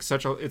it's like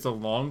it's a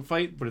long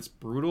fight, but it's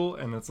brutal,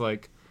 and it's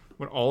like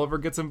when Oliver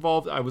gets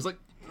involved, I was like,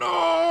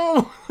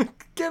 no,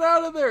 get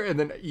out of there. And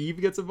then Eve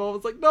gets involved.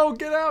 It's like, no,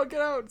 get out.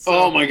 So,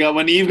 oh my god,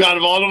 when Eve got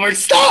involved, I'm like,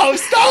 stop,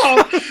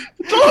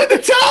 throw in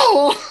the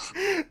towel.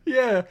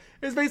 Yeah,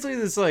 it's basically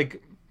this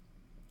like,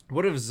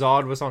 what if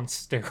Zod was on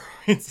steroids?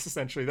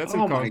 Essentially, that's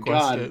what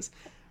Conquest is.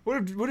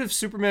 What if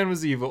Superman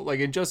was evil, like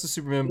in Justice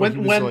Superman? But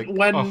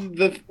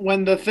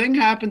when the thing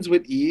happens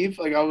with Eve,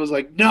 like I was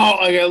like, no,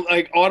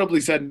 I audibly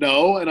said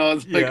no, and I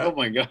was like, oh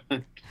my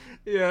god.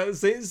 Yeah,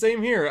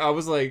 same here. I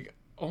was like,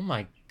 oh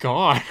my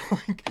god,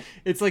 like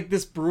it's like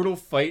this brutal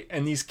fight,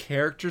 and these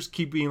characters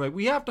keep being like,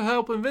 we have to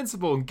help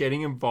Invincible, and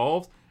getting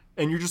involved,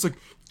 and you're just like,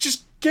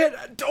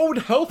 don't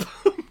help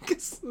him,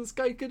 because this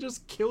guy could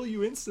just kill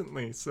you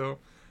instantly. So,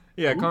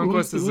 yeah,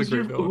 Conquest is a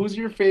great villain. Who's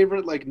your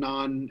favorite like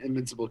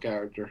non-Invincible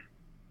character?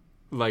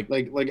 Like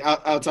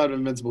outside of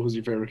Invincible, who's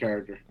your favorite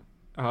character?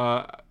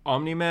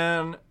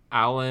 Omni-Man,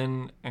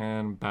 Alan,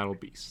 and Battle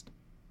Beast.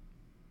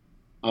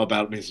 Oh,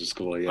 Battle Beast is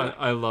cool. Yeah,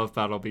 I love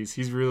Battle Beast.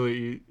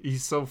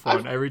 He's so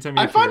fun. Every time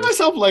I find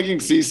myself liking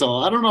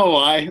Cecil. I don't know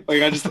why.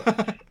 Like I just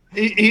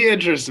he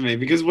interests me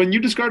because when you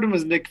described him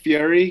as Nick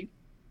Fury,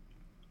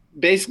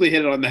 basically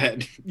hit it on the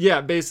head.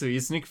 Yeah, basically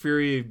he's Nick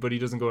Fury, but he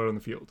doesn't go out on the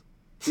field.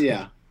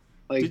 Yeah,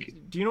 like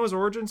do you know his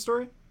origin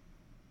story?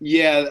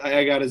 Yeah,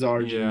 I got his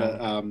origin.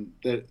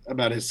 That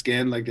about his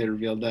skin, like they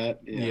revealed that.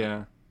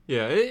 Yeah.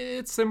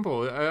 It's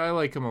simple. I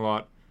like him a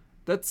lot.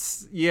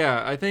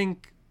 I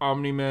think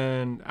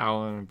Omni-Man,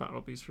 Alan, and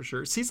Battle Beast for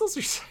sure. Cecil's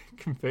your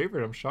second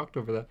favorite. I'm shocked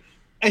over that.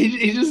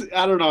 He just,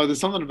 I don't know. There's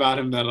something about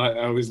him that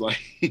I always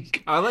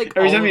like. I like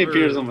every Oliver. time he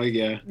appears, I'm like,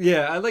 yeah.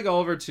 Yeah, I like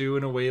Oliver too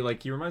in a way.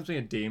 Like he reminds me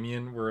of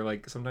Damien, where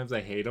like sometimes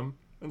I hate him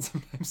and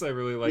sometimes I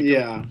really like him.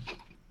 Yeah.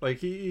 Like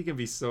he can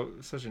be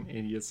such an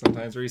idiot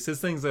sometimes, where he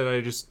says things that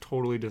I just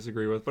totally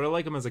disagree with. But I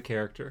like him as a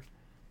character.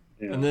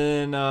 Yeah. And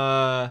then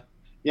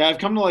I've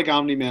come to like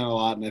Omni-Man a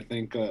lot, and I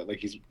think like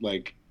he's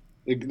like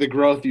the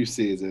growth you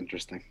see is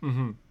interesting.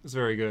 Mm-hmm. It's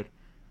very good.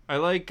 I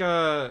like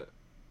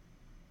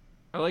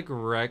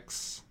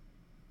Rex.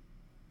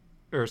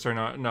 Or sorry,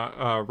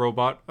 not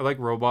Robot. I like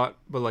Robot,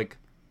 but like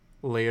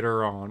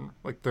later on,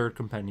 like third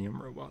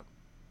compendium Robot.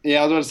 Yeah,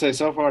 I was about to say.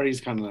 So far,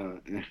 he's kind of.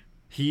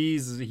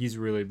 He's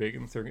really big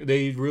in the third.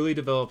 They really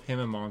develop him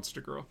and Monster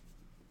Girl.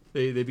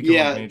 They become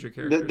like major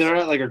characters. They're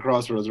at like a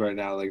crossroads right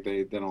now. Like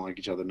they don't like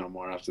each other no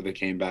more after they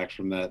came back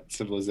from that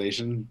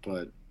civilization.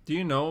 But do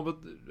you know about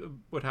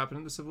what happened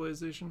in the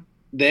civilization?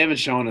 They haven't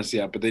shown us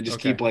yet, but they just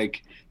keep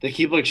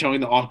showing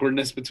the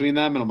awkwardness between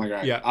them, and I'm like, all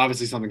right,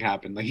 obviously something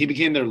happened. Like he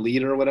became their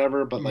leader or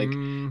whatever, but like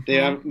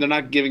they're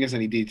not giving us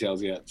any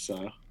details yet.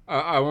 So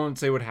I won't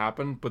say what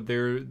happened, but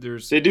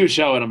there's they do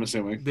show it. I'm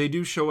assuming they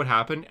do show what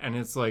happened, and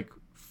it's like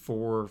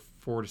four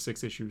to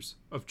 6 issues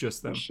of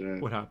just them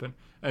what happened,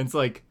 and it's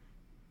like,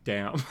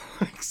 damn.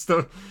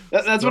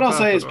 That's what I'll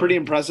say is pretty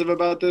impressive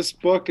about this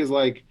book is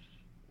like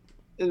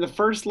in the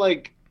first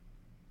like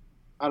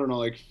I don't know,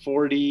 like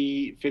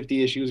 40,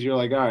 50 issues, you're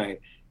like, all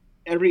right,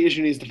 every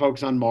issue needs to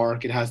focus on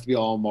Mark. It has to be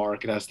all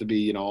Mark. It has to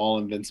be, all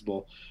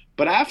Invincible.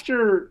 But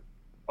after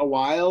a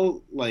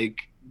while, like,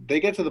 they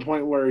get to the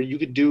point where you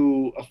could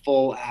do a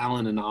full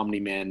Alan and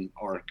Omni-Man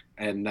arc,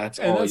 and that's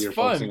all you're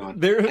focusing on.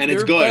 They're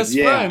it's good. Best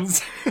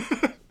friends.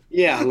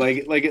 Yeah,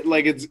 like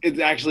it's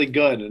actually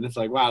good, and it's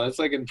like, wow, that's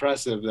like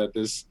impressive that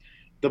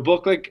the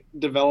book like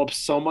develops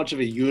so much of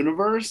a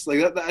universe.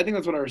 Like I think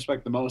that's what I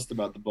respect the most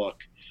about the book,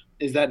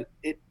 is that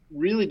it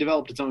really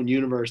developed its own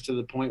universe to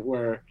the point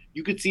where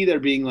you could see there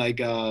being like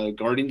a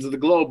Guardians of the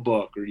Globe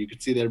book, or you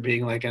could see there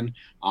being like an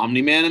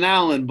Omni-Man and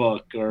Alan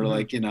book, or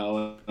like like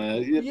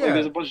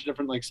there's a bunch of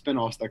different like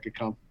spin-offs that could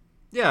come.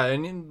 Yeah,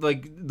 and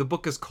like the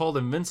book is called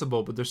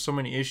Invincible, but there's so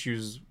many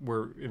issues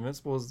where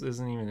Invincible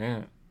isn't even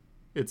in it.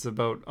 It's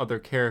about other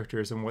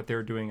characters and what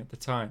they're doing at the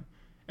time,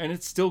 and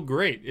it's still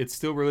great. It's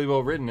still really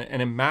well written,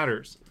 and it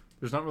matters.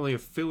 There's not really a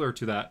filler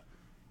to that.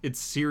 It's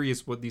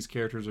serious what these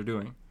characters are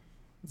doing.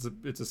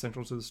 It's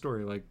essential to the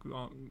story. Like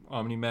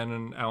Omni-Man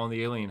and Alan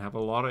the Alien have a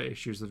lot of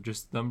issues of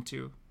just them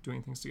two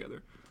doing things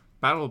together.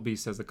 Battle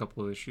Beast has a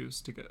couple of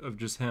issues of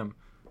just him.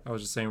 I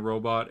was just saying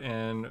Robot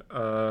and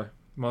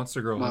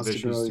Monster Girl have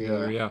issues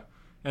together. Yeah,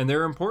 and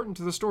they're important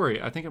to the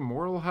story. I think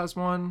Immortal has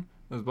one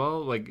as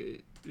well.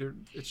 Like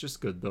it's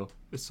just good though.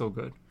 It's so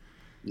good.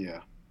 Yeah.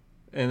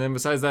 And then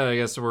besides that, I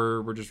guess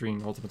we're just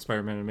reading Ultimate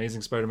Spider-Man,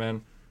 Amazing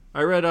Spider-Man.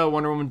 I read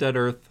Wonder Woman Dead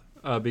Earth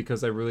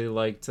because I really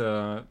liked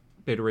Beta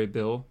Ray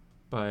Bill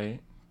by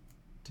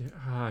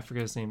I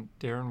forget his name,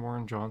 Darren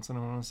Warren Johnson, I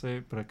want to say,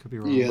 but I could be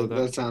wrong about that.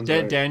 That sounds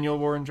right. Daniel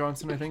Warren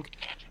Johnson, I think.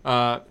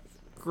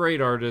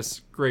 Great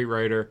artist, great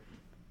writer,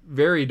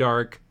 very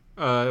dark.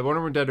 Wonder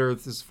Woman Dead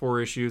Earth is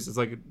 4 issues. It's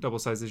like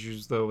double-sized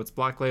issues, though. It's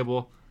Black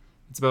Label.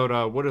 It's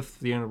about what if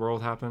the end of the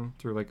world happened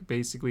through like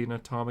basically an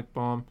atomic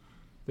bomb.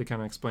 They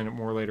kind of explain it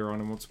more later on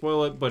and won't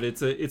spoil it. But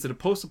it's a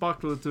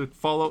post-apocalyptic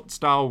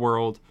Fallout-style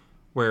world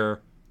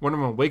where Wonder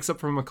Woman wakes up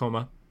from a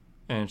coma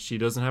and she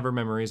doesn't have her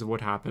memories of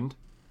what happened.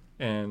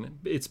 And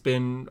it's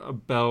been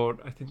about,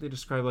 I think they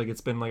describe like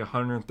it's been like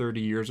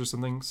 130 years or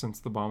something since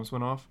the bombs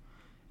went off.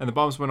 And the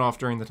bombs went off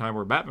during the time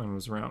where Batman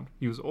was around.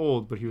 He was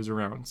old, but he was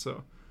around.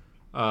 So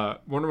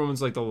Wonder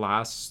Woman's like the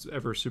last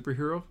ever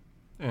superhero.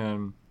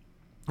 And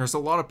there's a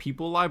lot of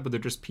people alive, but they're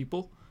just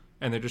people.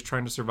 And they're just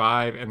trying to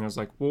survive. And there's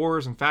like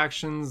wars and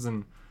factions.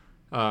 And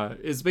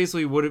it's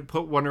basically would it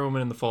put Wonder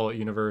Woman in the Fallout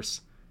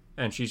universe.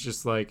 And she's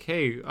just like,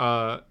 hey,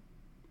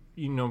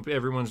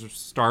 everyone's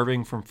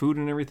starving from food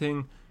and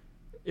everything.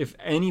 If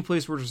any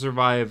place were to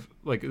survive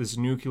like this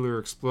nuclear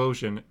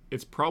explosion,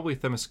 it's probably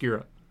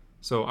Themyscira.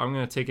 So I'm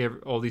going to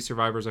take all these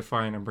survivors I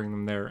find and bring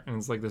them there. And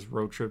it's like this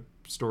road trip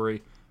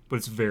story, but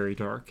it's very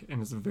dark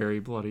and it's very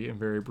bloody and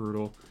very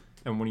brutal.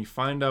 And when you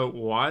find out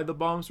why the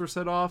bombs were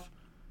set off,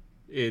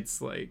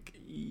 it's like,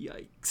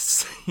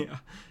 yikes. Yeah.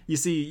 You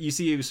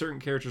see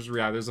certain characters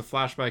react. There's a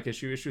flashback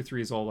issue. Issue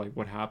 3 is all like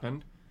what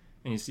happened.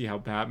 And you see how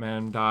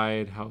Batman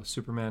died, how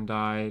Superman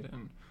died,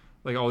 and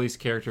like all these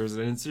characters.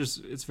 And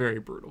it's very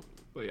brutal.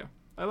 But yeah,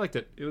 I liked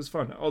it. It was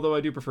fun. Although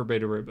I do prefer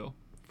Beta Ray Bill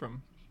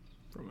from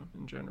him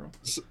in general.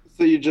 So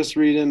you just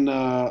reading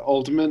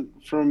Ultimate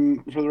for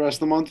the rest of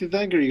the month, you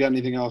think, or you got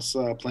anything else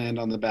planned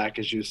on the back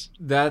issues?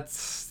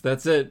 That's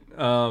it.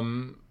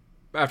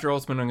 After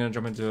Ultimate, I'm gonna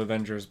jump into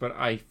Avengers, but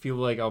I feel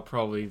like I'll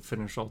probably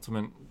finish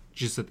Ultimate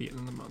just at the end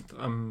of the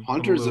month.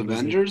 Hunter's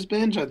Avengers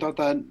binge? I thought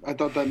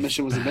that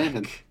mission was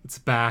abandoned. It's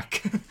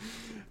back.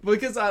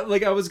 Because I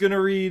was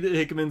gonna read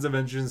Hickman's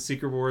Avengers and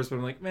Secret Wars, but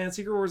I'm like, man,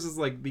 Secret Wars is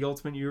like the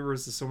Ultimate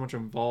Universe is so much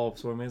involved,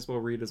 so I may as well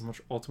read as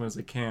much Ultimate as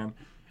I can.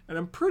 And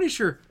I'm pretty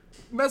sure,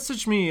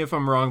 message me if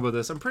I'm wrong about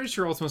this, I'm pretty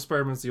sure Ultimate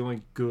Spider-Man is the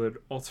only good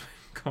Ultimate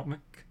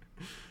comic.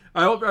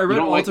 I read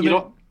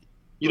Ultimate.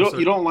 You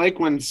don't like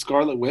when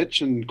Scarlet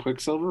Witch and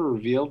Quicksilver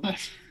revealed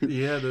that?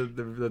 Yeah,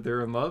 that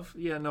they're in love.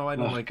 Yeah, no, I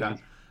don't like that.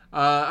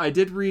 I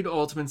did read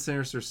Ultimate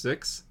Sinister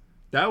 6.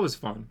 That was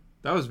fun.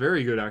 That was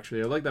very good,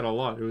 actually. I like that a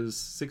lot. It was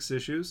 6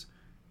 issues.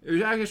 It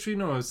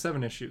was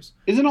 7 issues.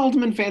 Isn't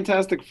Ultimate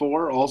Fantastic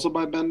Four also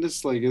by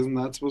Bendis? Like, isn't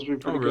that supposed to be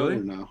pretty good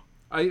or no?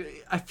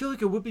 I feel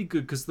like it would be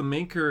good because the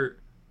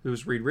maker,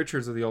 who's Reed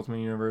Richards of the Ultimate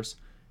Universe,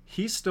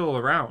 he's still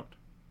around.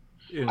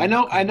 I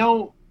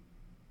know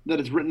that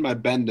it's written by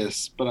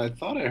Bendis, but I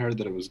thought I heard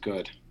that it was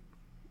good.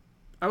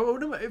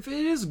 If it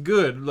is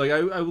good, like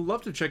I would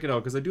love to check it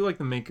out because I do like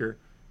the maker.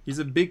 He's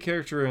a big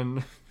character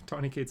in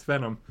Tawny Kate's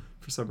Venom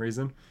for some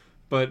reason.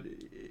 But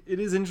it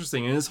is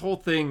interesting. And his whole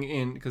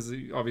thing because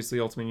obviously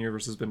Ultimate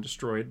Universe has been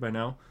destroyed by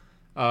now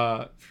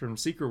from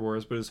Secret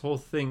Wars, but his whole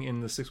thing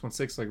in the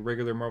 616, like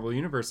regular Marvel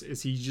Universe,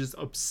 is he's just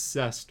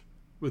obsessed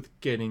with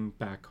getting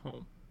back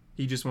home.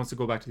 He just wants to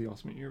go back to the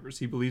Ultimate Universe.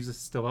 He believes it's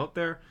still out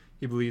there.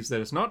 He believes that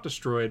it's not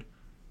destroyed,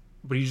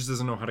 but he just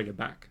doesn't know how to get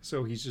back.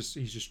 So he's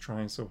just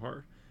trying so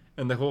hard.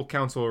 And the whole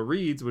Council of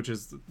Reeds, which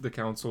is the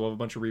council of a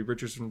bunch of Reed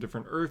Richards from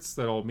different Earths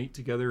that all meet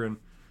together and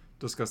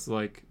discuss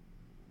like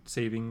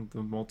saving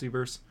the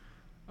multiverse.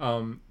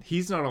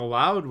 He's not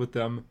allowed with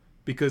them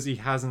because he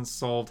hasn't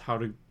solved how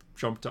to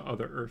jump to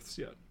other Earths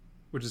yet,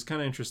 which is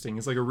kind of interesting.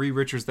 It's like a Reed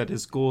Richards that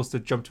his goal is to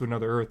jump to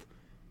another Earth,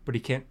 but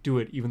he can't do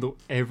it even though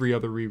every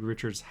other Reed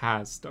Richards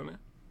has done it.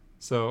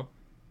 So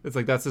it's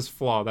like that's his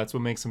flaw. That's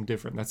what makes him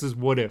different. That's his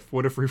what if.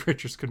 What if Reed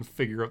Richards couldn't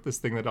figure out this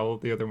thing that all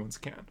of the other ones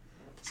can?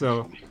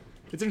 So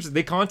it's interesting.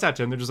 They contact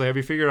him. They're just like, have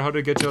you figured out how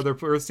to get to other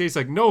Earths? He's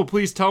like, no,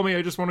 please tell me.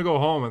 I just want to go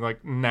home. And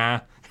like,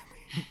 nah.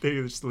 They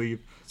just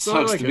leave.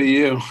 So sucks to be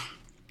you. And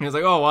he's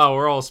like, oh wow,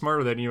 we're all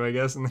smarter than you, I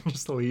guess, and then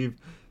just leave.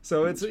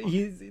 So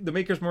the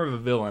maker's more of a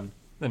villain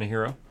than a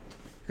hero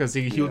because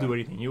he'll do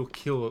anything. He'll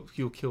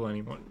kill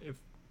anyone if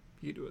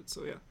you do it.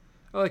 So yeah,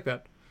 I like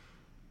that.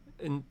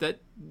 And that,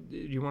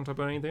 you want to talk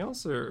about anything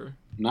else or?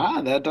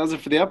 Nah, that does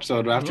it for the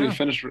episode. After we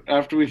finish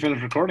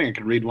recording, I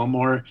could read one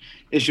more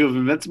issue of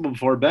Invincible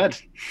before bed.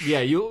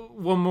 Yeah,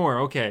 one more.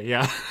 Okay,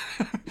 yeah.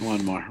 Two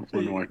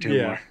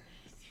more.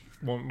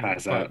 One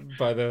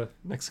by the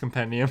next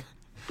compendium.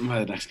 By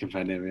the next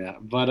compendium, yeah.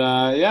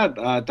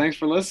 But thanks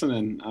for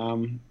listening.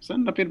 This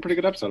ended up being a pretty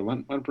good episode. It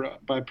went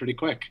by pretty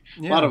quick.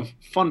 Yeah. A lot of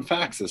fun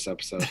facts this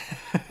episode.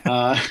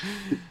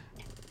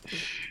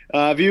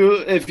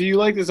 If you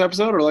like this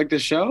episode or like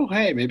this show,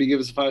 hey, maybe give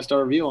us a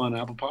 5-star review on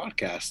Apple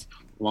Podcasts.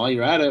 While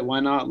you're at it, why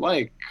not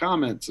like,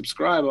 comment,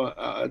 subscribe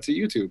to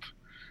YouTube,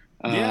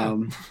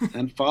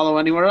 and follow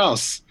anywhere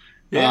else.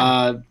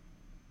 Yeah.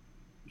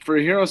 For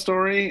a hero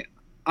story,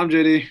 I'm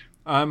JD.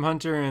 I'm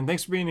Hunter, and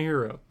thanks for being a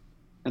hero.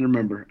 And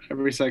remember,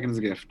 every second is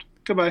a gift.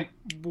 Goodbye.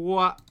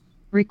 What?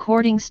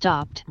 Recording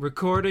stopped. I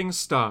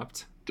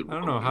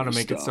don't know how to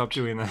make it stop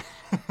doing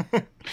that.